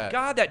don't get my that.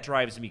 God, that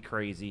drives me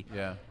crazy.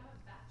 Yeah.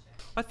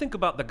 I think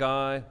about the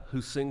guy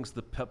who sings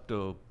the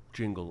Pepto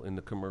jingle in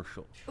the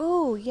commercial.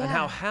 Ooh, yeah. And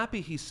how happy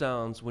he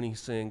sounds when he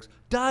sings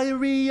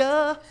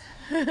diarrhea.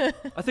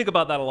 I think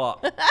about that a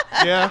lot.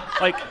 Yeah.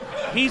 Like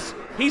he's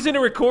in a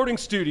recording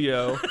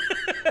studio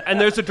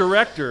and there's a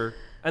director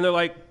and they're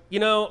like,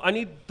 I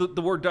need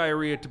the word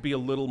diarrhea to be a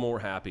little more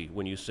happy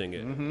when you sing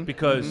it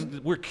because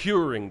we're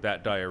curing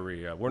that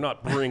diarrhea. We're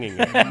not bringing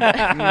it.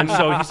 And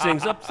so he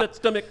sings upset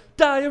stomach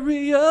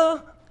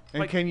diarrhea.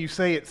 And can you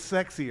say it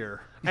sexier?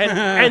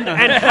 And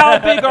how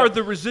big are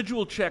the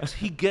residual checks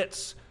he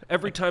gets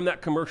every time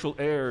that commercial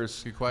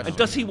airs? Good question. And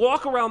does he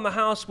walk around the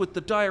house with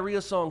the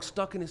diarrhea song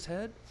stuck in his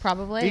head?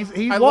 Probably.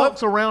 He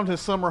walks around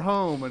his summer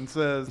home and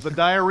says, the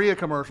diarrhea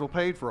commercial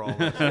paid for all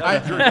this.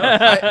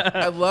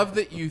 I love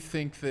that you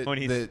think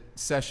that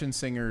session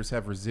singers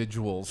have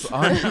residuals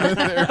on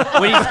their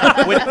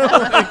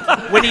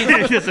when he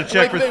gets a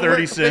check for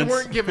 30 cents. They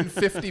weren't given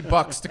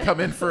 $50 to come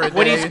in for a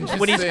when day he's and just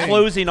when he's sing.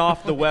 closing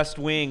off the West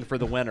Wing for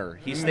the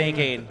winter, he's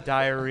thinking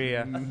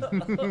diarrhea.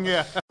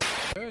 Yeah.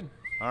 Good.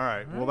 All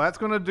right. Well, that's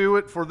going to do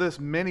it for this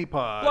mini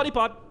pod. Bloody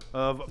pod.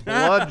 Of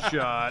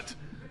Bloodshot.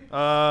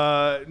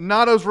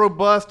 Not as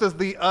robust as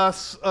the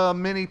Us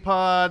mini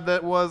pod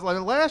that was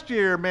last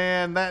year.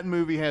 Man, that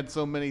movie had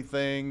so many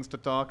things to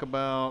talk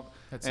about.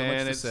 Had so much to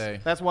it's- say.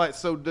 That's why it's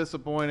so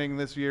disappointing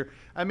this year.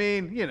 I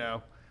mean,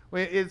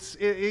 it's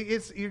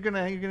you're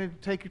gonna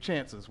take your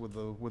chances with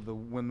the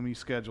when we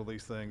schedule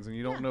these things, and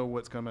you don't know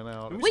what's coming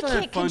out. We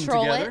can't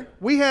control it.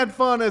 We had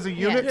fun as a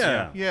unit,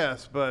 Yeah.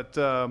 yes, but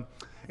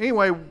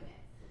anyway,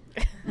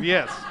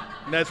 yes,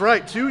 that's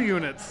right, 2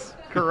 units,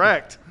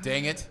 correct.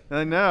 Dang it.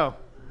 I know.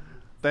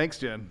 Thanks,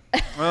 Jen.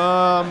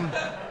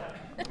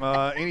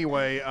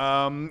 Anyway,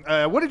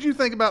 what did you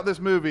think about this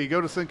movie?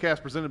 Go to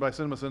Sincast presented by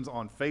CinemaSins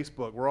on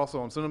Facebook. We're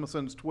also on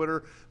CinemaSins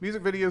Twitter,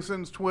 Music Video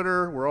Sins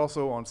Twitter. We're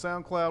also on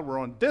SoundCloud. We're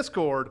on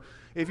Discord.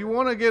 If you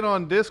want to get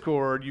on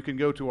Discord, you can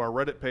go to our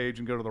Reddit page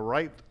and go to the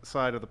right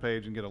side of the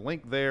page and get a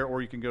link there,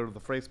 or you can go to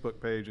the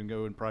Facebook page and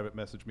go and private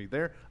message me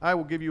there. I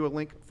will give you a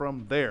link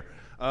from there.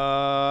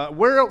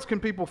 Where else can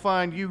people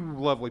find you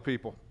lovely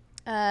people?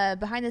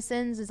 Behind the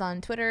Sins is on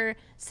Twitter,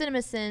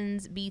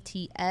 CinemaSins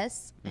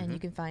BTS, and you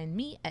can find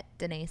me at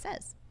Danae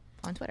Says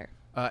on Twitter.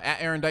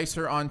 At Aaron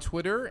Dicer on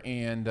Twitter,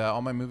 and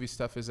all my movie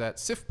stuff is at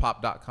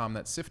siftpop.com.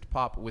 That's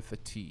siftpop with a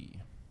T.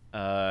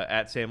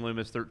 At Sam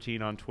Loomis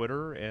 13 on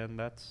Twitter, and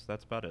that's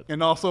about it.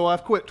 And also,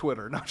 I've quit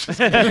Twitter. No, just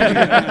kidding. All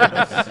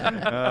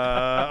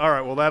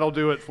right, well, that'll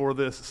do it for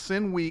this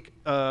Sin Week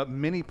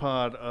mini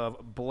pod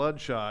of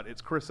Bloodshot.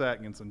 It's Chris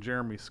Atkinson,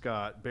 Jeremy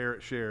Scott, Barrett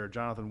Scher,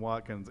 Jonathan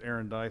Watkins,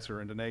 Aaron Dicer,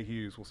 and Danae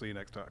Hughes. We'll see you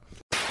next time.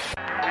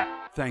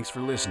 Thanks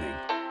for listening.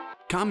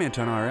 Comment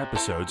on our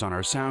episodes on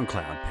our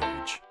SoundCloud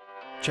page.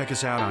 Check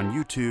us out on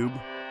YouTube,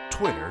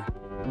 Twitter,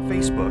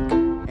 Facebook,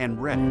 and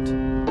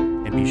Reddit.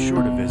 And be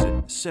sure to visit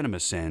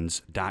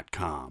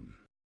cinemasins.com.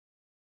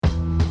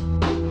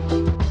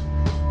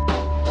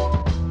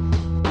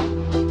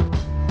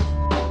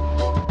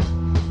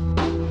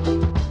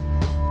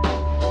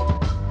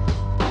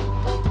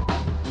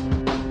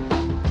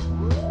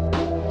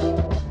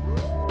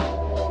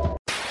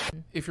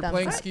 if you're Thumbs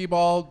playing up. skee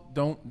ball,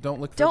 don't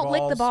lick for Don't balls.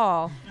 lick the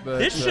ball. But,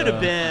 This should have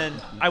been.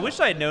 I wish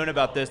I had known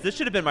about this. This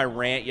should have been my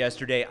rant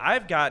yesterday.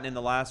 I've gotten in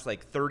the last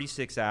like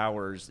 36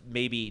 hours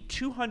maybe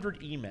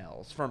 200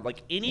 emails from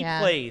like any Yeah.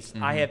 place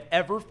I have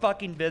ever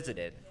fucking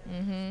visited,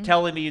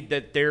 telling me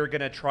that they're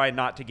gonna try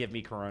not to give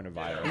me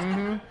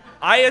coronavirus.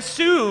 I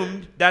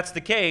assumed that's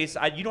the case.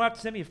 You don't have to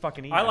send me a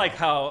fucking email. I like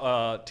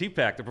how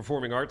TPAC, the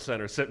Performing Arts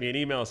Center, sent me an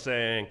email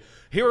saying,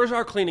 here is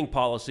our cleaning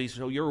policy,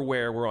 so you're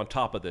aware we're on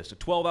top of this. So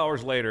 12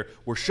 hours later,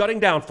 we're shutting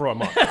down for a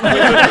month.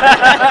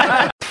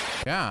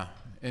 Yeah.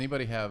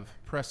 Anybody have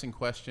pressing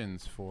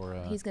questions for?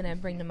 He's gonna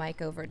bring the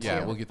mic over too.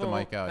 Yeah, we'll get the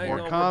mic out. Or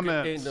here.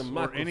 comments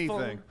or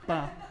anything.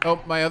 Oh,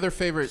 my other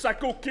favorite.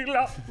 Psycho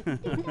killer.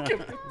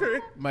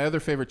 My other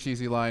favorite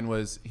cheesy line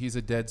was, "He's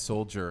a dead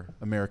soldier.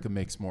 America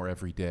makes more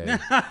every day."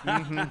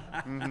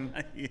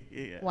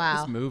 Wow.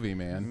 This movie,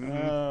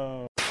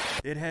 man.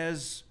 It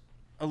has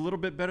a little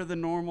bit better than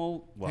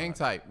normal. Hang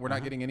tight. We're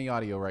not getting any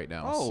audio right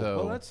now. Oh, so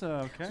well, that's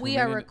okay. We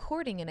are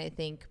recording it, I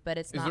think, but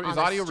it's not on is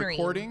the audio stream.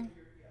 recording?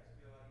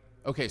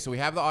 Okay, so we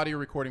have the audio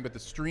recording, but the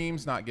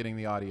stream's not getting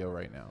the audio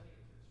right now.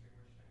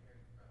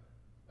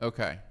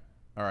 Okay.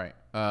 All right.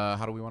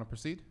 How do we want to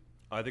proceed?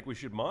 I think we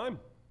should mime.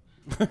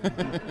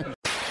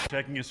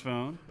 Checking his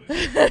phone.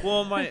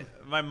 Well,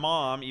 my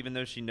mom, even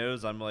though she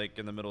knows I'm like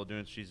in the middle of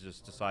doing it, she's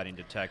just deciding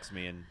to text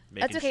me and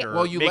making That's okay. sure,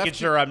 Well, you making left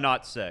sure your- I'm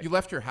not sick. You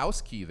left your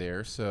house key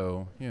there,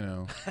 so, you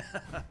know.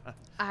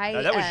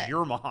 That was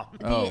your mom.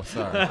 Oh,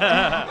 sorry.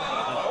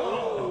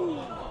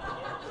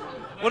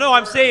 Well, no,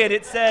 I'm saying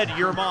it said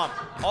your mom.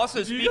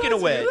 Also, speaking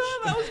of which,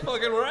 That was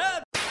fucking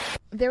rad.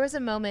 There was a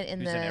moment in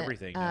Who's the in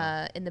everything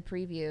in the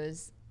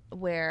previews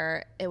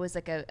where it was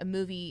like a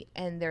movie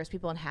and there was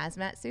people in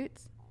hazmat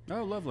suits.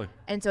 Oh, lovely.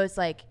 And so it's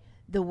like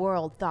the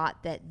world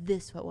thought that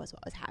this was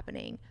what was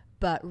happening,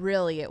 but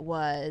really it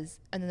was.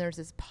 And then there's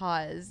this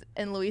pause,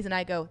 and Louise and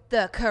I go,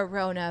 the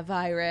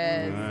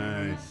coronavirus.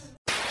 Nice.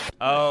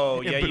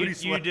 oh yeah, Booty you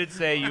sweat. did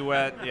say you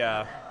went,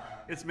 yeah.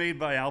 It's made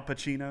by Al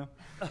Pacino.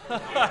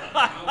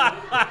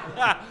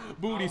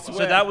 Booty sweat.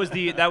 So that was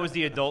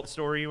the adult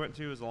store you went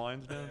to, was the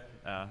Lions Den,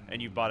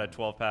 and you bought a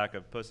 12-pack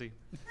of pussy.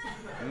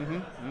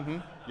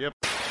 Yep.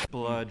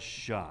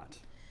 Bloodshot.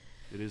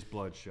 It is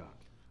Bloodshot.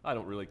 I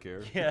don't really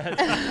care.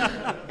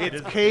 Yeah. It's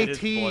it is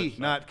KT, Bloodshot.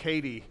 not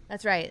Katie.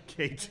 That's right.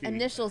 KT.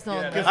 Initials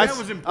don't.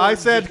 I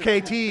said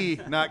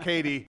KT, not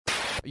Katie.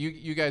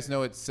 You guys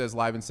know it says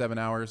live in 7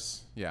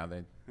 hours? Yeah,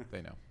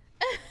 they know.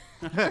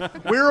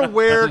 We're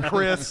aware,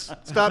 Chris.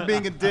 Stop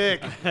being a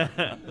dick.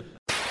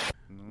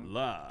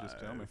 Live. Just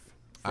tell me.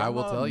 I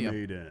will tell you.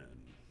 Maiden.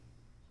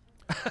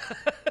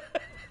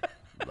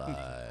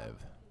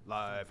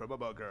 Live from a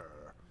bunker.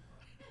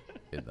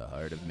 in the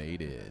heart of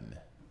Maiden.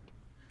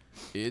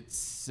 It's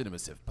Cinema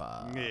Sif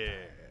Pop. Yeah.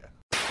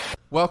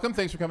 Welcome.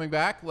 Thanks for coming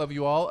back. Love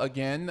you all.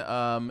 Again,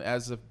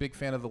 as a big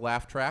fan of the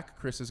laugh track,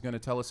 Chris is going to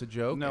tell us a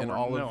joke. No, and we're-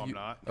 all no, of I'm you.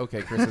 not.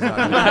 Okay, Chris is not.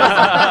 There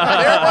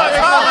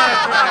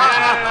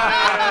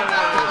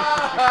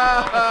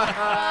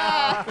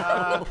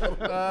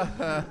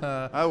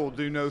I will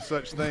do no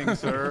such thing,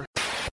 sir.